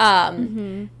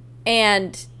 And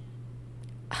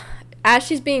as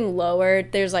she's being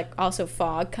lowered, there's like also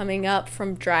fog coming up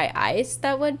from dry ice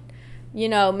that would,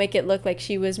 make it look like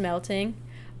she was melting.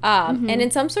 And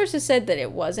in some sources said that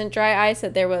it wasn't dry ice,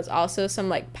 that there was also some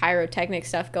like pyrotechnic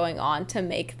stuff going on to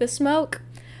make the smoke.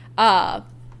 But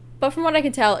from what I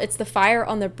can tell, it's the fire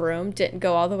on the broom didn't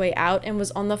go all the way out and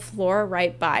was on the floor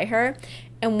right by her.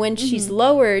 And when she's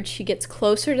lowered, she gets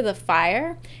closer to the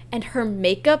fire and her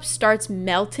makeup starts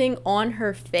melting on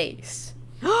her face.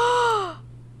 No.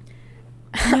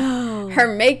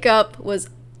 Her makeup was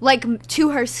like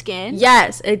to her skin?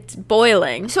 Yes, it's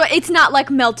boiling. So it's not like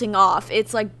melting off.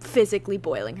 It's like physically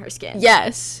boiling her skin.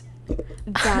 Yes.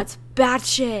 That's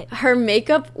batshit. Her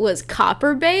makeup was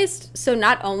copper based, so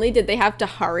not only did they have to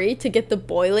hurry to get the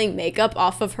boiling makeup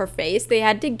off of her face, they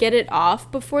had to get it off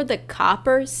before the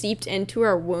copper seeped into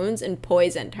her wounds and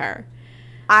poisoned her.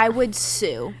 I would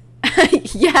sue.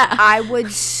 Yeah. I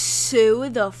would sue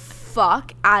the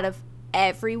fuck out of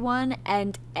everyone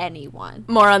and anyone.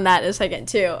 More on that in a second,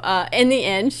 too. In the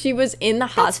end, she was in the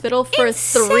hospital for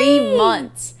insane. 3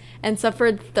 months and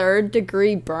suffered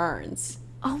third-degree burns.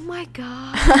 Oh my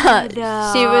god.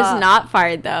 She was not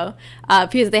fired, though,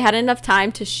 because they had enough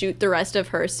time to shoot the rest of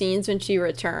her scenes when she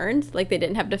returned. Like, they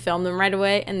didn't have to film them right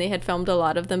away, and they had filmed a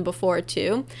lot of them before,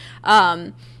 too.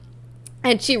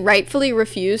 And she rightfully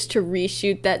refused to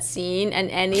reshoot that scene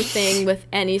and anything with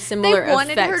any similar effects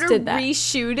to that. They wanted her to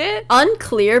reshoot it?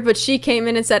 Unclear, but she came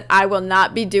in and said, I will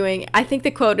not be doing... I think the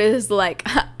quote is, like,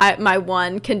 my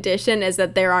one condition is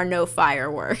that there are no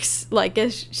fireworks. Like,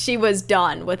 she was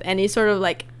done with any sort of,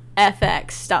 like,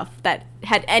 FX stuff that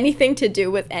had anything to do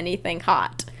with anything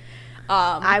hot.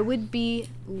 I would be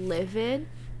livid.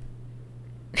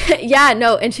 Yeah,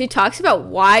 no, and she talks about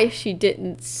why she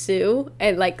didn't sue,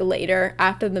 and like later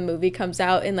after the movie comes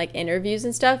out in like interviews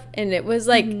and stuff, and it was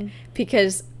like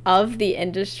because of the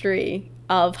industry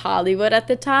of Hollywood at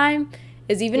the time,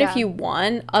 is even if you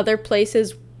won, other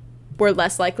places were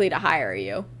less likely to hire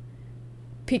you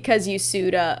because you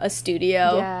sued a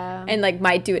studio and like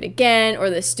might do it again, or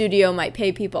the studio might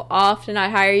pay people off to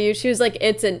not hire you. She was like,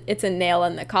 it's a nail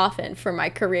in the coffin for my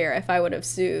career if I would have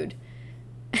sued.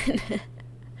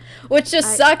 Which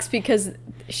just sucks because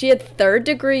she had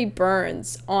third-degree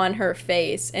burns on her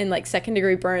face and, like,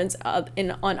 second-degree burns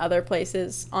on other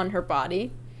places on her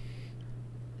body.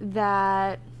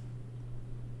 That...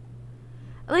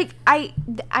 Like, I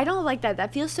don't like that.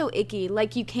 That feels so icky.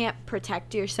 Like, you can't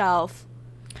protect yourself.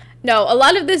 No, a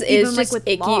lot of this Even, is like, just with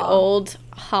icky law. old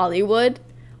Hollywood.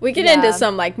 We get into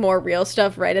some, like, more real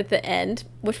stuff right at the end,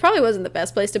 which probably wasn't the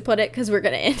best place to put it because we're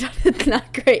going to end on a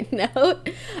not great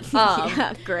note.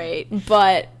 Yeah, great.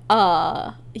 But,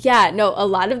 yeah, no, a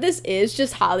lot of this is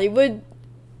just Hollywood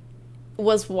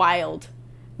was wild.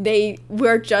 They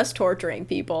were just torturing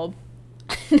people.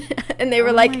 And they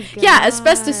were like, yeah,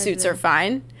 asbestos suits are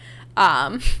fine.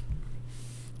 But,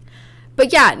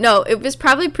 yeah, no, it was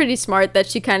probably pretty smart that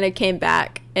she kind of came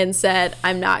back and said,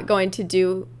 I'm not going to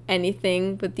do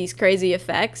anything with these crazy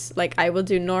effects. Like, I will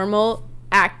do normal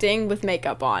acting with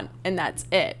makeup on, and that's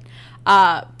it.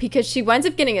 Because she winds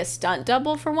up getting a stunt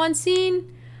double for one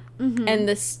scene, and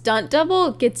the stunt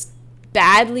double gets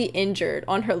badly injured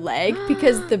on her leg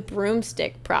because the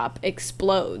broomstick prop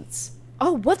explodes.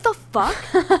 Oh, what the fuck?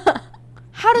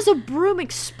 How does a broom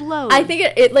explode? I think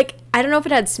it like, I don't know if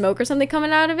it had smoke or something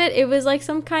coming out of it. It was like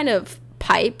some kind of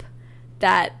pipe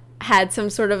that had some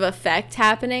sort of effect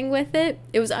happening with it.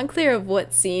 It was unclear of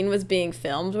what scene was being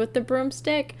filmed with the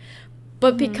broomstick,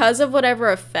 but because of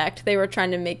whatever effect they were trying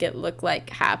to make it look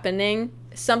like happening,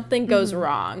 something goes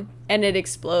wrong and it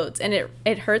explodes and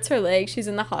it hurts her leg. She's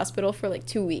in the hospital for like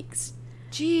 2 weeks.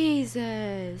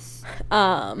 Jesus.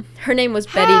 Her name was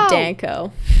Betty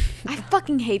Danko. I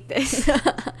fucking hate this.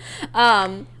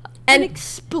 And an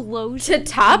explosion.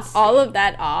 To top all of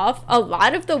that off, a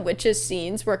lot of the witches'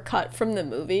 scenes were cut from the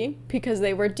movie because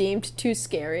they were deemed too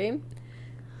scary.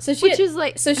 So she had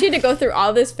to go through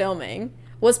all this filming,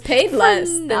 was paid less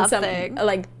than some,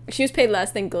 like, she was paid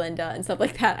less than Glinda and stuff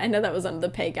like that. I know that was one of the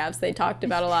pay gaps they talked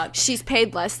about a lot. She's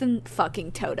paid less than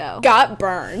fucking Toto. Got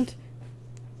burned.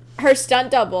 Her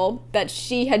stunt double that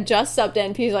she had just subbed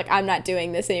in, she's like, I'm not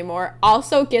doing this anymore,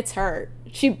 also gets hurt.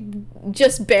 She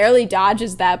just barely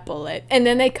dodges that bullet. And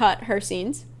then they cut her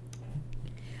scenes.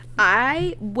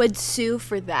 I would sue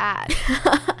for that.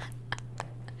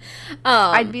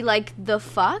 I'd be like, the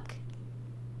fuck?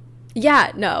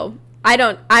 Yeah, no.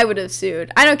 I would have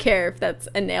sued. I don't care if that's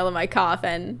a nail in my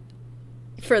coffin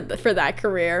for that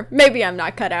career. Maybe I'm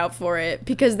not cut out for it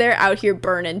because they're out here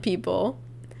burning people.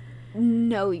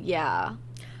 No, yeah.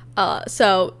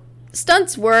 So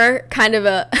stunts were kind of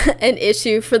an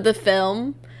issue for the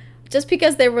film just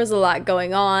because there was a lot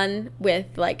going on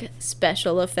with, like,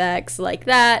 special effects like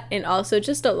that, and also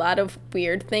just a lot of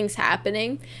weird things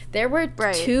happening, there were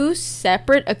two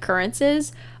separate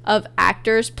occurrences of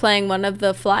actors playing one of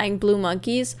the flying blue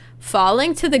monkeys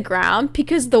falling to the ground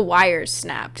because the wires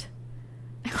snapped.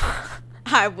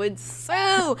 I would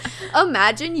so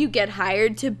imagine you get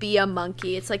hired to be a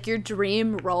monkey. It's like your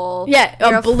dream role. Yeah,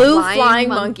 a blue flying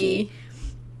monkey.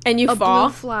 And you fall. A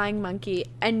blue flying monkey,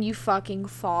 and you fucking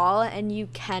fall, and you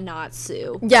cannot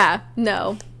sue. Yeah,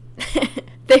 no.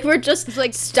 They were just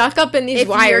like stuck up in these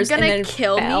wires and then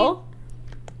fell.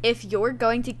 If you're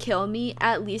going to kill me,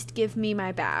 at least give me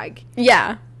my bag.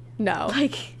 Yeah. No.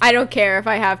 Like, I don't care if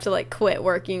I have to, like, quit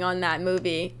working on that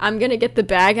movie. I'm gonna get the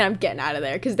bag and I'm getting out of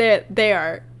there, because they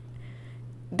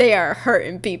are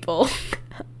hurting people.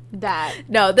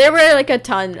 No, there were, like, a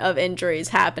ton of injuries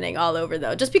happening all over,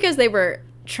 though, just because they were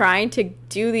trying to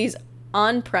do these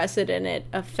unprecedented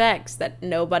effects that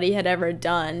nobody had ever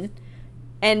done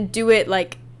and do it,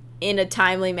 like, in a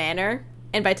timely manner.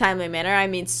 And by timely manner, I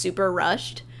mean super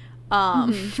rushed.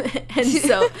 And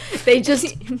so they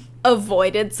just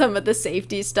avoided some of the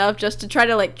safety stuff just to try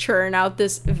to, like, churn out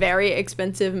this very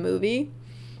expensive movie.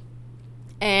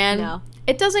 And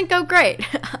it doesn't go great.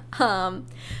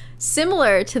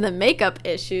 Similar to the makeup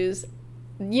issues,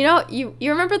 you know, you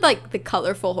remember, like, the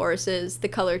colorful horses, the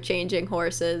color changing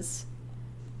horses?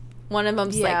 One of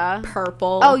them's like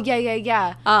purple. Oh,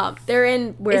 yeah. They're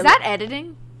in where is that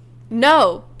editing?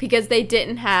 No, because they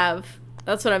didn't have.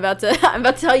 That's what I'm about to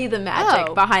tell you the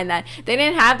magic behind that. They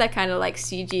didn't have that kind of, like,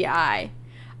 CGI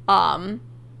to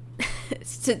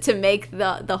make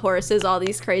the horses all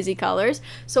these crazy colors.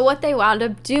 So what they wound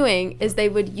up doing is they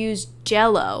would use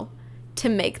Jell-O to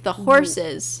make the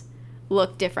horses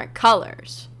look different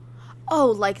colors. Oh,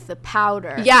 like the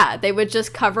powder. Yeah, they would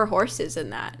just cover horses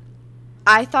in that.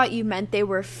 I thought you meant they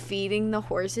were feeding the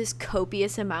horses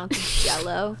copious amounts of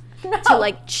Jell-O. To,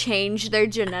 like, change their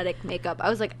genetic makeup. I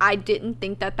was like, I didn't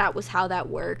think that was how that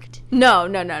worked. No.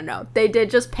 They did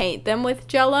just paint them with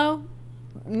Jell-O,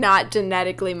 not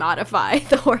genetically modify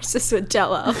the horses with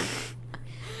Jell-O.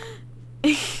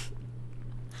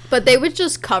 But they would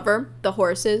just cover the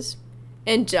horses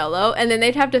in Jell-O, and then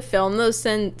they'd have to film those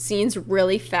scenes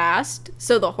really fast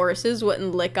so the horses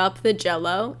wouldn't lick up the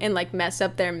Jell-O and, like, mess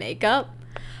up their makeup.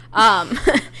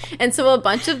 And so a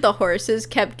bunch of the horses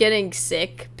kept getting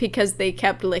sick because they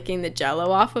kept licking the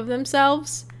Jell-O off of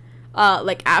themselves,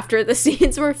 like, after the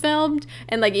scenes were filmed,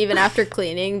 and, like, even after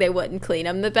cleaning, they wouldn't clean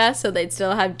them the best, so they'd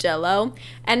still have Jell-O.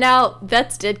 And now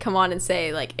vets did come on and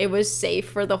say, like, it was safe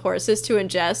for the horses to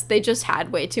ingest. They just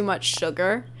had way too much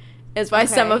sugar. Is why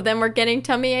some of them were getting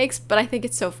tummy aches, but I think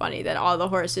it's so funny that all the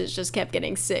horses just kept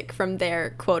getting sick from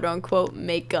their quote-unquote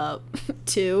makeup,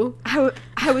 too.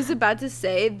 I was about to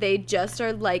say, they just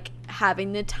are, like,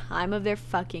 having the time of their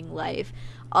fucking life.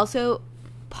 Also,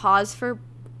 pause for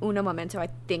uno momento. I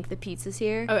think the pizza's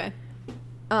here. Okay.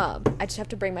 I just have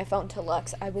to bring my phone to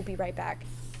Lux. I will be right back.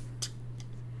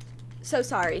 So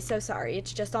sorry.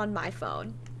 It's just on my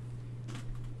phone.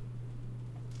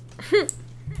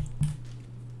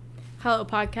 Hello,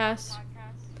 podcast.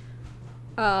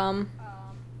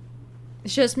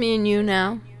 It's just me and you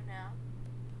now.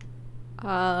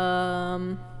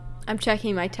 I'm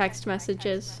checking my text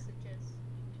messages.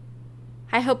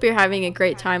 I hope you're having a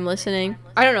great time listening.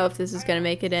 I don't know if this is going to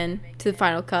make it in to the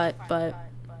final cut, but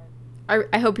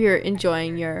I hope you're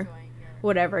enjoying your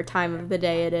whatever time of the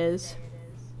day it is.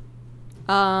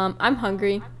 I'm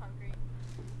hungry.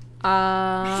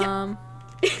 Are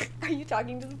you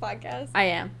talking to the podcast? I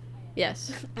am.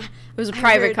 Yes. It was a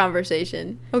private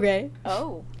conversation. Okay.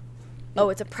 Oh,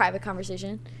 it's a private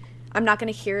conversation? I'm not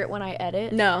going to hear it when I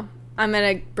edit? No. I'm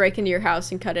going to break into your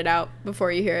house and cut it out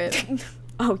before you hear it.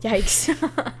 Oh,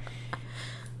 yikes.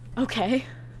 Okay.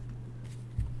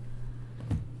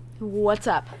 What's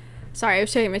up? Sorry, I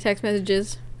was checking my text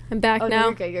messages. I'm back now.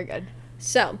 No, you're good.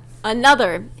 So,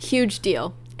 another huge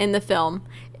deal in the film.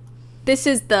 This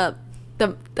is the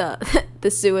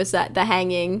suicide, the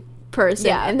hanging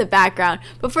person in the background.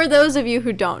 But for those of you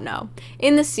who don't know,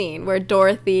 in the scene where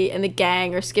Dorothy and the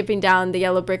gang are skipping down the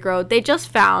yellow brick road, they just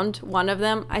found one of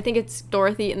them. I think it's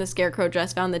Dorothy in the scarecrow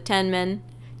dress found the Tin Man.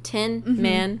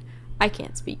 I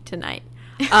can't speak tonight.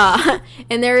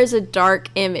 And there is a dark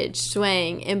image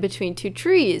swaying in between two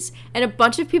trees. And a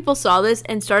bunch of people saw this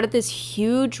and started this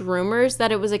huge rumors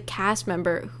that it was a cast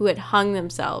member who had hung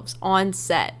themselves on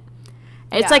set.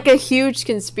 It's like a huge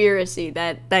conspiracy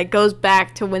that goes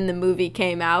back to when the movie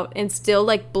came out and still,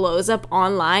 like, blows up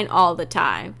online all the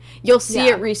time. You'll see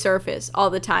it resurface all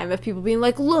the time of people being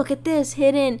like, look at this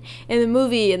hidden in the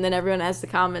movie. And then everyone has the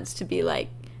comments to be like,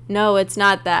 No, it's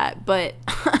not that, but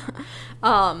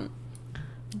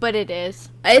But it is.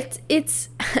 it's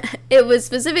it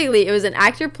was an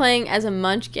actor playing as a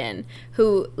munchkin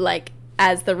who, like,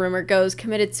 as the rumor goes,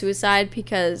 committed suicide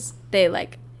because they,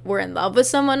 like, were in love with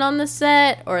someone on the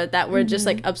set, or that were just,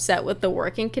 like, upset with the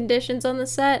working conditions on the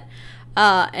set.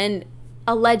 And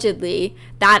allegedly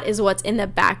that is what's in the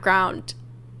background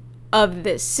of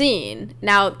this scene.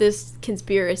 Now, this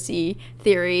conspiracy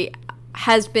theory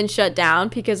has been shut down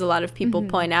because a lot of people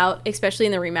point out, especially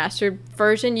in the remastered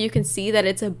version, you can see that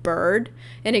it's a bird,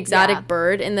 an exotic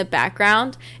bird in the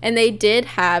background. And they did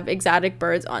have exotic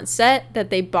birds on set that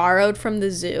they borrowed from the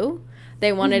zoo.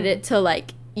 They wanted it to,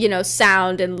 like, you know,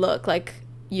 sound and look like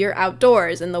you're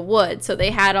outdoors in the woods. So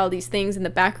they had all these things in the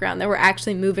background that were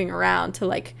actually moving around to,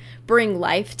 like, bring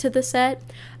life to the set.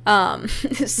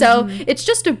 So it's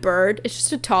just a bird. It's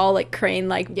just a tall, like,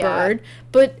 crane-like bird.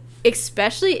 But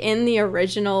especially in the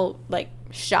original, like,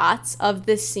 shots of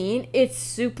this scene, it's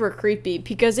super creepy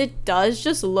because it does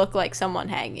just look like someone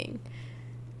hanging.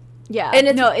 Yeah. And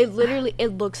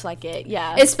it looks like it.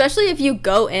 Yeah. Especially if you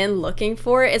go in looking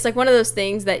for it. It's like one of those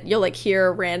things that you'll, like, hear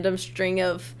a random string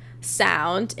of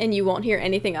sound and you won't hear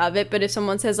anything of it, but if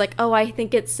someone says, like, oh, I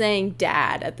think it's saying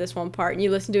dad at this one part, and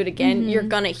you listen to it again, you're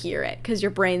gonna hear it because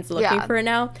your brain's looking for it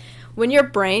now. When your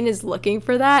brain is looking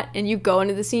for that and you go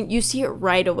into the scene, you see it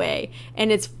right away,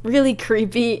 and it's really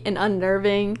creepy and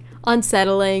unnerving,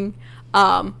 unsettling,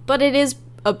 but it is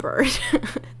a bird.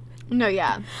 No,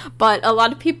 yeah. But a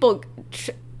lot of people,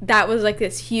 that was, like,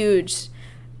 this huge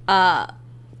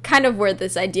kind of where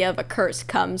this idea of a curse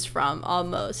comes from,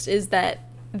 almost, is that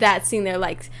scene. They're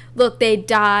like, look, they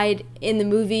died in the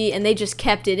movie and they just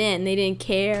kept it in, they didn't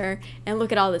care, and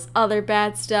look at all this other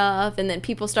bad stuff. And then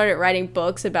people started writing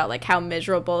books about, like, how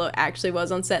miserable it actually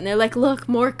was on set, and they're like, look,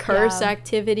 more curse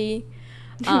activity.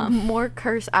 More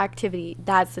curse activity.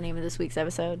 That's the name of this week's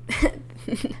episode.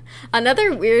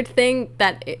 Another weird thing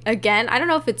that, again, I don't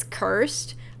know if it's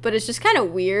cursed, but it's just kind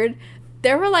of weird.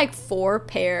 There were, like, 4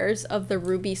 pairs of the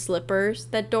ruby slippers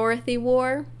that Dorothy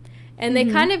wore. And they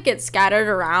kind of get scattered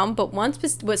around, but once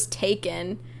was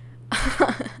taken.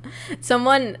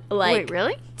 Someone, like... Wait,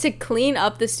 really? To clean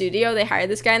up the studio, they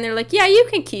hired this guy, and they're like, yeah, you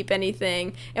can keep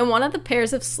anything. And one of the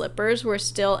pairs of slippers were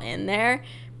still in there.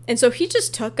 And so he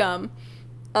just took them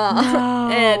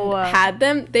and had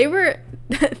them. They were...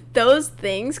 those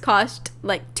things cost,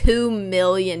 like, $2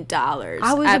 million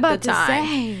I was about to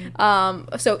say.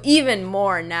 So even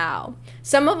more now.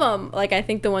 Some of them, like, I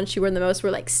think the ones she wore the most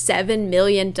were, like, $7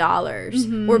 million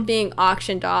were being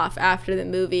auctioned off after the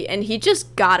movie, and he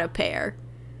just got a pair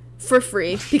for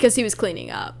free because he was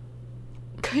cleaning up.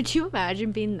 Could you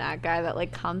imagine being that guy that,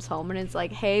 like, comes home and it's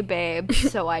like, hey, babe,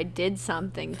 so I did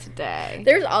something today?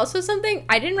 There's also something,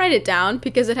 I didn't write it down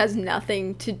because it has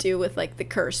nothing to do with, like, the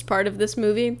cursed part of this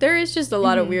movie. There is just a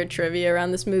lot of weird trivia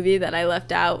around this movie that I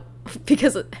left out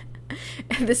because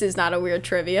this is not a weird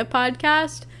trivia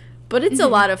podcast. But it's a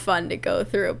lot of fun to go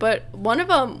through. But one of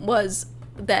them was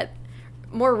that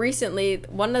more recently,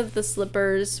 one of the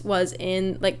slippers was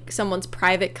in, like, someone's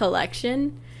private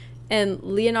collection. And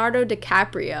Leonardo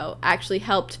DiCaprio actually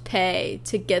helped pay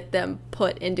to get them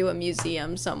put into a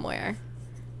museum somewhere.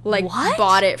 Like, what?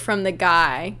 Bought it from the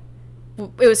guy.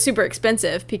 It was super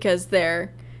expensive because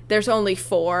there's only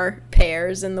 4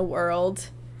 pairs in the world.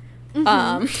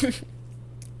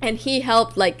 And he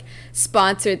helped, like,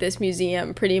 sponsor this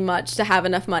museum pretty much to have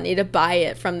enough money to buy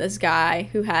it from this guy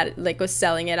who had, like, was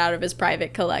selling it out of his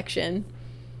private collection.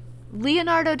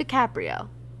 Leonardo DiCaprio.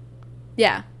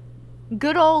 Yeah.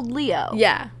 Good old Leo.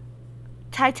 Yeah.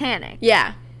 Titanic.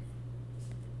 Yeah.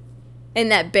 In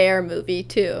that bear movie,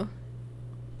 too.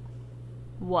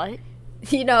 What?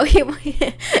 You know, he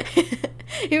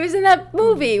was in that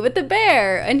movie with the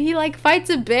bear, and he, like,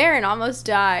 fights a bear and almost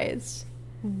dies.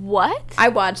 What? I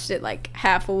watched it, like,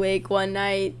 half awake one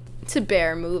night. It's a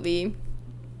bear movie.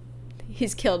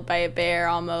 He's killed by a bear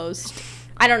almost.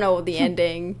 I don't know the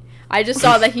ending. I just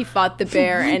saw that he fought the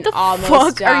bear and almost died.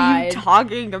 What the fuck are you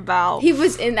talking about? He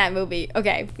was in that movie.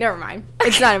 Okay, never mind.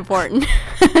 It's not important.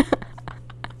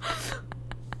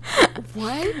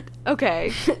 What? Okay.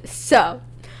 So,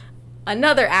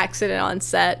 another accident on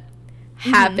set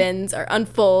happens or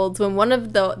unfolds when one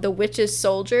of the witch's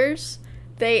soldiers,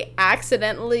 they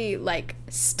accidentally, like,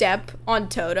 step on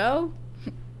Toto.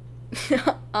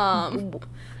 I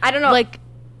don't know. Like,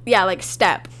 yeah, like,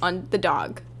 step on the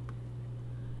dog.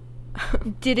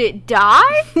 Did it die?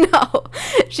 No.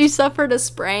 She suffered a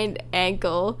sprained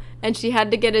ankle, and she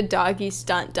had to get a doggy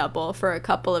stunt double for a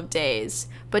couple of days.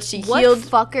 But she What healed.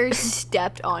 fucker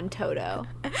stepped on Toto?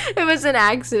 It was an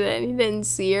accident. He didn't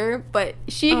see her, but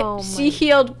she Oh she my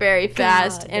healed very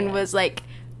fast God. and was like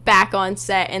back on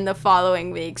set in the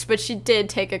following weeks. But she did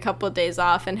take a couple of days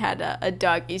off and had a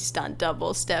doggy stunt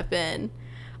double step in.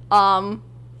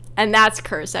 And that's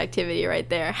curse activity right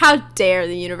there. How dare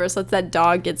the universe let that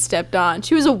dog get stepped on?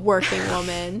 She was a working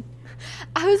woman.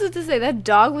 I was about to say that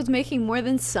dog was making more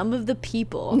than some of the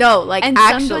people. No, like, and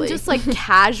actually. someone just like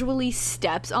casually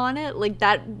steps on it. Like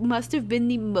that must have been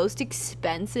the most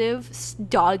expensive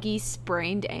doggy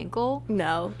sprained ankle.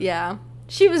 No, yeah.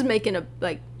 She was making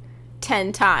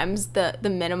 10 times the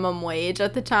minimum wage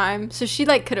at the time. So she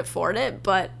could afford it,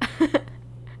 but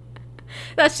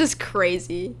that's just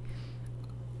crazy.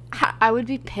 I would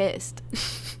be pissed.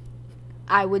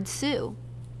 I would sue.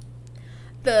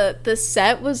 The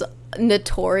set was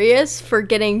notorious for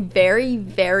getting very,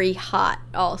 very hot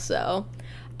also.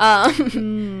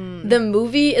 The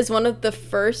movie is one of the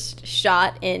first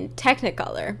shot in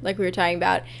Technicolor, like we were talking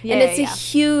about. Yeah, and it's yeah. a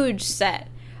huge set.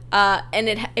 And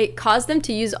it caused them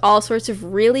to use all sorts of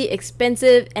really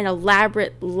expensive and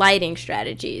elaborate lighting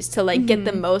strategies to get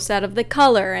the most out of the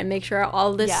color and make sure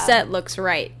all the Yeah. set looks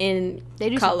right in They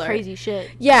do color. some crazy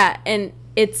shit. Yeah, and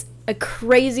it's a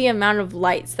crazy amount of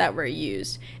lights that were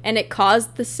used, and it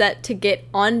caused the set to get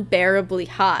unbearably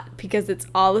hot because it's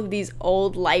all of these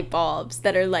old light bulbs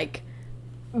that are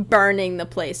burning the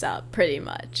place up pretty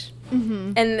much.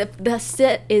 Mm-hmm. And the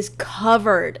set is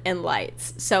covered in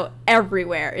lights, so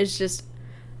everywhere is just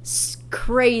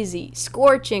crazy,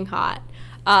 scorching hot.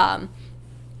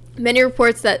 Many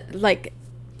reports that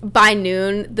by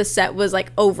noon the set was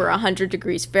over 100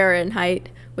 degrees Fahrenheit,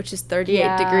 which is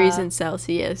 38 degrees in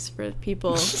Celsius for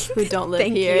people who don't live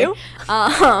Thank here. you.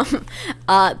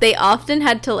 They often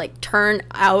had to turn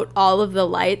out all of the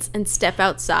lights and step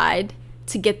outside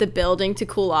to get the building to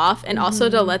cool off, and also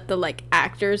to let the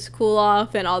actors cool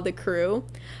off and all the crew,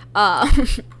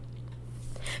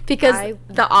 because I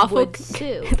the awful would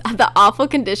sue. the awful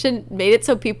condition made it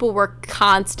so people were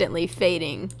constantly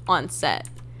fading on set.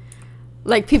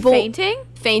 People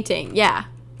fainting, yeah,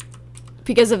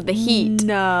 because of the heat.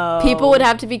 No. People would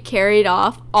have to be carried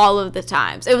off all of the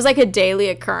times. It was a daily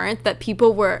occurrence that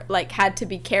people were had to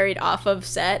be carried off of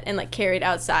set and carried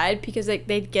outside because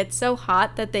they'd get so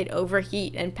hot that they'd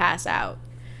overheat and pass out.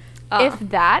 If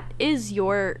that is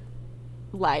your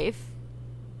life,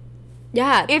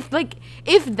 Yeah. if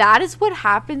that is what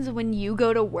happens when you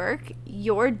go to work,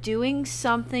 you're doing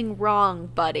something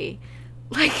wrong, buddy.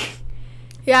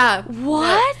 Yeah.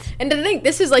 What? And to think,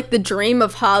 this is the dream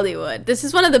of Hollywood. This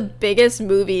is one of the biggest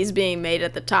movies being made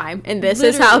at the time, and this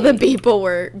is how the Literally. people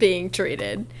were being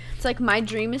treated. It's my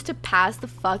dream is to pass the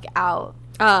fuck out.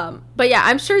 But yeah,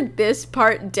 I'm sure this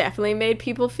part definitely made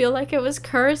people feel like it was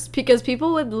cursed, because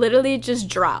people would literally just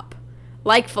drop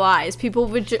like flies. People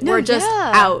were just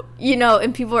yeah. out,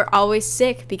 and people were always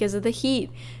sick because of the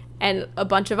heat and a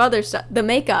bunch of other stuff. The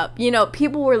makeup,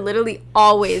 people were literally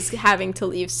always having to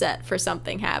leave set for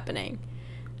something happening.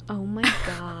 Oh my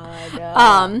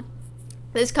god.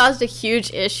 This caused a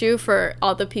huge issue for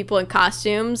all the people in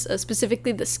costumes,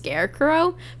 specifically the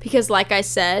Scarecrow, because like I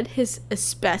said, his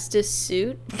asbestos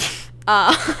suit,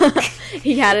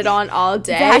 he had it on all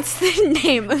day. That's the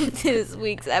name of this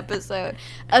week's episode.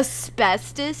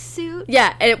 Asbestos suit?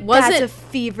 Yeah, and it wasn't That's a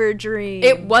fever dream.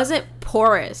 it wasn't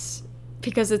porous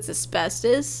because it's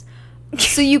asbestos.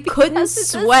 So you couldn't Because it's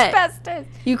sweat. asbestos.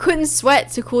 You couldn't sweat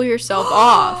to cool yourself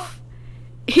off.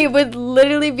 He would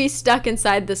literally be stuck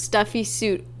inside the stuffy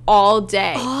suit all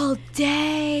day. All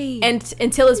day. And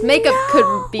until his makeup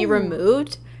could be No.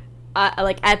 removed,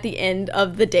 at the end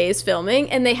of the day's filming,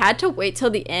 and they had to wait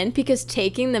till the end because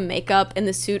taking the makeup and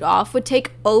the suit off would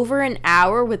take over an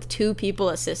hour with 2 people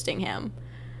assisting him.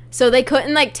 So they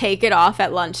couldn't take it off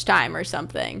at lunchtime or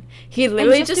something. He And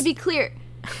literally just to be clear,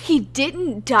 he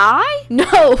didn't die?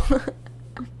 no.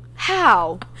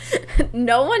 How?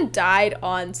 No one died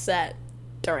on set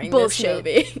during Bullshit.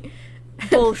 this movie.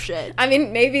 Bullshit. I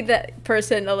mean, maybe that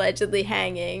person allegedly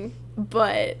hanging,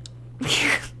 but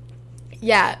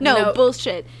yeah, No,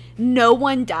 bullshit. No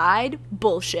one died?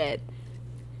 Bullshit.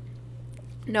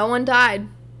 no one died.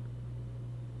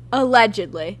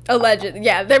 Allegedly. Allegedly,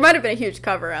 yeah, there might have been a huge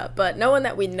cover up, but no one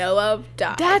that we know of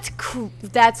died.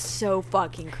 That's so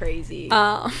fucking crazy.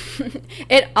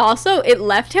 It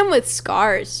left him with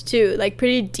scars too,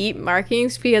 pretty deep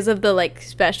markings because of the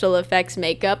special effects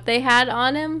makeup they had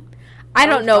on him. I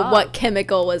don't know fuck. what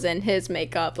chemical was in his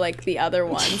makeup, like the other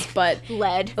ones, but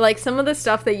Lead. like some of the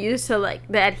stuff they used to like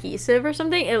the adhesive or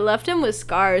something, it left him with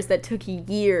scars that took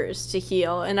years to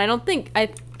heal. And I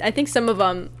think some of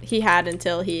them he had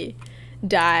until he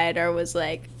died or was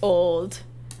like old.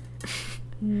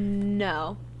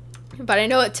 No. But I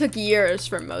know it took years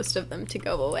for most of them to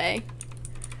go away.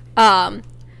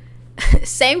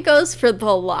 Same goes for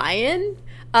the lion,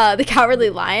 the Cowardly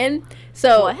Lion.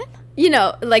 So, What? you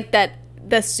know, like that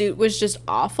the suit was just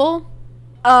awful.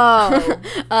 Oh.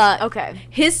 Okay.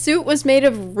 His suit was made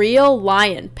of real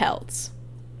lion pelts.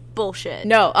 Bullshit.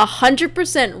 No,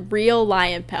 100% real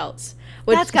lion pelts.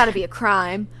 Which, That's got to be a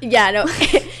crime. yeah, no.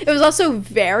 It was also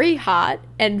very hot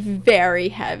and very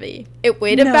heavy. It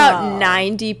weighed about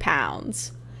 90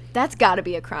 pounds. That's got to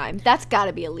be a crime. That's got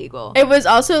to be illegal. It was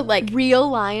also like, Real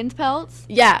lion pelts?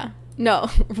 yeah, no,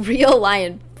 real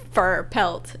lion fur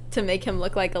pelt to make him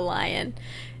look like a lion.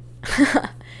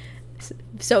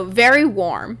 So very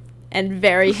warm and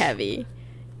very heavy.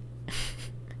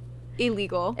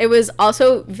 Illegal. It was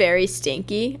also very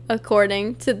stinky,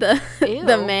 according to the Ew.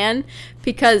 the man,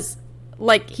 because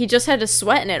like he just had to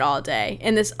sweat in it all day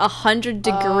in this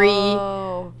 100-degree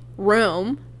Oh.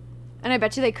 room. And I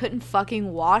bet you they couldn't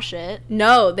fucking wash it.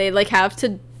 No, they like have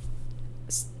to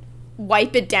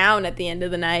wipe it down at the end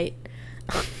of the night.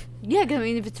 Yeah, 'cause I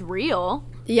mean, if it's real.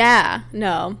 Yeah,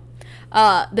 no.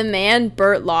 The man,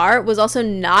 Bert Lahr, was also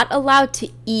not allowed to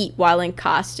eat while in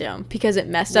costume because it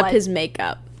messed up What? his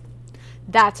makeup.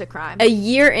 That's a crime. A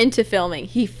year into filming,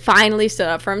 he finally stood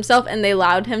up for himself and they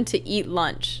allowed him to eat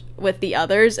lunch with the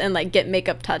others and like get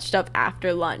makeup touched up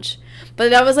after lunch. But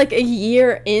that was like a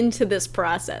year into this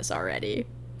process already.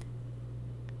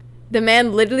 The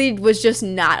man literally was just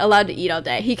not allowed to eat all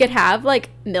day. He could have like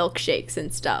milkshakes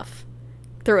and stuff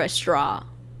through a straw.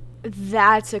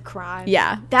 That's a crime.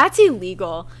 Yeah. That's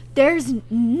illegal. There's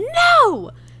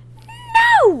no.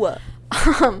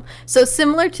 So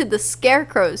similar to the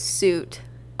Scarecrow's suit,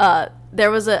 there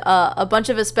was a bunch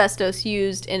of asbestos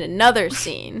used in another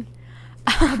scene.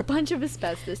 A bunch of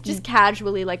asbestos. Just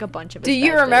casually, like a bunch of Do asbestos.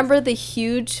 you remember the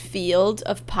huge field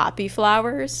of poppy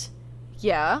flowers?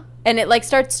 Yeah. And it like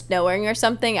starts snowing or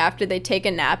something after they take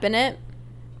a nap in it?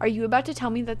 Are you about to tell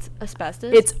me that's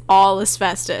asbestos? It's all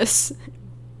asbestos.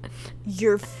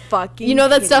 You're fucking You know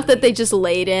that kidding stuff that me. they just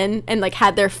laid in and like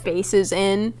had their faces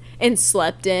in and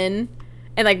slept in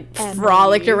and like Emily.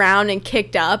 frolicked around and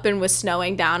kicked up and was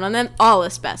snowing down on them? All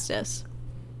asbestos.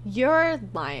 You're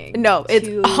lying. No, it's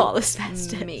to all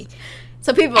asbestos. me.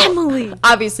 So people Emily.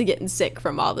 obviously getting sick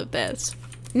from all of this.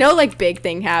 No like big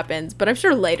thing happens, but I'm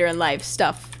sure later in life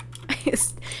stuff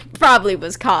probably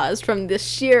was caused from the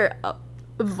sheer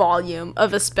volume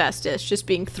of asbestos just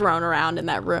being thrown around in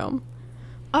that room.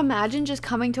 Imagine just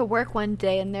coming to work one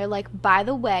day and they're like, by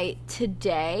the way,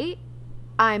 today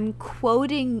I'm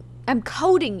coding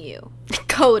you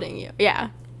Coating you, yeah.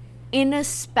 in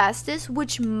asbestos,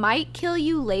 which might kill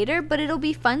you later, but it'll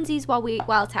be funsies while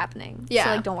it's happening. Yeah. So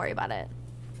like, don't worry about it.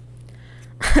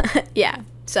 Yeah,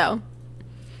 so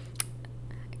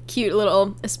cute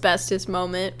little asbestos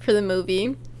moment for the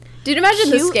movie. Dude, imagine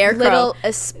the Cute Scarecrow little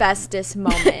asbestos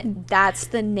moment. That's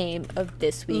the name of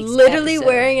this week's literally episode.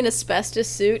 wearing an asbestos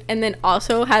suit and then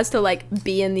also has to like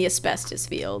be in the asbestos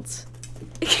fields.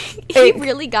 He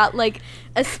really got like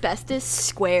asbestos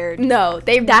squared. No,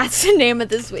 That's the name of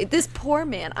this week. This poor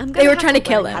man. I'm gonna They were have trying to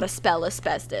kill learn him. How to spell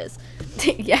asbestos?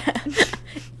 yeah.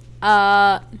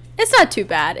 It's not too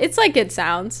bad. It's like it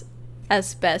sounds.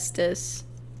 Asbestos.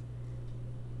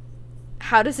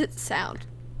 How does it sound?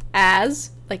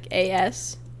 As, like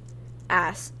A-S.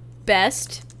 Ass.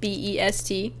 Best,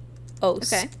 B-E-S-T.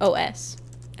 O-S. Okay. O-S.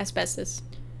 Asbestos.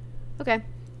 Okay.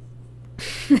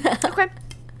 Okay.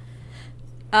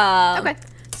 Okay.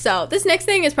 So, this next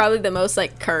thing is probably the most,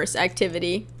 like, curse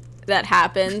activity that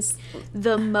happens.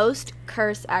 The most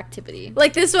cursed activity.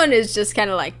 Like, this one is just kind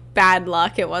of, like, bad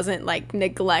luck. It wasn't, like,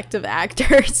 neglect of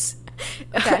actors.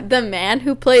 Okay. The man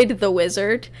who played the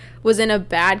wizard was in a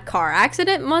bad car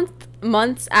accident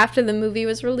months after the movie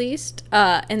was released.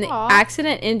 And the Aw.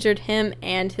 accident injured him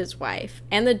and his wife.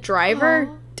 And the driver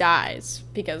Aw. dies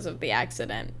because of the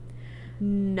accident.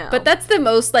 No. But that's the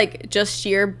most, like, just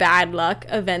sheer bad luck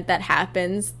event that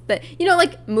happens. That, you know,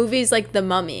 like, movies like The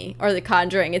Mummy or The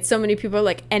Conjuring, it's so many people are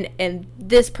like, and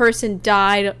this person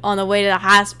died on the way to the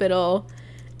hospital.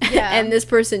 Yeah. And this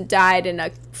person died in a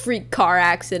freak car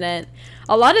accident.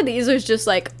 A lot of these are just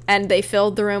like, and they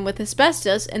filled the room with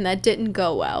asbestos, and that didn't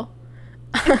go well.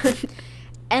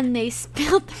 and they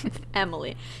spilled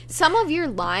Emily. Some of your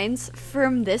lines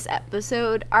from this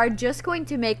episode are just going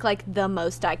to make like the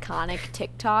most iconic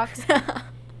TikToks.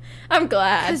 I'm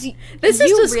glad. This is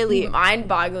just really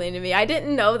mind-boggling to me. I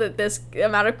didn't know that this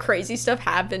amount of crazy stuff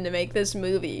happened to make this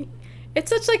movie. It's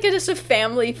such like just a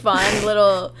family fun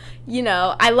little,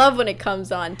 I love when it comes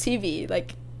on TV.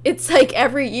 Like, it's like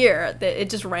every year that it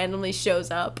just randomly shows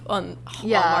up on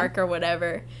Hallmark or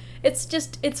whatever.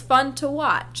 It's fun to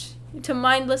watch, to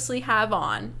mindlessly have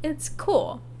on. It's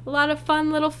cool. A lot of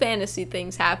fun little fantasy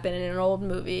things happen in an old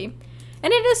movie.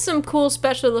 And it has some cool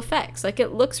special effects. Like,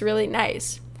 it looks really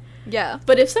nice. Yeah.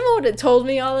 But if someone would have told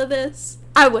me all of this,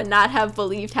 I would not have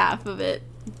believed half of it.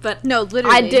 But no,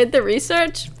 literally. I did the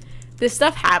research. This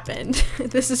stuff happened.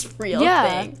 This is real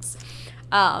things.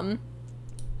 The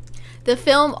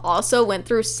film also went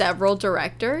through several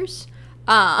directors.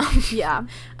 Yeah.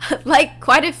 Like,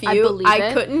 quite a few.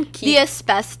 I couldn't keep... The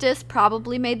asbestos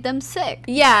probably made them sick.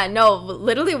 Yeah, no,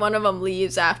 literally one of them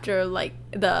leaves after, like,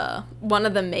 one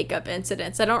of the makeup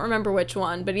incidents. I don't remember which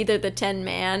one, but either the Tin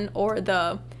Man or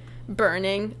the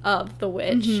burning of the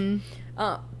witch.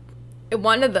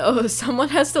 One of those, someone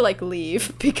has to, like,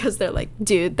 leave because they're like,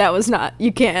 dude, that was not,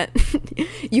 you can't,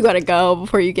 you gotta go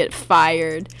before you get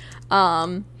fired.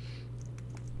 Yeah,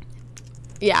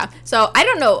 so I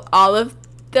don't know all of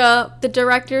the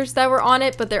directors that were on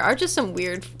it, but there are just some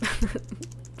weird,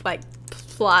 like,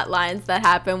 plot lines that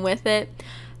happen with it.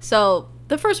 So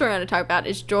the first one we're going to talk about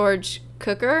is George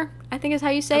Cukor, I think is how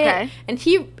you say it. And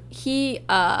he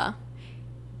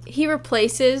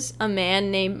replaces a man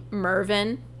named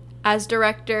Mervyn as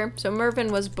director. So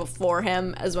Mervyn was before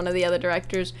him as one of the other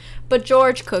directors, but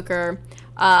George Cukor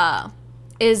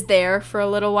is there for a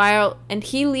little while, and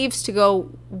he leaves to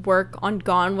go work on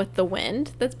Gone with the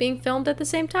Wind that's being filmed at the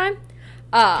same time.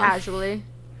 Casual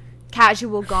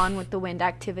Gone with the Wind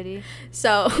activity.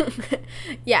 So,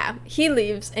 yeah, he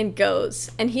leaves and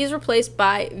goes, and he's replaced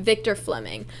by Victor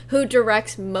Fleming, who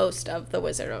directs most of The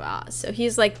Wizard of Oz. So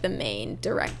he's like the main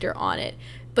director on it.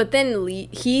 But then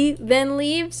he then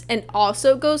leaves and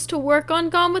also goes to work on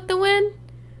Gone with the Wind,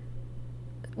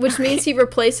 which means he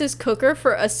replaces Cukor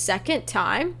for a second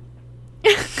time.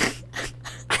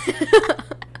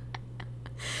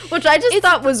 Which I just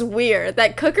thought was weird,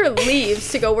 that Cukor leaves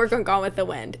to go work on Gone with the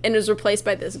Wind and is replaced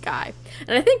by this guy.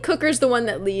 And I think Cooker's the one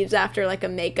that leaves after, like, a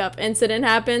makeup incident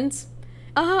happens.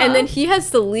 And then he has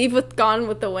to leave with Gone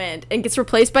with the Wind and gets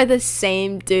replaced by the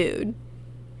same dude.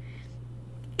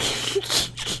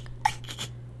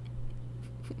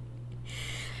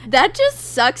 That just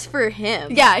sucks for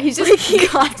him. Yeah, he's just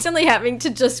constantly having to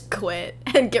just quit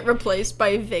and get replaced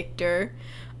by Victor.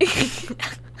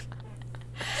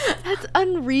 That's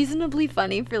unreasonably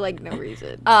funny for, like, no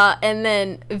reason. And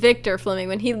then Victor Fleming,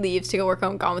 when he leaves to go work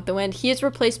on Gone with the Wind, he is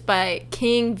replaced by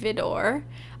King Vidor.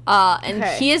 And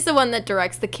he is the one that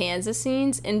directs the Kansas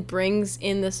scenes and brings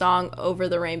in the song Over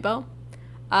the Rainbow.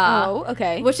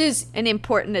 Okay. Which is an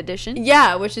important addition.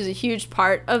 Yeah, which is a huge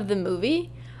part of the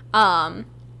movie.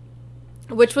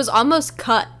 Which was almost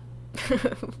cut.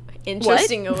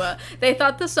 Interesting. They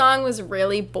thought the song was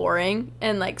really boring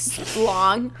and, like,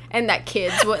 long, and that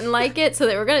kids wouldn't like it, so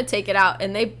they were going to take it out,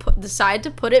 and they decided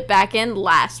to put it back in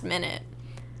last minute.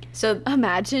 So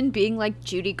imagine being like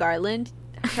Judy Garland.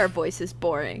 Her voice is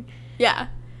boring. Yeah.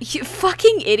 You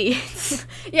fucking idiots.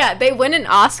 Yeah, they win an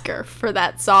Oscar for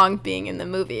that song being in the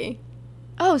movie.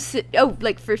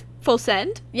 Like for Full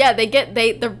Send? Yeah,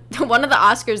 the one of the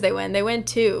Oscars they win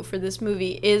 2 for this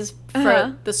movie is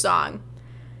for the song.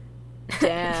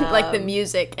 Damn. Like the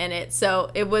music in it. So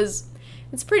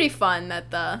it's pretty fun that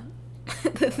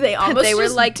they almost they were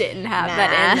just like, didn't have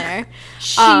that in there.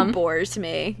 She bores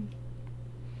me.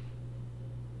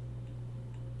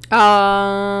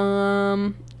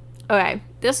 Okay,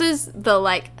 this is the,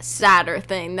 like, sadder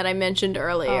thing that I mentioned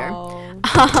earlier.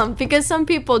 Because some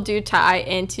people do tie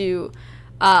into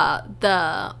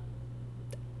the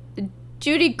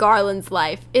Judy Garland's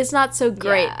life is not so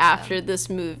great after this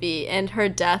movie, and her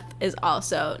death is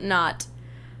also not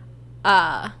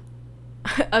a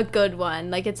good one.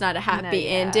 Like, it's not a happy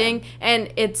ending,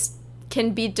 and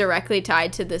can be directly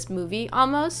tied to this movie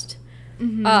almost.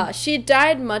 Mm-hmm. She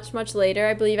died much, much later,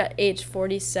 I believe at age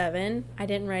 47. I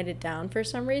didn't write it down for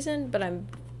some reason, but I'm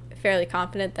fairly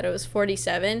confident that it was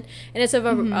 47, and it's of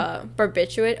a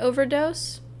barbiturate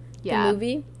overdose. Yeah.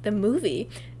 The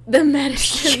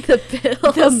medicine, the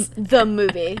pills. The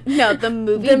movie. No, the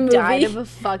movie died of a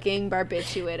fucking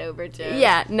barbiturate overdose.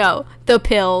 Yeah, no, the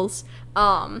pills.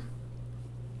 And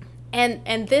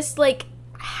this, like,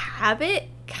 habit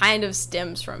kind of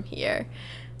stems from here.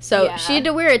 So she had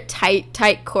to wear a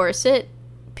tight corset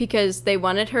because they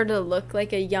wanted her to look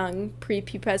like a young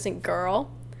prepubescent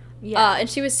girl. Yeah. And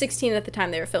she was 16 at the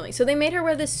time they were filming. So they made her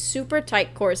wear this super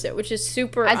tight corset, which is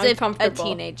super As uncomfortable. if a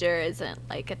teenager isn't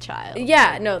like a child.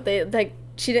 Yeah, no, they like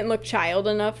she didn't look child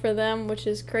enough for them, which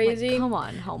is crazy. Like, come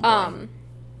on, homeboy.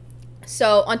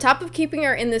 So on top of keeping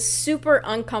her in this super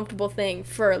uncomfortable thing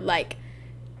for like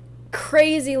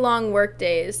crazy long work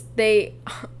days, they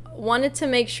wanted to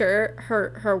make sure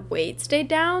her weight stayed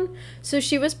down. So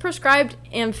she was prescribed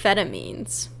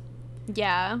amphetamines.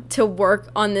 Yeah. To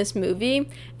work on this movie,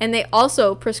 and they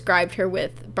also prescribed her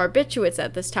with barbiturates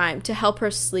at this time to help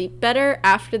her sleep better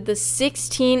after the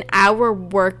 16-hour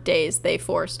work days they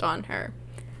forced on her.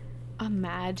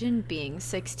 Imagine being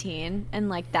 16 and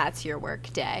like that's your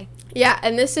work day. Yeah,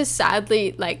 and this is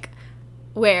sadly like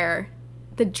where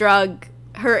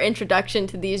her introduction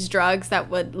to these drugs that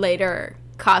would later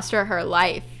cost her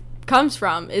life comes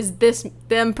from, is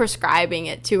them prescribing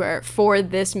it to her for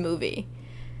this movie.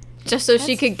 Just so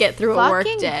she could get through a work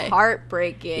day.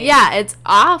 Heartbreaking. Yeah, it's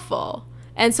awful.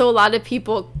 And so a lot of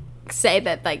people say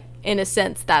that, like, in a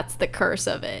sense, that's the curse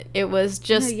of it. It was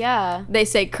just, they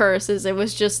say curses. It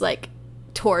was just, like,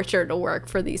 torture to work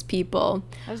for these people.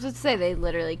 I was about to say, they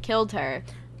literally killed her.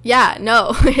 Yeah,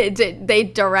 no, they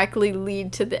directly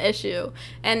lead to the issue.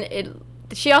 And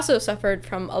she also suffered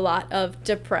from a lot of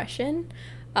depression.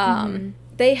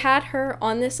 They had her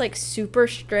on this, like, super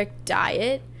strict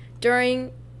diet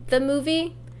during the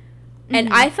movie, and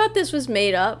I thought this was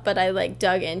made up, but I like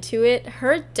dug into it.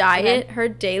 Her diet, her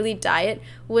daily diet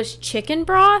was chicken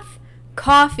broth,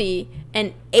 coffee,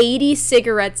 and 80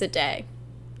 cigarettes a day.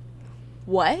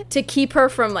 What? To keep her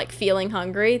from like feeling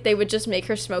hungry, they would just make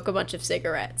her smoke a bunch of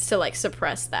cigarettes to like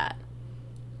suppress that.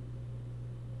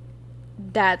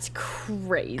 That's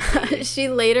crazy. She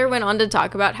later went on to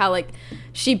talk about how, like,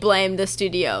 she blamed the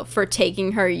studio for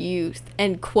taking her youth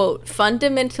and, quote,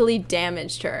 fundamentally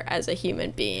damaged her as a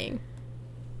human being.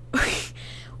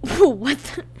 What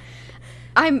the?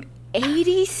 I'm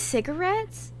 80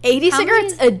 cigarettes? 80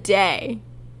 cigarettes a day.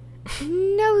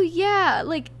 No, yeah.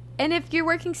 Like, and if you're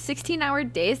working 16-hour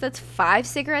days, that's 5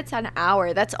 cigarettes an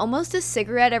hour. That's almost a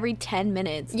cigarette every 10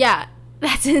 minutes. Yeah,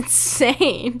 that's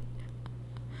insane.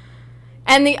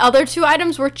 And the other 2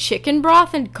 items were chicken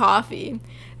broth and coffee.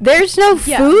 There's no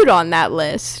food on that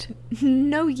list.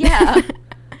 No, yeah.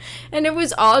 And it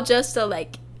was all just a,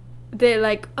 like, they're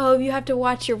like, oh, you have to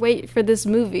watch your weight for this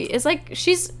movie. It's like,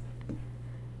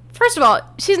 first of all,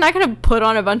 she's not going to put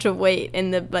on a bunch of weight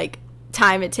in the, like,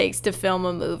 time it takes to film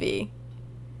a movie.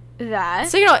 That?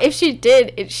 So, you know, if she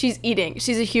did, she's eating.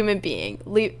 She's a human being.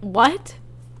 What?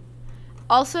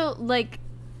 Also, like,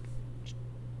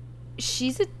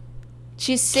 she's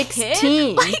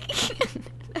 16. Like,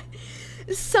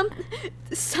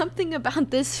 something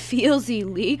about this feels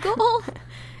illegal.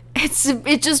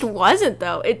 It just wasn't,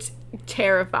 though. It's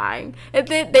terrifying.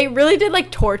 They really did like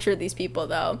torture these people,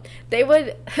 though.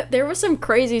 There was some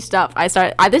crazy stuff.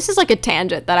 This is like a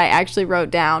tangent that I actually wrote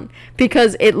down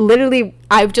because it literally,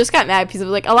 I've just got mad because it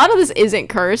was like, a lot of this isn't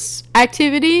curse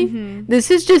activity. This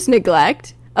is just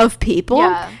neglect of people,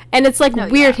 and it's like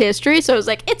weird history, so it was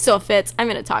like, it still fits, I'm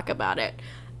gonna talk about it,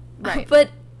 right? But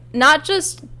not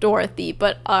just Dorothy,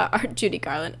 but Judy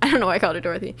Garland, I don't know why I called her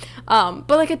Dorothy, but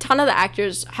like a ton of the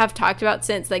actors have talked about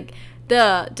since, like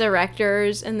the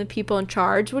directors and the people in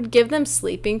charge would give them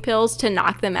sleeping pills to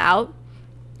knock them out,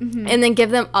 and then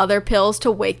give them other pills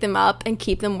to wake them up and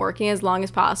keep them working as long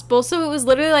as possible. So it was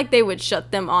literally like they would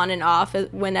shut them on and off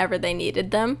whenever they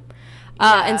needed them.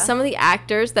 And some of the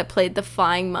actors that played the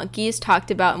flying monkeys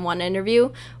talked about in one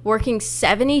interview working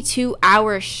 72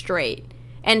 hours straight.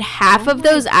 And half of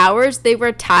those hours, they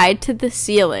were tied to the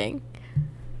ceiling.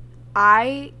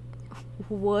 I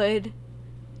would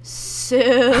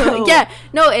sue. Yeah.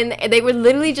 No, and they would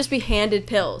literally just be handed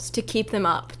pills to keep them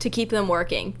up, to keep them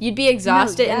working. You'd be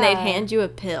exhausted and they'd hand you a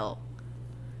pill.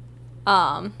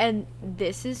 And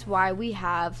this is why we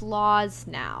have laws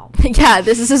now. Yeah,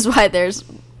 this is why there's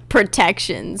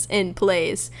protections in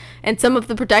place, and some of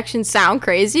the protections sound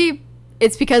crazy.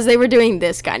 It's because they were doing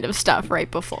this kind of stuff right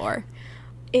before.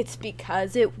 It's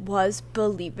because it was,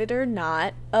 believe it or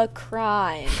not, a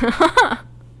crime.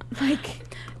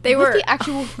 Like, they what were the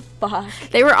actual fuck.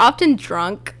 They were often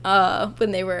drunk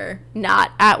when they were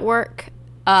not at work.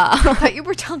 I thought you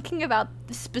were talking about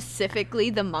specifically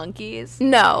the monkeys.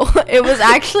 No, it was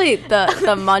actually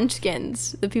the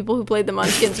Munchkins. The people who played the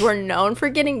Munchkins were known for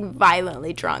getting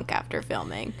violently drunk after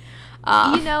filming.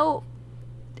 You know,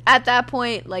 at that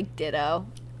point, like, ditto.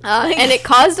 And it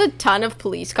caused a ton of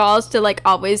police calls to, like,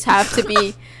 always have to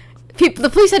be... the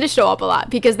police had to show up a lot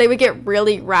because they would get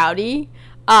really rowdy.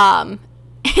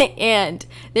 And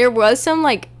there was some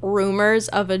like rumors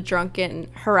of a drunken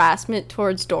harassment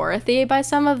towards Dorothy by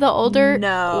some of the older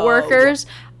workers.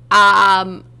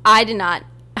 I did not.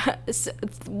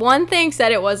 One thing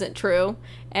said it wasn't true,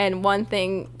 and one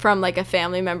thing from like a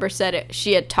family member said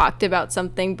she had talked about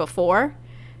something before,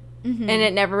 and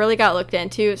it never really got looked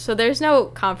into. So there's no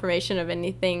confirmation of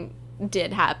anything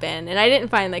did happen, and I didn't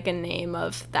find like a name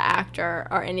of the actor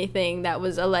or anything that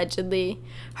was allegedly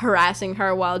harassing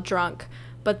her while drunk.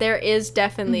 But there is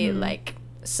definitely like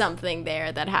something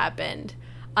there that happened.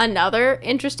 Another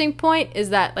interesting point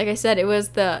is that, like I said, it was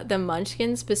the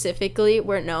Munchkins specifically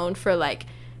were known for like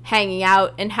hanging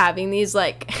out and having these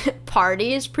like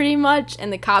parties pretty much,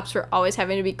 and the cops were always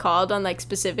having to be called on like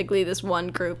specifically this one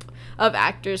group of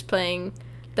actors playing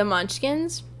the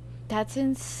Munchkins. That's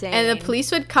insane. And the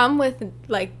police would come with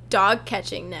like dog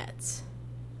catching nets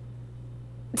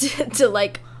to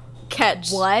like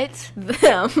catch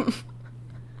them.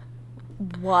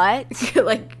 What?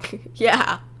 Like,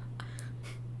 yeah.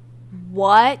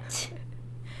 What?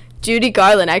 Judy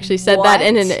Garland actually said that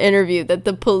in an interview, that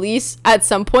the police at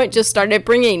some point just started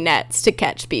bringing nets to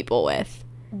catch people with.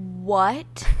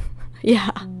 What? Yeah.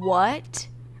 What?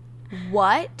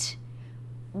 What?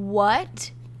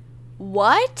 What?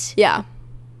 What? Yeah.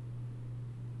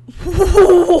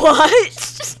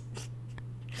 What?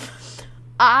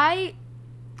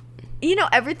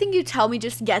 Everything you tell me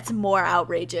just gets more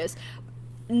outrageous.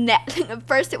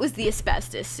 First it was the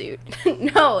asbestos suit.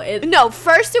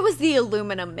 First it was the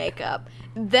aluminum makeup.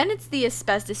 Then it's the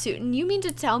asbestos suit. And you mean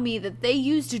to tell me that they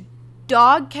used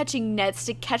dog catching nets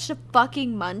to catch the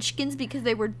fucking Munchkins because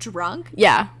they were drunk?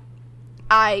 Yeah.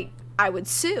 I would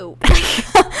sue.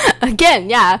 Again,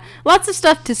 yeah. Lots of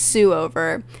stuff to sue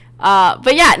over.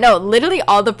 But yeah, no, literally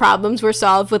all the problems were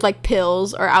solved with like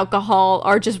pills or alcohol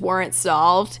or just weren't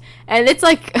solved. And it's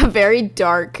like a very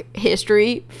dark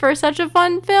history for such a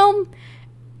fun film.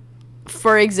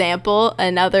 For example,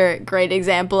 another great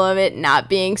example of it not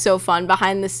being so fun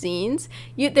behind the scenes.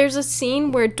 There's a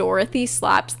scene where Dorothy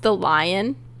slaps the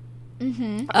lion.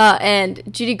 And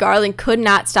Judy Garland could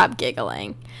not stop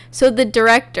giggling. So the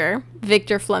director,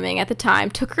 Victor Fleming at the time,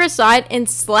 took her aside and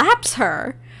slaps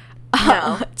her.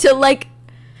 To like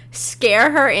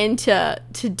scare her into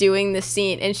doing the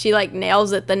scene, and she like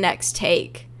nails it the next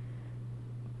take.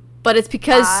 But it's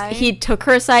because he took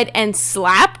her aside and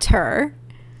slapped her.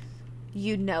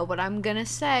 You know what I'm gonna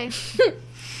say.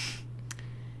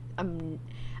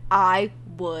 I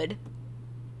would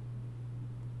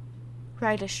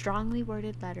write a strongly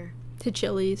worded letter to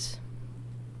Chili's,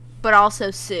 but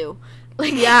also sue.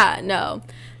 Like, yeah, no.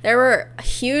 There were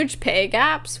huge pay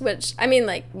gaps, which, I mean,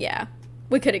 like, yeah,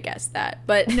 we could have guessed that.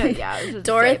 But no, yeah,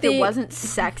 Dorothy, if it wasn't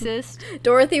sexist.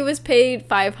 Dorothy was paid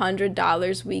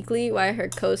 $500 weekly, while her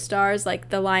co-stars, like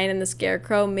The Lion and the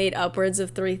Scarecrow, made upwards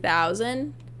of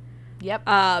 $3,000. Yep.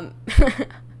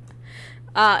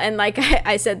 And like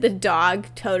I said, the dog,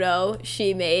 Toto,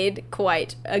 she made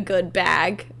quite a good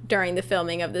bag during the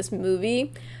filming of this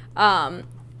movie.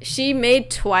 She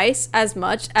made twice as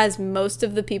much as most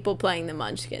of the people playing the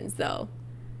Munchkins, though.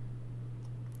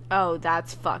 Oh,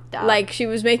 that's fucked up. Like, she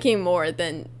was making more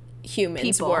than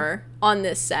humans were on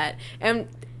this set. And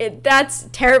that's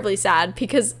terribly sad,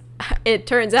 because it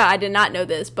turns out, I did not know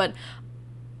this, but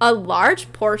a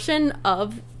large portion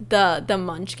of the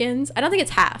Munchkins, I don't think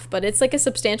it's half, but it's like a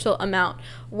substantial amount,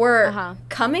 were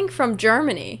coming from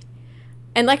Germany.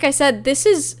 And like I said, this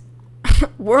is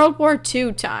World War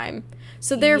II time.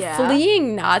 So they're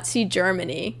fleeing Nazi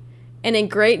Germany and in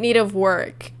great need of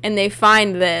work, and they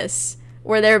find this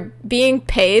where they're being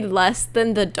paid less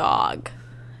than the dog.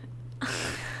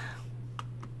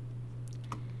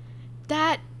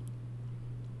 That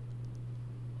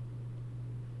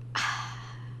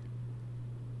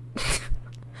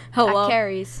Hello? That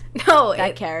carries. No,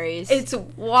 that carries. It's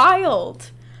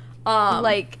wild.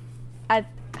 There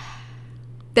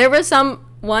was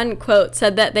one quote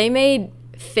said that they made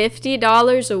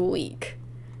 $50 a week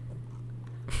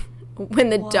when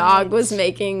the dog was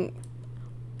making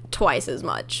twice as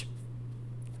much.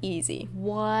 Easy.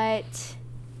 What?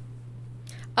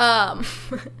 And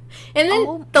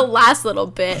then the last little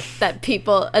bit that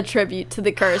people attribute to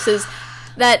the curse is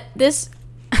that this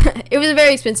it was a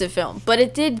very expensive film, but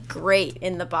it did great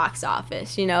in the box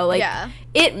office,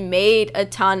 it made a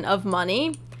ton of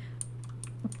money.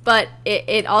 But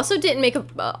it also didn't make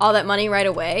all that money right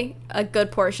away. A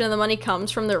good portion of the money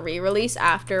comes from the re-release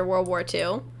after World War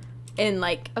II in,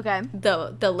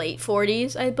 the late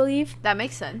 40s, I believe. That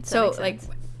makes sense.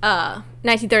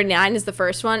 1939 is the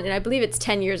first one, and I believe it's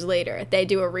 10 years later they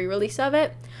do a re-release of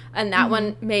it. And that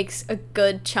one makes a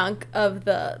good chunk of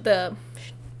the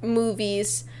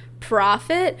movies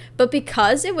profit, but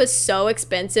because it was so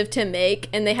expensive to make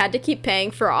and they had to keep paying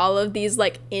for all of these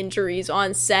like injuries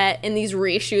on set and these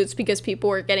reshoots because people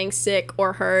were getting sick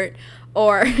or hurt,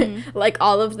 or like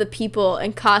all of the people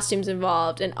and costumes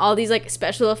involved and all these like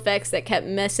special effects that kept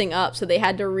messing up, so they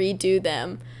had to redo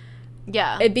them.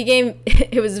 Yeah.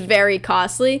 It was very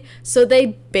costly, so they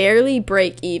barely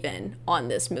break even on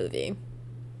this movie.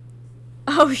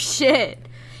 Oh shit.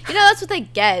 You know, that's what they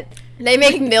get. They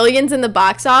make millions in the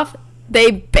box office.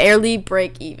 They barely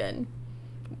break even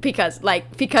because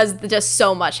just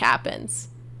so much happens.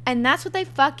 And that's what they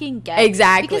fucking get.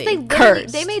 Exactly.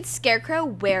 Because they made Scarecrow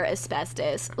wear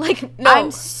asbestos. Like, no.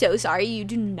 I'm so sorry. You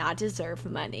do not deserve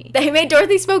money. They made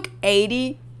Dorothy smoke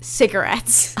 80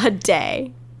 cigarettes a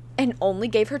day. And only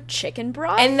gave her chicken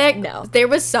broth? And there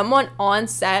was someone on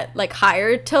set, like,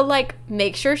 hired to, like,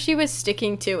 make sure she was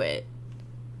sticking to it.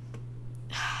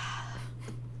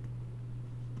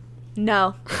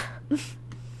 No.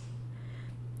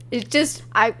 It's just...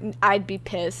 I'd be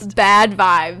pissed. Bad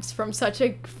vibes from such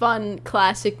a fun,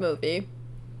 classic movie.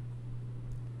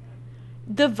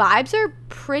 The vibes are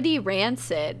pretty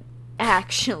rancid,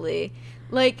 actually.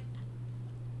 Like...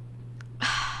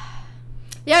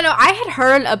 Yeah, no, I had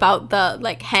heard about the,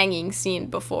 like, hanging scene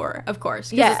before, of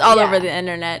course. Because it's all over the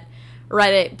internet.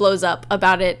 Reddit blows up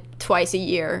about it twice a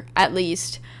year, at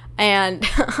least. And,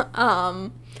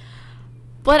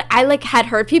 but I, like, had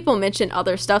heard people mention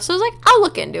other stuff, so I was like, I'll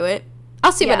look into it.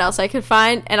 I'll see what else I can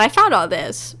find. And I found all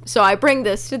this. So I bring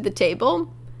this to the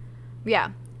table.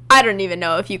 Yeah. I don't even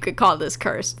know if you could call this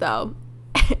cursed, though.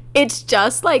 It's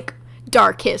just, like,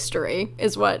 dark history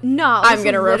is what I'm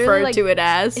going to refer to it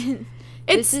as.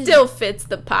 It still fits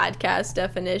the podcast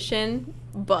definition,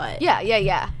 but yeah.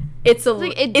 It's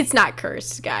it's not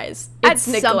cursed, guys. It's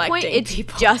at some point, it's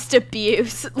people. Just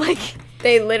abuse. Like,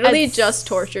 they literally just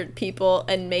tortured people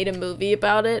and made a movie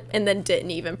about it, and then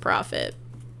didn't even profit.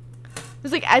 It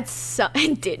was like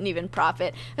didn't even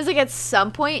profit. It was like at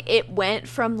some point it went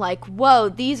from like, whoa,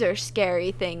 these are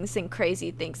scary things and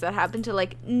crazy things that happen, to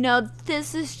like, no,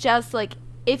 this is just like,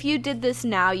 if you did this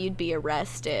now, you'd be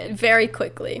arrested very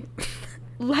quickly.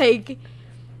 Like,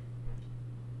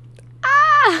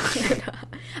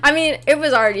 I mean, it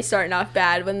was already starting off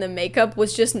bad when the makeup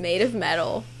was just made of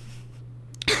metal.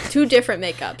 2 different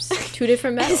makeups. 2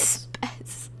 different metals.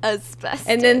 Asbestos.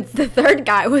 And then the third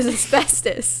guy was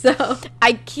asbestos, so.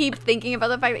 I keep thinking about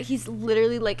the fact that he's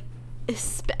literally, like,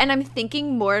 and I'm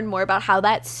thinking more and more about how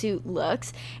that suit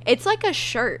looks. It's like a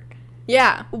shirt.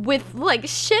 Yeah. With, like,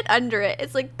 shit under it.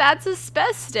 It's like, that's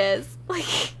asbestos.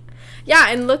 Like. Yeah,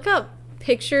 and look up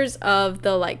pictures of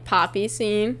the, like, poppy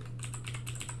scene.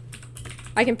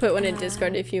 I can put one in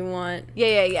Discord if you want.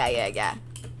 Yeah.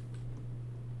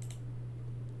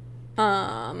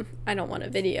 I don't want a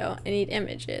video. I need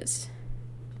images.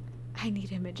 I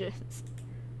need images.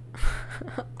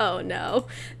 Oh no.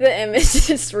 The image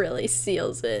just really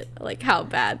seals it, like how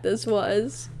bad this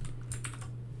was.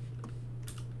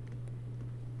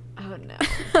 Oh no.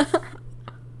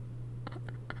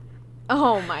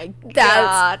 Oh my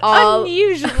God.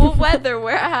 Unusual weather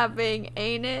we're having,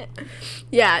 ain't it?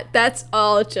 Yeah, that's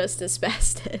all just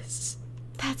asbestos.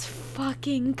 That's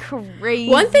fucking crazy.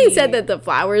 One thing said that the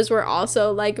flowers were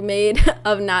also, like, made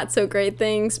of not so great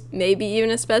things, maybe even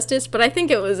asbestos, but I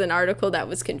think it was an article that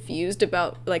was confused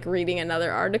about, like, reading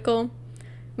another article.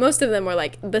 Most of them were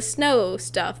like, the snow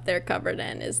stuff they're covered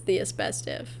in is the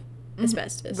asbestos.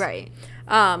 Right.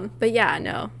 But yeah,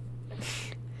 no.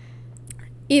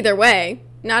 Either way,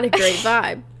 not a great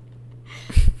vibe.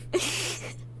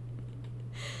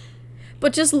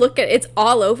 But just look at it's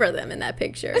all over them in that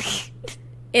picture.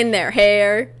 In their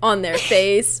hair, on their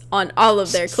face, on all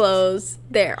of their clothes,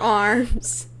 their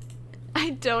arms.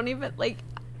 I don't even, like,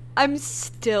 I'm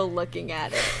still looking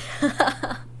at it.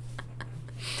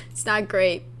 It's not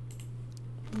great.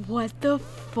 What the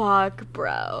fuck,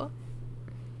 bro?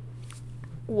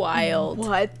 Wild.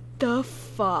 What the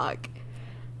fuck?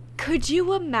 Could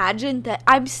you imagine that?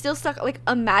 I'm still stuck. Like,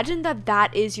 imagine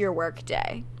that is your work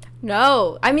day.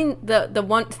 No. I mean, the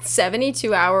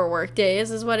 72-hour work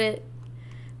days is what it...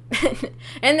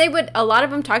 And a lot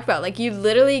of them talked about, like, you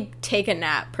literally take a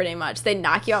nap, pretty much. They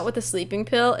knock you out with a sleeping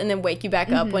pill and then wake you back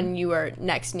up when you are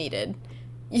next needed.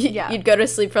 You'd go to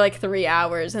sleep for, like, 3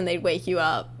 hours and they'd wake you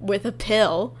up with a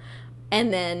pill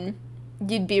and then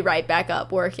you'd be right back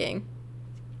up working.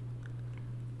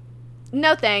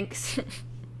 No thanks.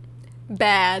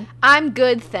 Bad. I'm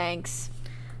good, thanks.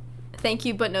 Thank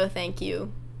you, but no thank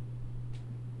you.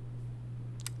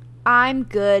 I'm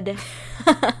good.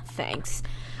 Thanks.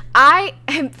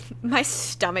 My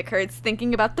stomach hurts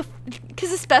thinking about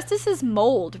because asbestos is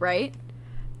mold, right?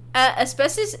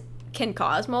 Asbestos can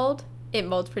cause mold. It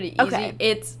molds pretty easy. Okay.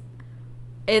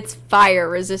 It's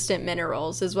fire-resistant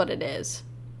minerals is what it is.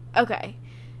 Okay.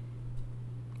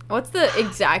 What's the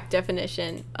exact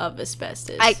definition of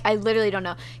asbestos? I literally don't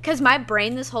know. Because my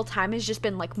brain this whole time has just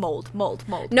been like mold. No,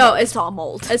 mold. It's all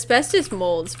mold. Asbestos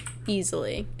molds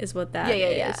easily is what that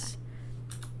is. Yeah.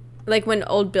 Like when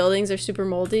old buildings are super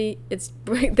moldy,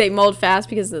 they mold fast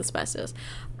because of asbestos.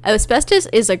 Asbestos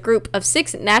is a group of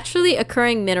 6 naturally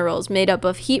occurring minerals made up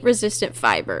of heat-resistant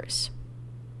fibers.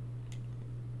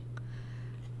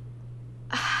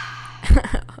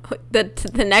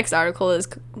 The next article is,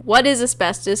 what is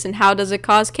asbestos and how does it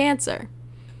cause cancer?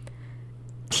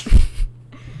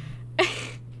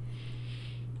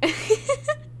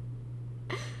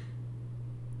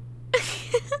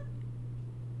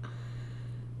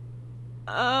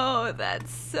 Oh,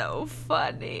 that's so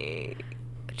funny.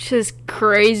 Which is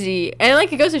crazy. And,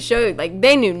 like, it goes to show you, like,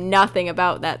 they knew nothing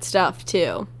about that stuff,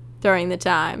 too, during the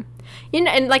time. You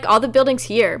know, and, like, all the buildings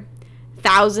here,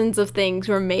 thousands of things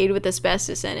were made with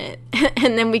asbestos in it.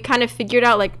 And then we kind of figured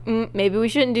out, like, maybe we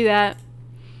shouldn't do that.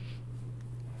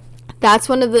 That's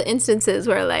one of the instances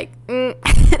where, like,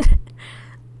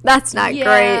 that's not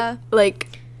great.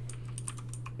 Like,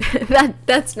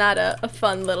 that's not a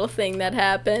fun little thing that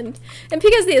happened. And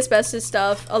because the asbestos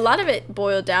stuff, a lot of it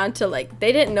boiled down to, like,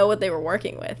 they didn't know what they were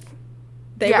working with.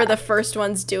 They were the first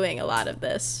ones doing a lot of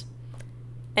this.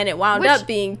 And it wound up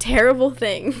being terrible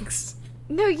things.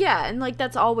 No, yeah, and, like,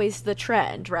 that's always the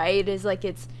trend, right? Is, like,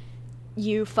 it's,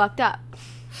 you fucked up.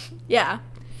 Yeah.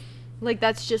 Like,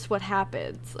 that's just what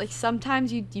happens. Like,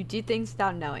 sometimes you do things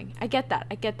without knowing. I get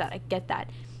that.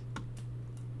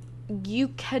 You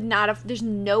could not have, there's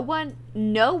no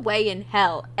way in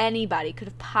hell anybody could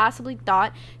have possibly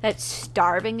thought that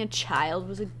starving a child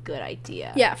was a good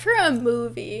idea. Yeah, for a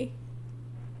movie.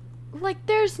 Like,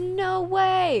 there's no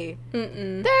way.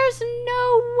 Mm-mm. There's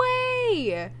no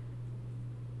way.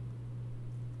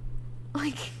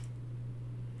 Like,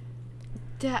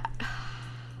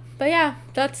 but yeah,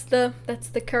 that's the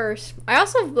curse. I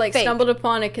also, like, stumbled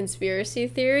upon a conspiracy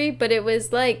theory, but it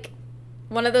was, like,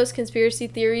 one of those conspiracy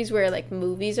theories where, like,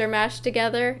 movies are mashed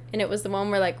together, and it was the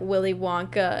one where, like, Willy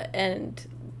Wonka and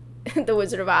The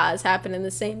Wizard of Oz happen in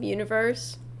the same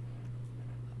universe.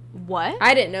 What?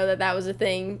 I didn't know that was a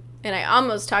thing, and I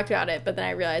almost talked about it, but then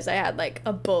I realized I had, like,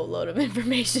 a boatload of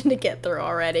information to get through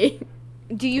already.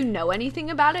 Do you know anything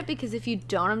about it? Because if you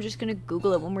don't, I'm just gonna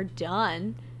Google it when we're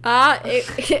done.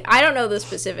 I don't know the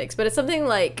specifics, but it's something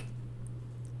like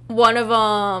one of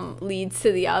them leads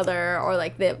to the other, or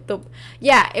like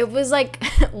it was like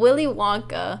Willy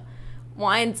Wonka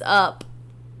winds up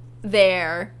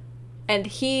there, and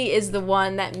he is the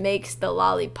one that makes the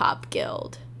Lollipop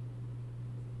Guild.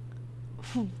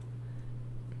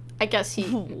 I guess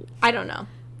I don't know.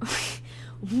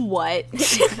 What?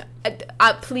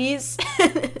 Please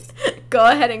go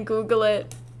ahead and Google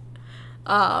it.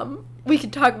 We can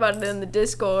talk about it in the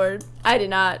Discord. I did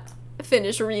not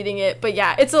finish reading it, but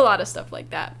yeah, it's a lot of stuff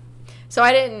like that. So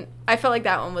I felt like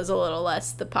that one was a little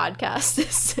less the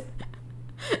podcast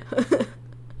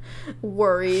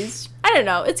worries. I don't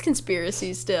know, it's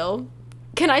conspiracy still.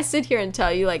 Can I sit here and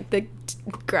tell you, like, the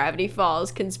Gravity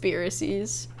Falls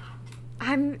conspiracies?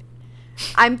 I'm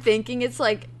thinking it's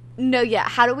like, no, yeah,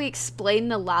 how do we explain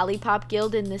the Lollipop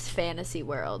Guild in this fantasy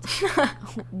world?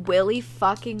 Willy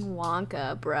fucking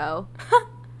Wonka, bro.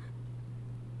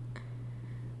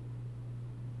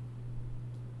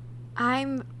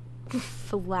 I'm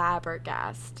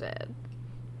flabbergasted.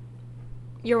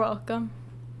 You're welcome.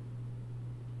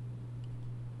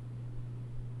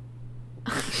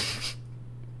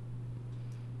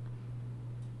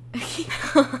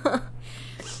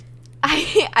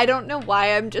 I don't know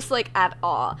why I'm just, like, at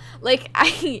awe. Like,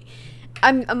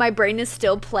 my brain is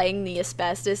still playing the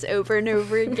asbestos over and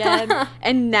over again,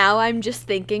 and now I'm just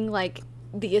thinking, like,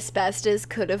 the asbestos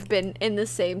could have been in the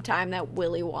same time that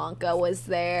Willy Wonka was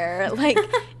there. Like,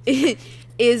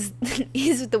 is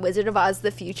the Wizard of Oz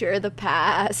the future or the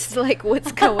past? Like,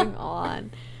 what's going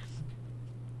on?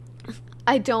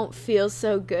 I don't feel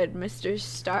so good, Mr.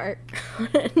 Stark.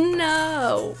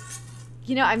 No.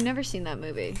 You know, I've never seen that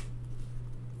movie.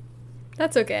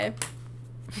 That's okay.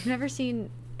 I've never seen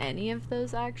any of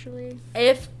those, actually.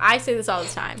 If I say this all the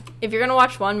time, if you're gonna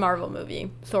watch one Marvel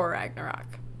movie, Thor Ragnarok.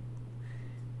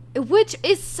 Which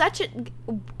is such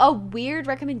a weird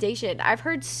recommendation. I've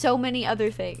heard so many other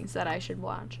things that I should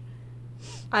watch.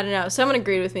 I don't know. Someone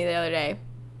agreed with me the other day.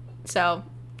 So,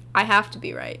 I have to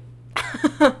be right.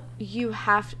 You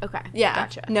have to, okay. Yeah.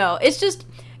 Gotcha. No, it's just,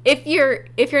 if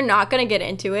you're not going to get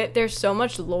into it, there's so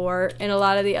much lore in a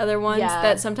lot of the other ones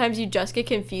that sometimes you just get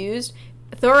confused.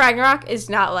 Thor Ragnarok is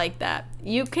not like that.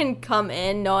 You can come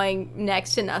in knowing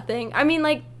next to nothing. I mean,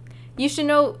 like, you should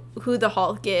know who the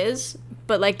Hulk is,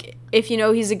 but, like, if you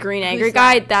know he's a green angry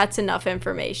guy, that's enough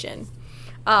information.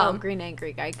 Green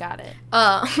angry guy, got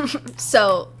it.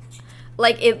 So,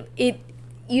 like,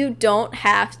 you don't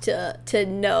have to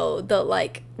know the,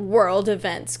 like, world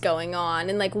events going on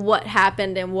and, like, what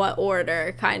happened in what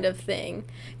order kind of thing.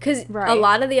 Because a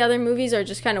lot of the other movies are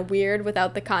just kind of weird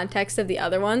without the context of the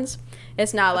other ones.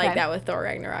 It's not like that with Thor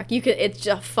Ragnarok. It's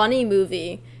a funny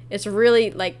movie. It's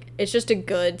really, like, it's just a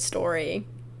good story.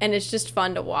 And it's just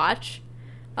fun to watch.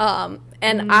 And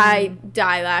I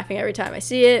die laughing every time I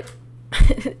see it.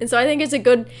 And so I think it's a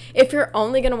good, if you're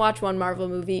only going to watch one Marvel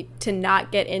movie, to not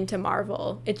get into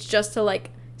Marvel, it's just to,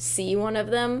 like, see one of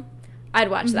them, I'd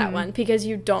watch that one, because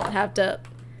you don't have to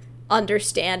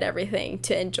understand everything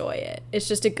to enjoy it. It's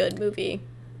just a good movie.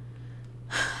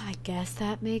 I guess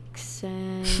that makes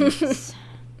sense.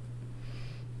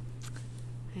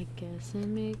 I guess it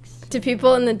makes sense. Do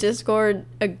people in the Discord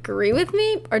agree with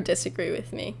me or disagree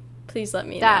with me? Please let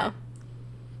me know.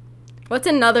 What's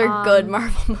another good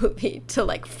Marvel movie to,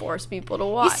 like, force people to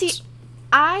watch? You see,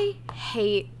 I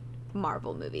hate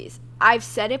Marvel movies. I've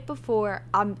said it before.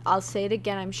 I'll say it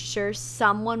again. I'm sure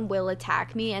someone will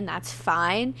attack me, and that's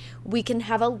fine. We can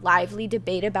have a lively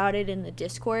debate about it in the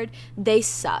Discord. They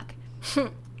suck.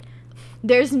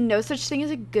 There's no such thing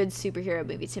as a good superhero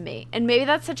movie to me. And maybe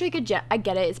that's such, like, I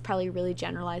get it. It's probably a really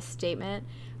generalized statement.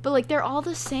 But, like, they're all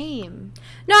the same.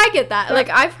 No, I get that. Like,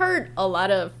 I've heard a lot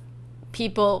of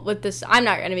people with this. I'm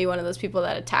not going to be one of those people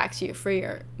that attacks you for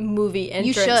your movie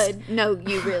interest. You should. No,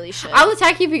 you really should. I'll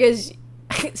attack you because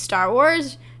Star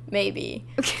Wars, maybe.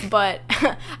 But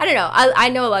I don't know. I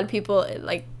know a lot of people,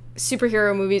 like,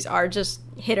 superhero movies are just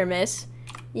hit or miss.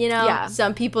 You know? Yeah.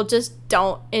 Some people just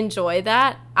don't enjoy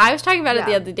that. I was talking about it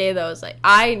the other day, though. I was like,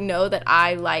 I know that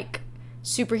I like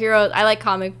superheroes. I like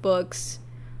comic books.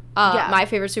 My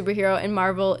favorite superhero in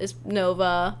Marvel is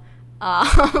Nova.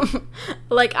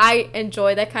 Like, I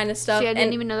enjoy that kind of stuff. See, I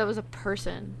didn't even know that was a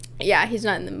person. Yeah, he's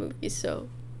not in the movie, so.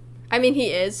 I mean, he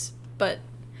is, but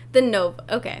the Nova.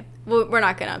 Okay, well, we're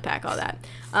not gonna unpack all that.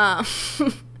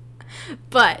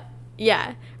 But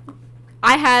yeah,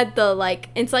 I had the, like,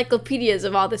 encyclopedias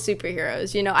of all the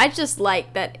superheroes. You know, I just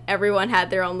like that everyone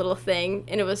had their own little thing,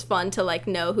 and it was fun to, like,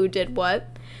 know who did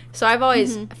what. So I've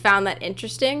always found that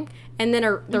interesting. And then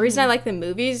the reason I like the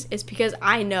movies is because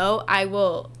I know I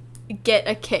will get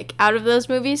a kick out of those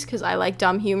movies because I like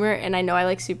dumb humor and I know I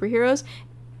like superheroes.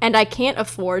 And I can't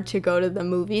afford to go to the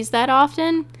movies that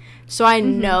often. So I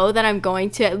know that I'm going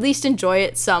to at least enjoy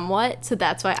it somewhat. So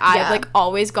that's why I've, like,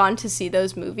 always gone to see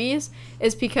those movies,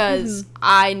 is because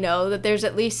I know that there's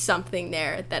at least something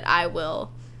there that I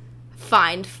will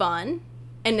find fun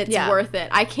and it's worth it.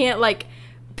 I can't, like,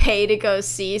 pay to go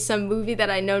see some movie that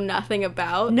I know nothing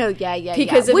about. No,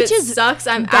 because if it sucks,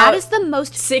 I'm out. That is the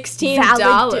most $16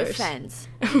 valid defense.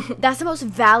 That's the most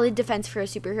valid defense for a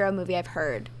superhero movie I've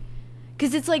heard.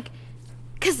 Because it's like,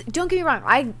 because don't get me wrong,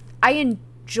 I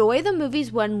enjoy the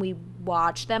movies when we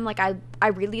watch them. Like, I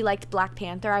really liked Black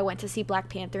Panther. I went to see Black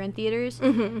Panther in theaters.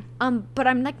 But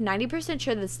I'm, like, 90%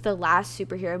 sure that's the last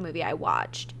superhero movie I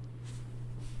watched.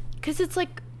 Because it's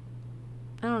like,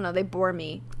 I don't know, they bore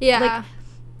me. Yeah. Like,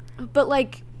 but,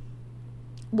 like,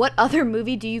 what other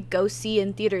movie do you go see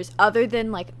in theaters other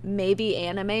than, like, maybe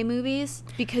anime movies?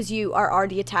 Because you are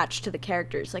already attached to the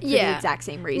characters, like, for the exact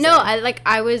same reason. No,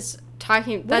 I was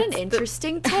talking... What an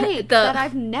interesting take that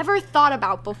I've never thought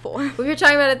about before. We were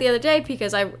talking about it the other day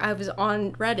because I was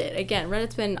on Reddit. Again,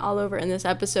 Reddit's been all over in this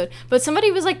episode. But somebody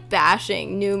was, like,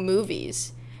 bashing new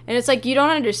movies. And it's like, you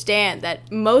don't understand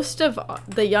that most of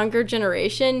the younger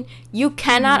generation, you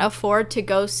cannot afford to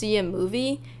go see a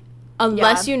movie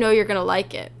unless you know you're going to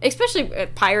like it. Especially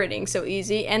pirating so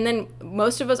easy. And then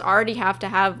most of us already have to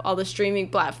have all the streaming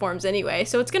platforms anyway.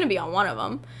 So it's going to be on one of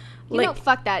them. You know,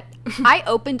 fuck that. I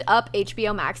opened up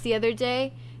HBO Max the other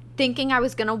day thinking I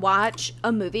was going to watch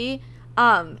a movie.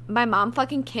 My mom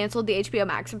fucking canceled the HBO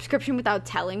Max subscription without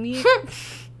telling me.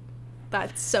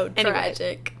 That's so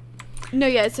tragic. No,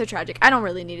 yeah, it's so tragic. I don't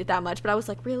really need it that much, but I was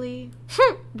like, really?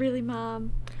 Really,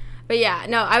 Mom? But yeah,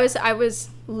 no, I was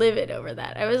livid over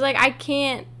that. I was like, I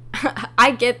can't...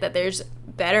 I get that there's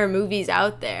better movies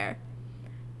out there.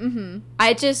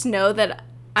 I just know that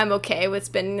I'm okay with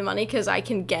spending the money because I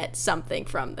can get something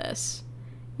from this.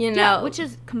 You know? Yeah, which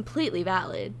is completely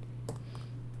valid.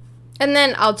 And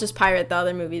then I'll just pirate the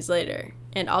other movies later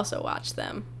and also watch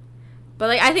them. But,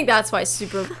 like, I think that's why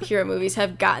superhero movies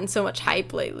have gotten so much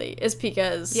hype lately, is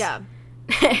because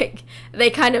they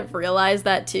kind of realize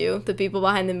that too. The people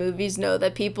behind the movies know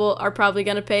that people are probably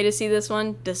going to pay to see this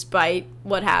one despite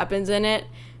what happens in it,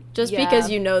 just because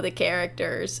you know the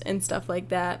characters and stuff like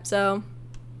that. So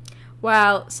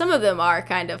while some of them are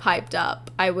kind of hyped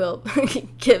up, I will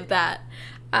give that.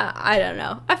 I don't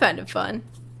know. I find it fun.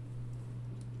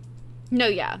 No,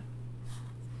 yeah.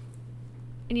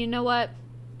 And you know what?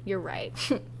 You're right.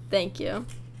 Thank you.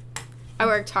 I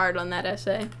worked hard on that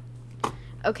essay.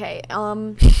 Okay,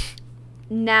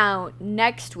 now,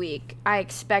 next week, I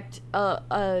expect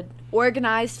a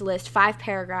organized list, 5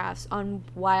 paragraphs, on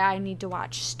why I need to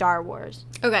watch Star Wars.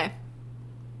 Okay.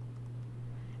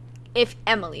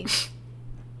 Emily,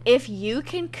 if you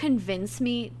can convince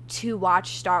me to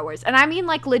watch Star Wars, and I mean,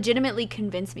 like, legitimately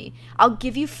convince me, I'll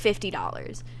give you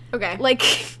 $50. Okay. Like,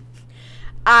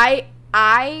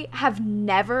 I have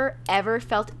never, ever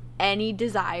felt any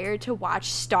desire to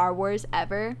watch Star Wars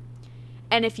ever.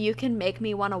 And if you can make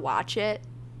me want to watch it,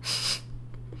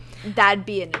 that'd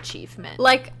be an achievement.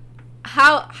 Like,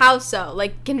 how so?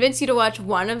 Like, convince you to watch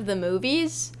one of the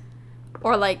movies?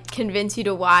 Or, like, convince you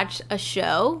to watch a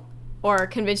show? Or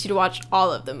convince you to watch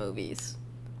all of the movies?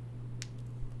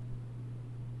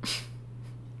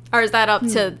 Or is that up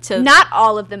to... Not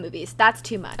all of the movies. That's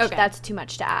too much. Okay. That's too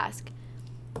much to ask.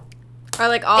 Or,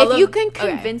 like, all of... If you can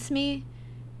convince me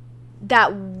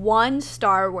that one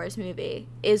Star Wars movie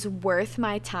is worth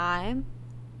my time,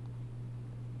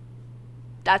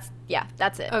 that's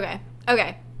it.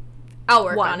 Okay. I'll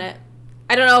work on it.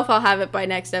 I don't know if I'll have it by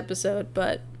next episode,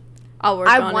 but I'll work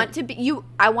on it.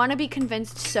 I want to be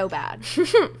convinced so bad.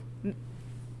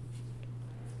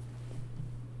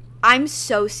 I'm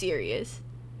so serious.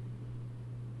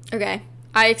 Okay.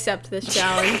 I accept this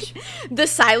challenge. The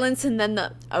silence and then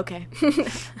the okay.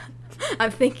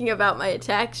 I'm thinking about my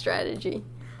attack strategy.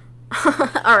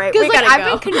 All right, we gotta go. go.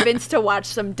 I've been convinced to watch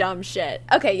some dumb shit.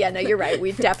 Okay, yeah, no, you're right.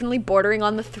 We're definitely bordering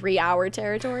on the 3-hour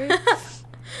territory.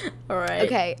 All right.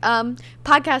 Okay,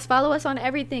 podcast, follow us on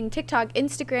everything. TikTok,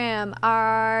 Instagram.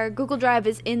 Our Google Drive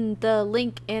is in the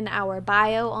link in our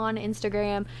bio on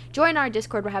Instagram. Join our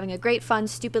Discord. We're having a great, fun,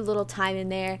 stupid little time in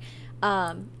there.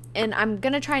 And I'm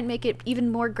going to try and make it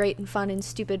even more great and fun and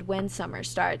stupid when summer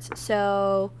starts.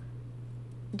 So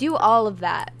do all of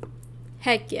that.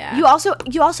 Heck yeah. You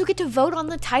also get to vote on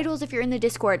the titles if you're in the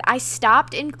Discord. I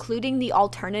stopped including the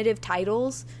alternative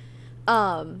titles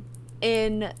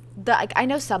in the I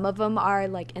know some of them are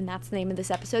like, and that's the name of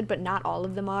this episode, but not all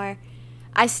of them are.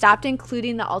 I stopped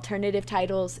including the alternative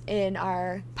titles in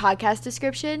our podcast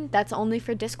description. That's only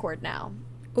for Discord now.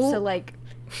 Ooh. So like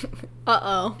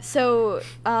uh-oh. So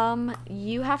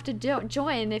you have to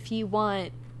join if you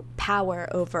want power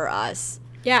over us.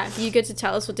 Yeah, you get to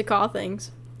tell us what to call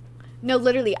things. No,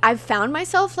 literally, I've found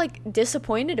myself, like,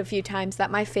 disappointed a few times that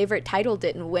my favorite title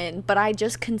didn't win, but I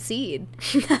just concede.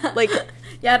 Like,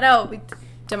 yeah, no,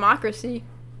 democracy.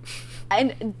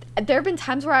 And there have been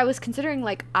times where I was considering,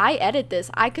 like, I edit this.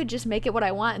 I could just make it what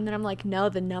I want, and then I'm like, no,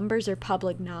 the numbers are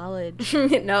public knowledge.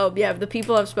 No, yeah, the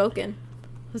people have spoken.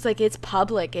 I was like, it's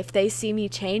public. If they see me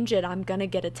change it, I'm gonna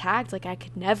get attacked. Like, I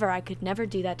could never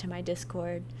do that to my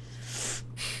Discord.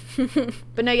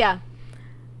 But no, yeah.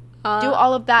 Do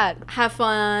all of that. Have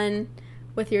fun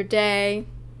with your day.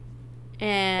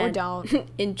 And or don't.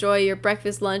 Enjoy your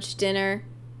breakfast, lunch, dinner.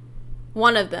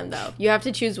 One of them, though. You have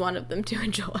to choose one of them to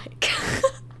enjoy.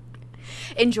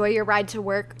 Enjoy your ride to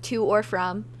work, to or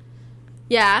from.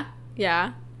 Yeah.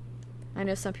 I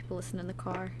know some people listen in the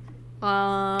car.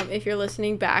 If you're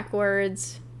listening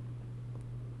backwards,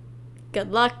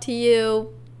 good luck to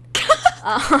you.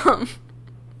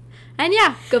 And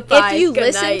yeah, goodbye. If you good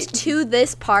listened night. to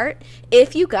this part,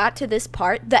 if you got to this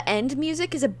part, the end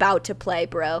music is about to play,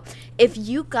 bro. If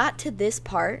you got to this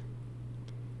part,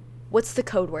 what's the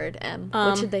code word, Em?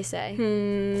 What should they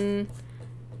say?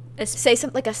 Say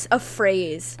something like a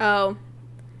phrase. Oh.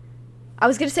 I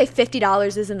was going to say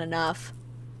 $50 isn't enough.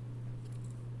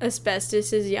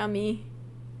 Asbestos is yummy.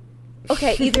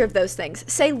 Okay, either of those things.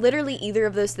 Say literally either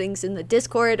of those things in the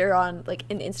Discord or on like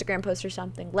an Instagram post or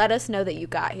something. Let us know that you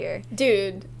got here.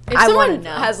 Dude, if I someone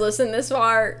know. has listened this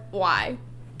far, why?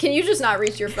 Can you just not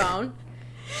reach your phone?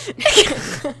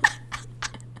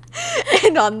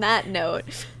 And on that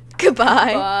note,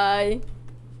 goodbye. Bye.